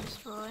can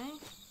destroy.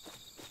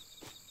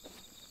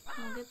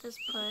 We'll get this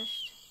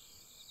pushed.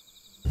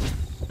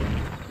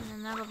 And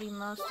then that'll be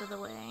most of the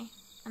way.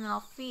 And then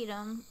I'll feed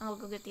them, and we'll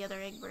go get the other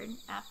egg bird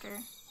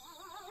after.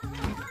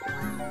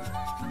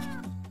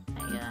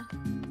 Yeah. Be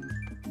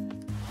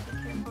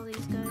careful of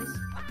these guys.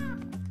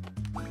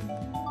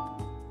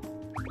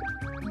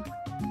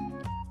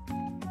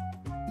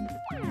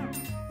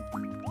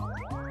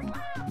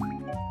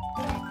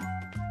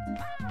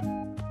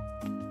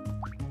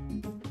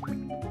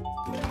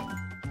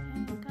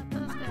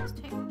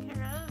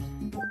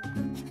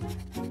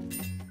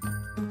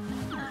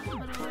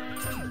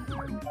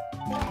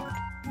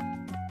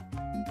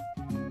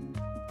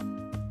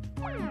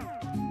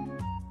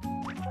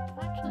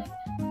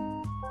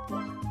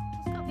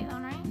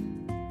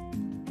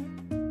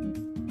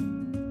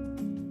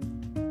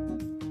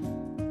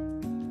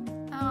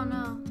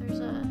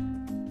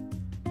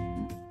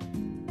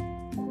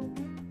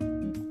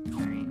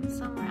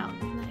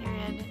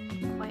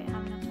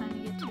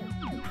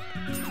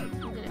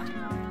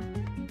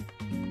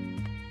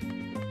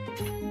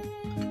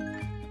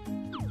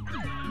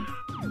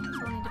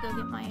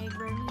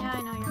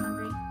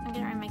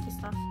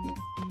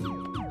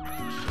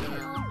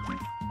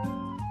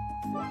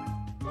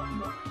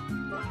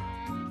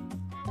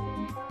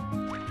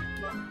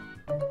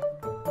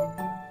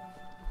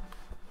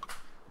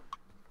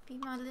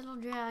 My little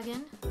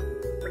dragon.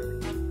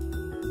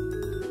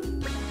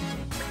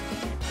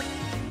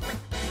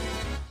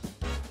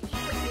 You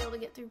should be able to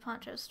get through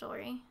Poncho's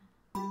story.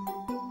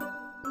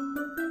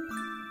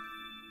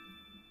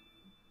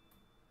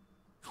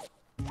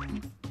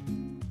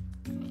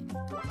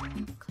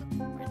 Click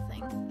more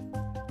thing.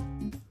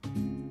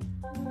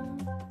 I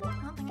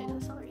don't think I got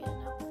this over yet, no.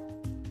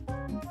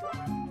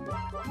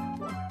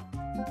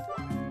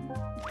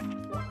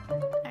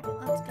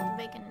 Alright, let's get the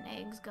bacon and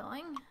eggs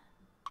going.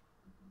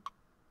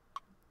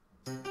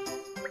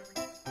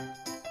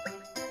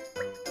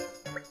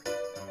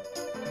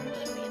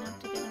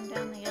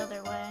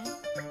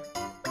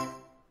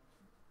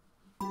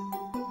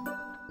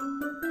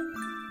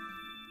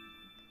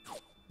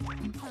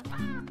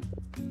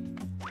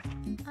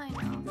 I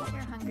know,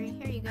 you're hungry.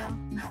 Here you go.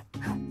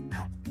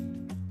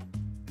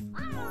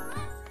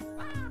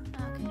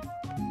 Okay.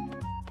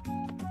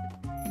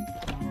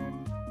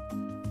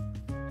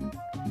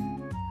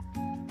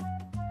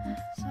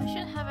 So I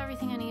should have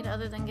everything I need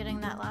other than getting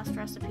that last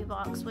recipe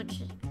box,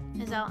 which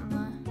is out in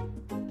the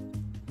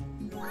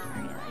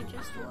area I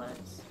just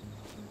was.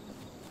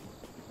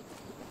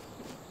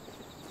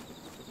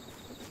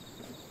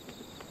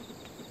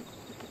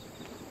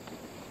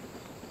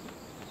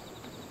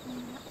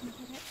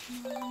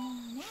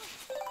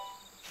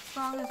 As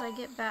long as I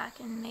get back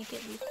and make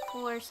it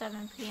before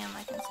 7 p.m.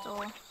 I can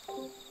still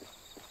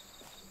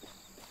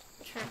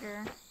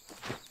trigger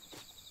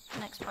the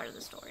next part of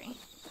the story.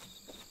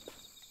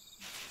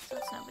 So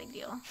it's no big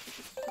deal.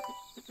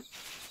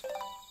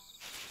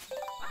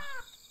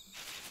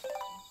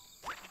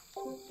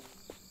 No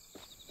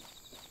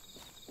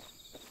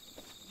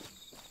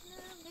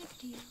big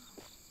deal.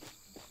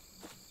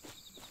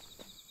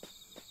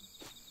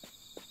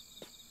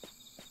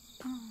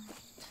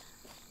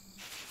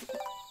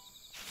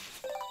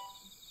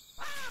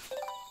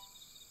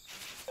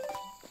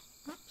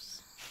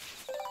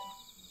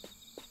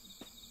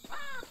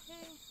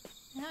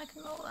 I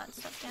can roll that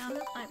stuff down.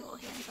 I will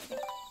here in a second.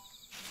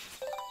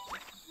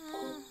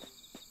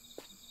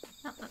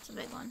 Oh, that's a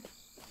big one.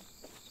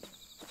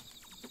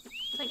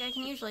 It's like I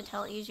can usually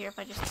tell easier if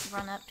I just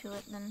run up to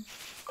it than...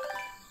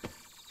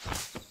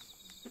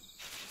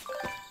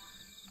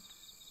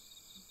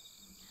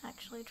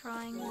 actually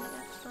trying the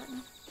X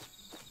button.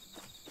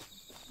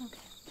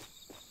 Okay.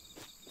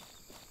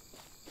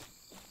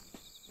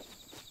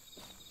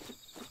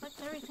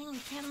 Collect everything we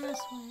can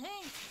this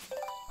way.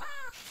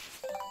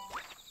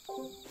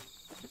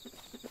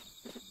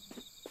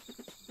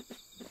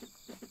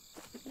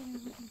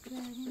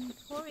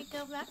 Before we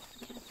go back to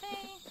the cafe,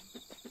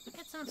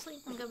 get some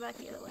sleep and go back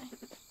the other way.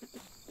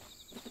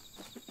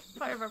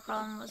 Part of our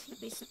problem was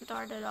we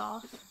started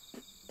off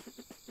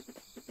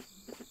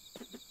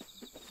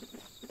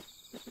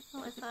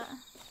with some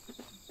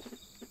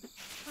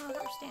of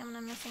our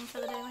stamina missing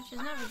for the day, which is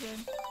never good.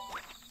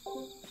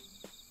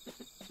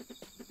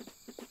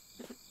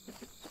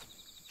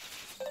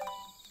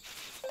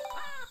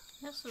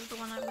 This was the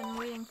one I've been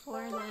waiting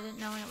for that I didn't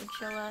know when it would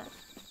show up.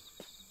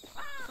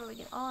 Where we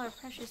get all our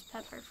precious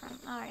pepper from.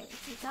 Alright,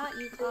 we got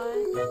you caught.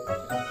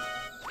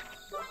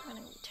 I'm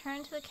gonna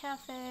return to the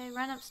cafe,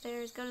 run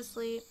upstairs, go to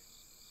sleep.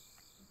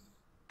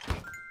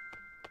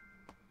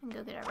 and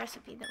go get our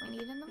recipe that we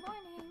need in the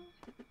morning.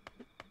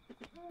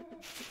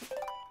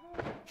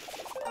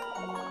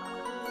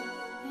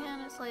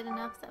 And it's late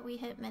enough that we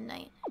hit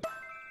midnight.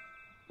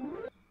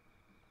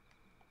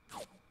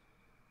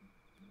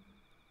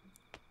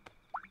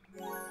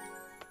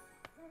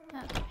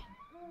 Okay.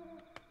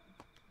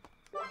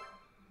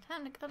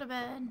 Time to go to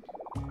bed.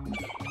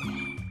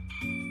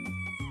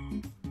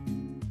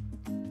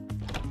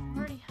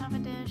 Already have a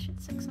dish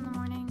at 6 in the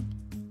morning.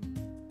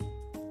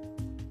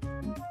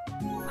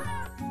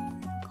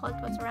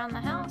 Collect what's around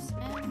the house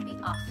and be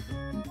off.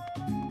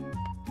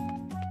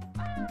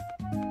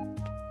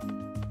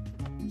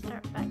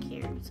 Start back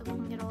here so we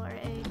can get all our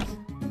eggs.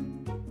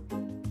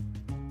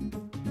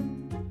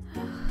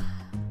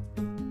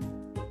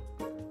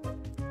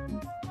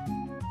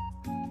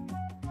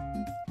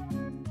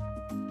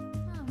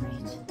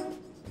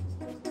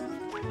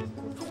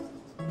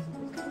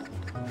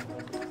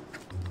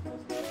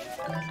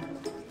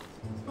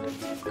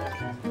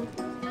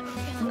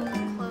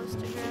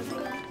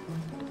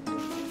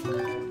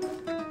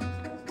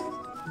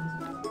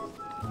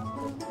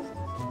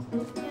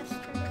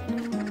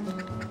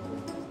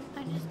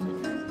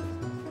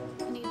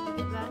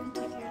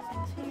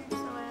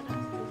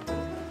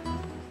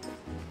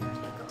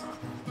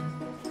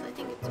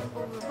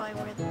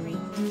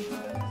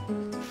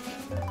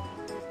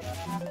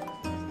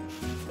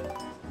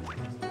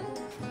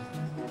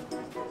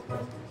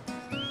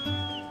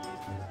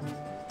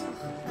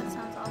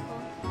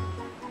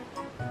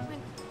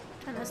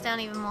 Down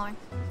even more.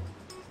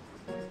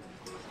 It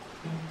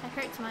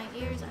hurts my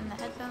ears and the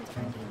headphones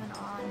aren't even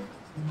on.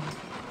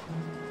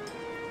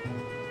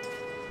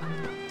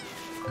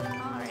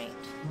 Alright.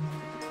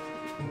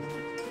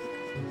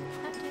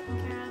 That taken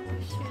care of. We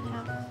should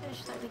have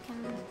fish that we can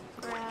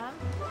grab.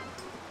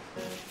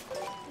 We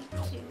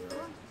do.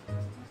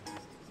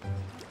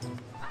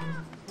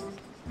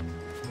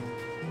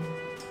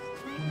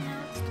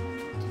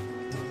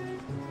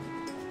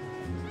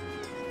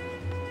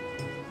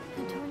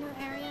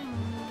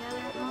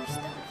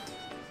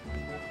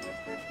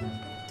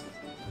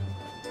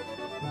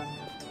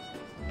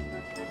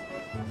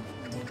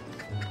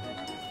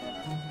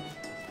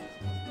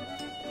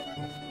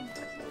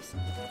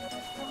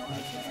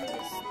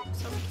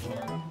 So we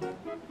can.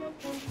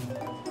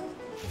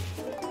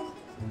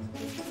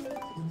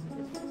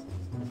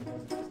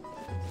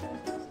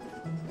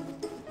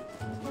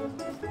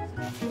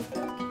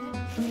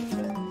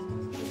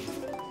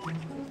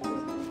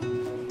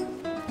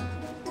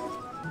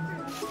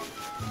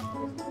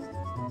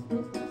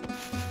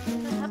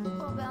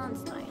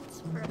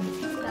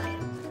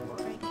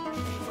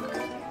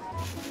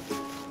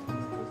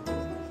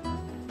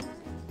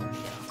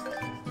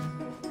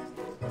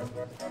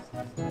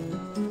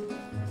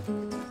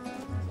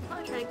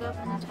 Go up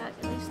and attack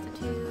at least the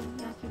 2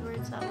 Yaki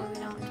birds, that way we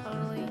don't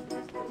totally...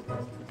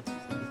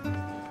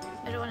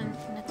 I don't want to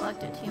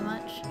neglect it too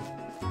much.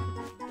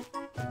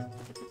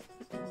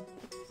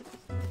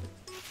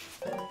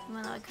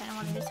 Even though I kind of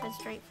want to just head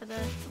straight for the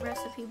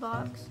recipe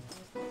box.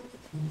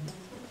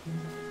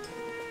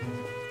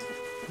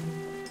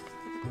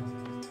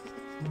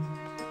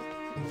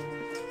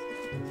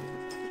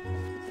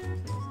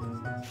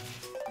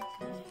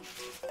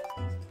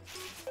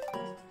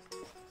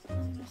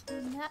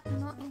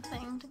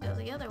 Thing to go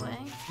the other way.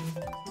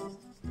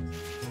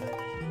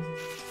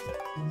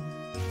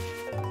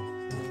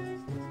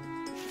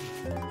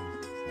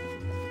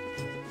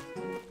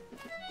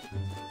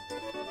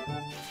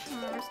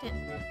 Risk it.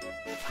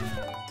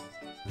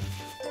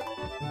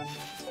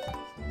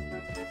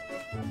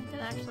 It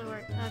actually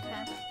worked.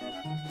 Okay.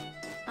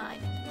 I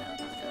didn't think that was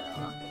gonna go that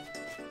well.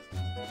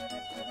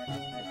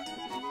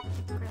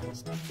 Grab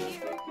stuff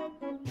here.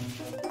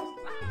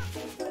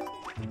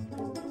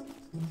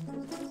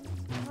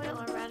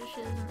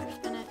 And their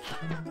spinach.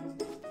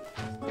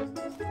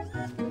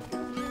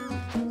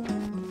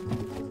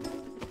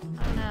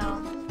 Oh no.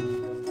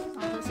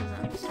 Oh, this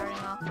isn't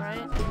starting off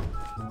right.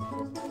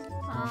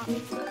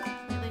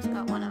 At least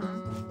got one of them.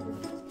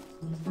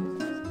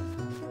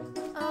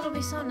 Oh, it'll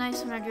be so nice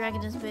when our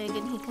dragon is big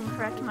and he can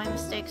correct my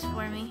mistakes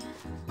for me.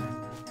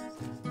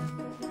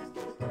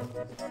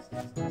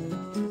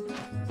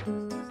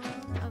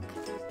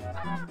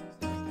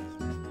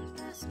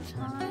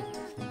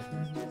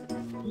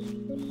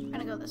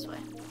 This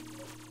way.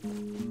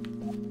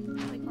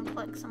 We can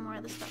collect some more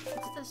of the stuff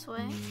that's this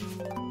way.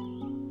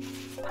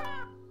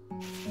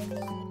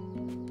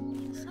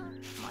 This one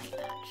might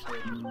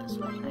actually be this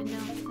way. I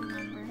don't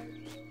remember.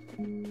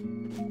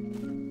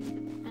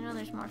 I know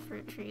there's more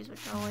fruit trees,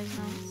 which are always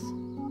nice.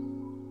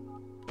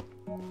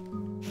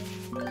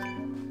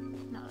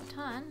 Not a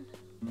ton.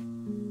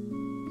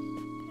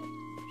 Okay,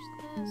 there's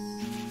this.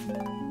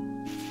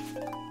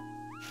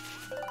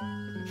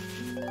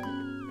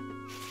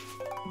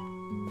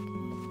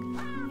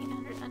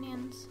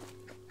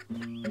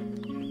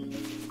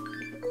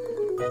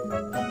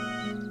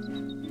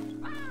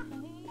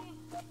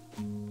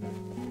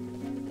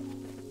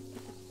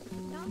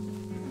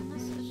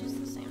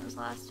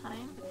 Last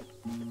time.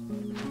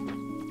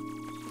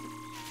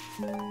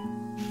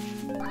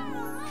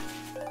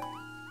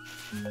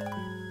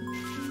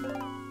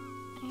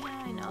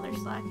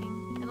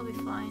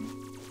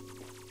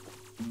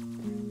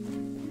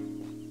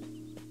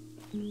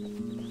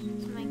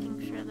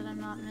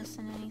 not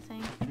missing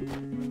anything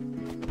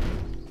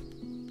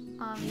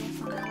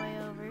obvious on our way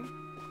over.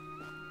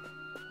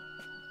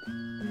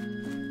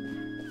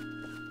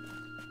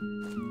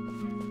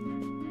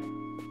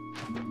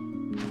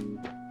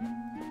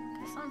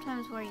 Because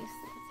sometimes where you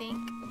think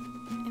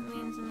it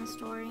means in the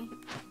story,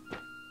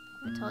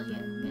 it tells you,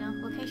 you know,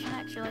 location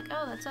X, you're like,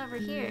 oh, that's over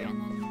here, and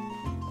then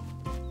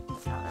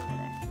it's not over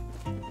there.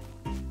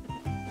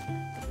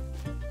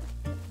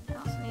 I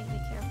also need to be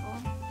careful.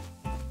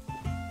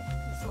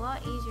 It's a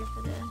lot easier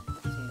for the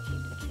Sushi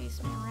to chase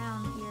me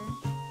around here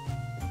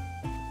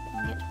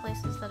and get to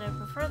places that I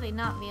prefer they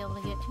not be able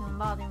to get to and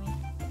bother me.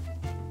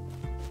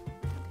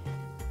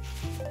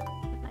 Okay.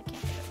 I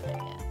can't get over there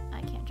yet.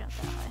 I can't jump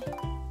that high.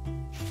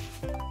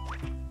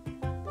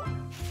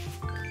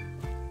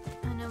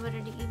 I know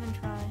better to even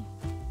try.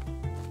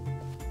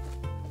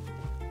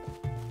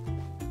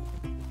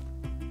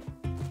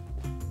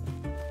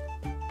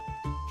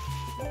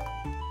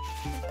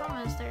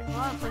 There's a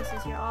lot of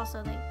places here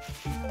also that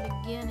in the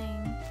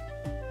beginning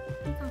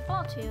you can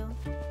fall to,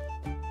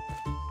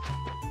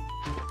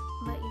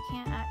 but you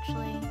can't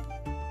actually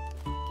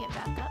get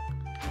back up,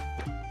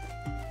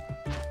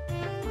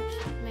 which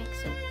makes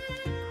it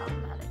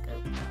problematic. Oh,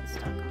 I'm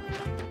stuck on my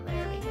top.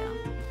 There we go.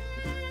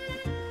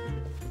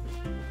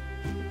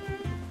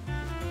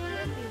 You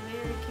have to be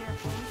very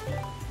careful.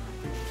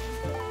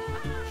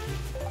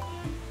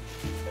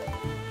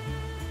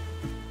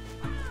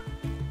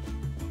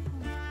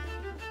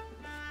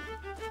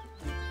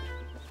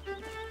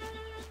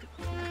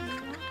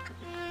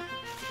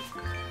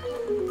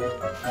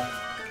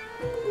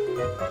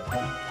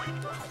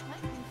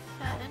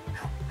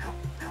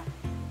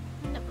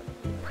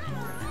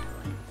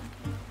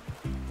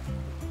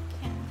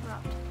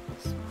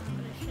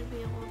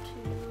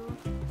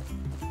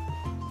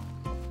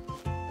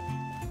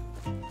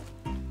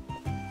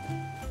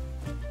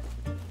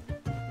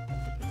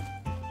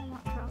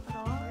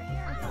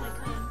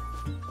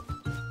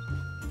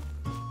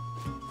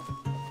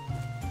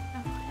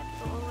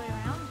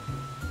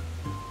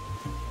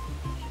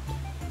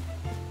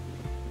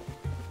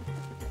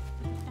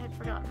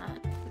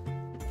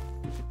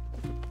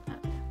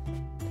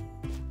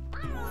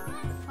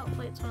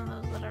 It's one of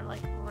those that are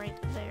like right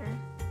there.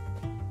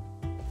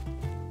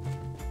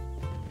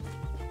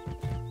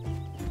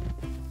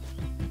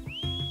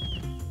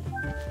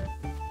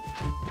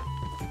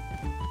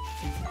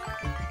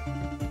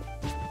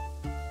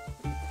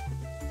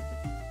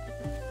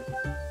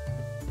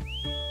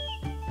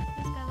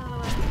 Let's go the other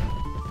way.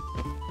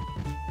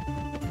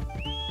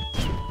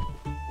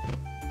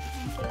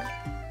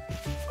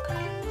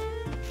 Thank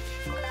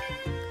you.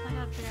 I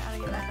gotta figure out how to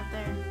get back up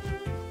there.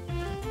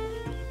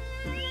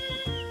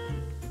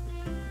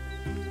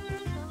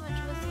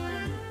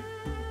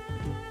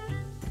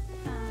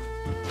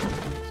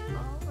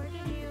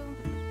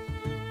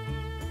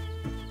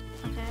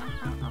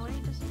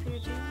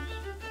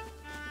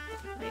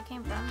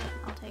 Came from it.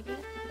 I'll take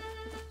it.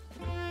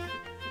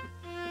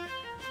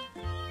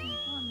 Go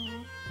on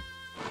there.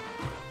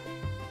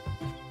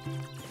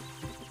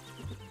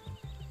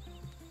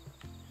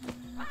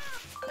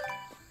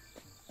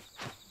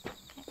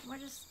 Okay, what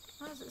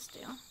does this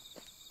do?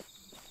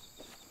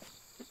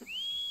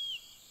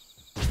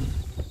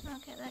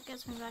 Okay, that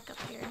gets me back up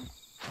here,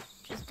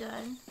 which is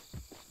good.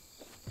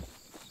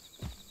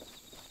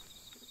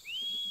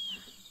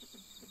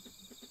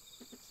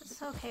 This is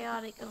so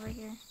chaotic over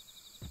here.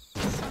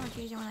 It's so much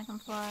easier when I can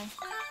fly.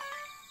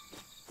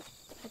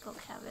 Pickled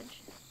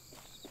cabbage.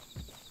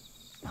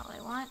 It's not what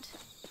I want.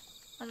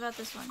 What about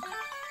this one?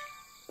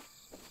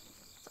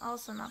 It's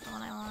also not the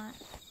one I want.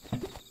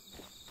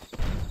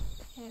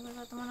 Okay, what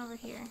about the one over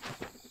here?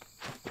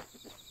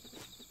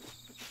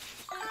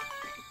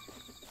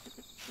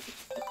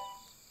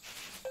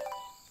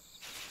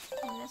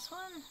 And this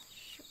one?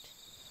 Shoot.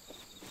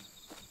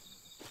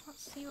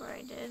 Let's see where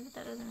I did, but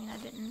that doesn't mean I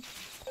didn't.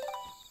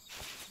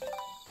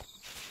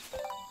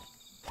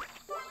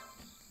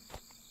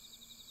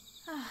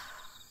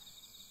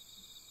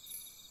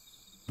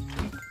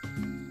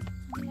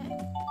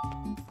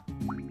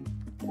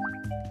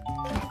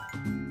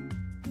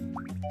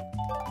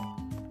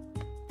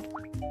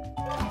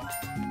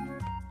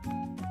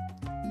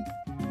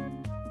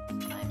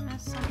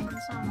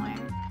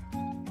 Somewhere.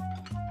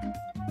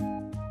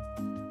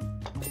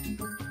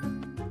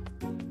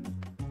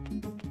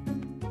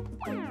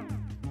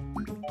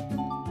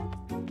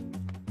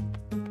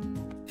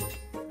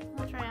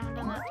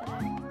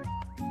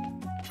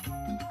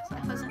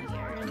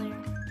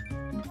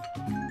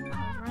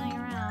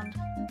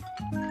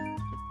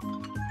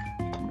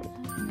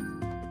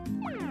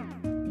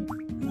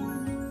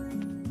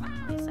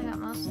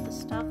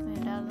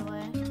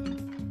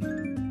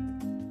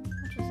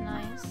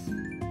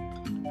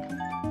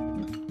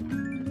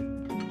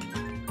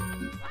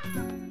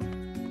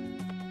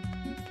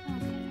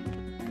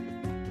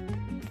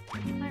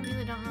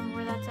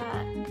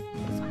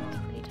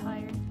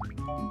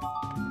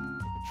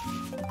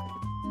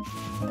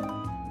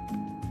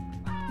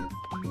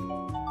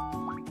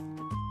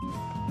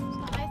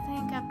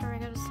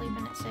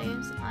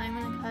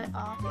 cut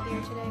off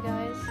here today,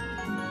 guys.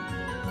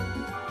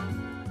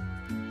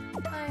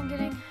 I'm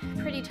getting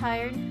pretty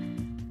tired.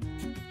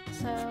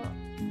 So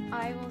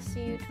I will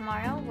see you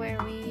tomorrow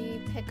where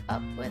we pick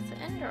up with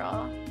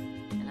Enderal.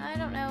 And I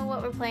don't know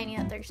what we're playing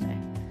yet Thursday.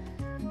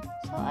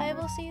 So I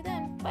will see you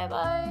then. Bye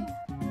bye.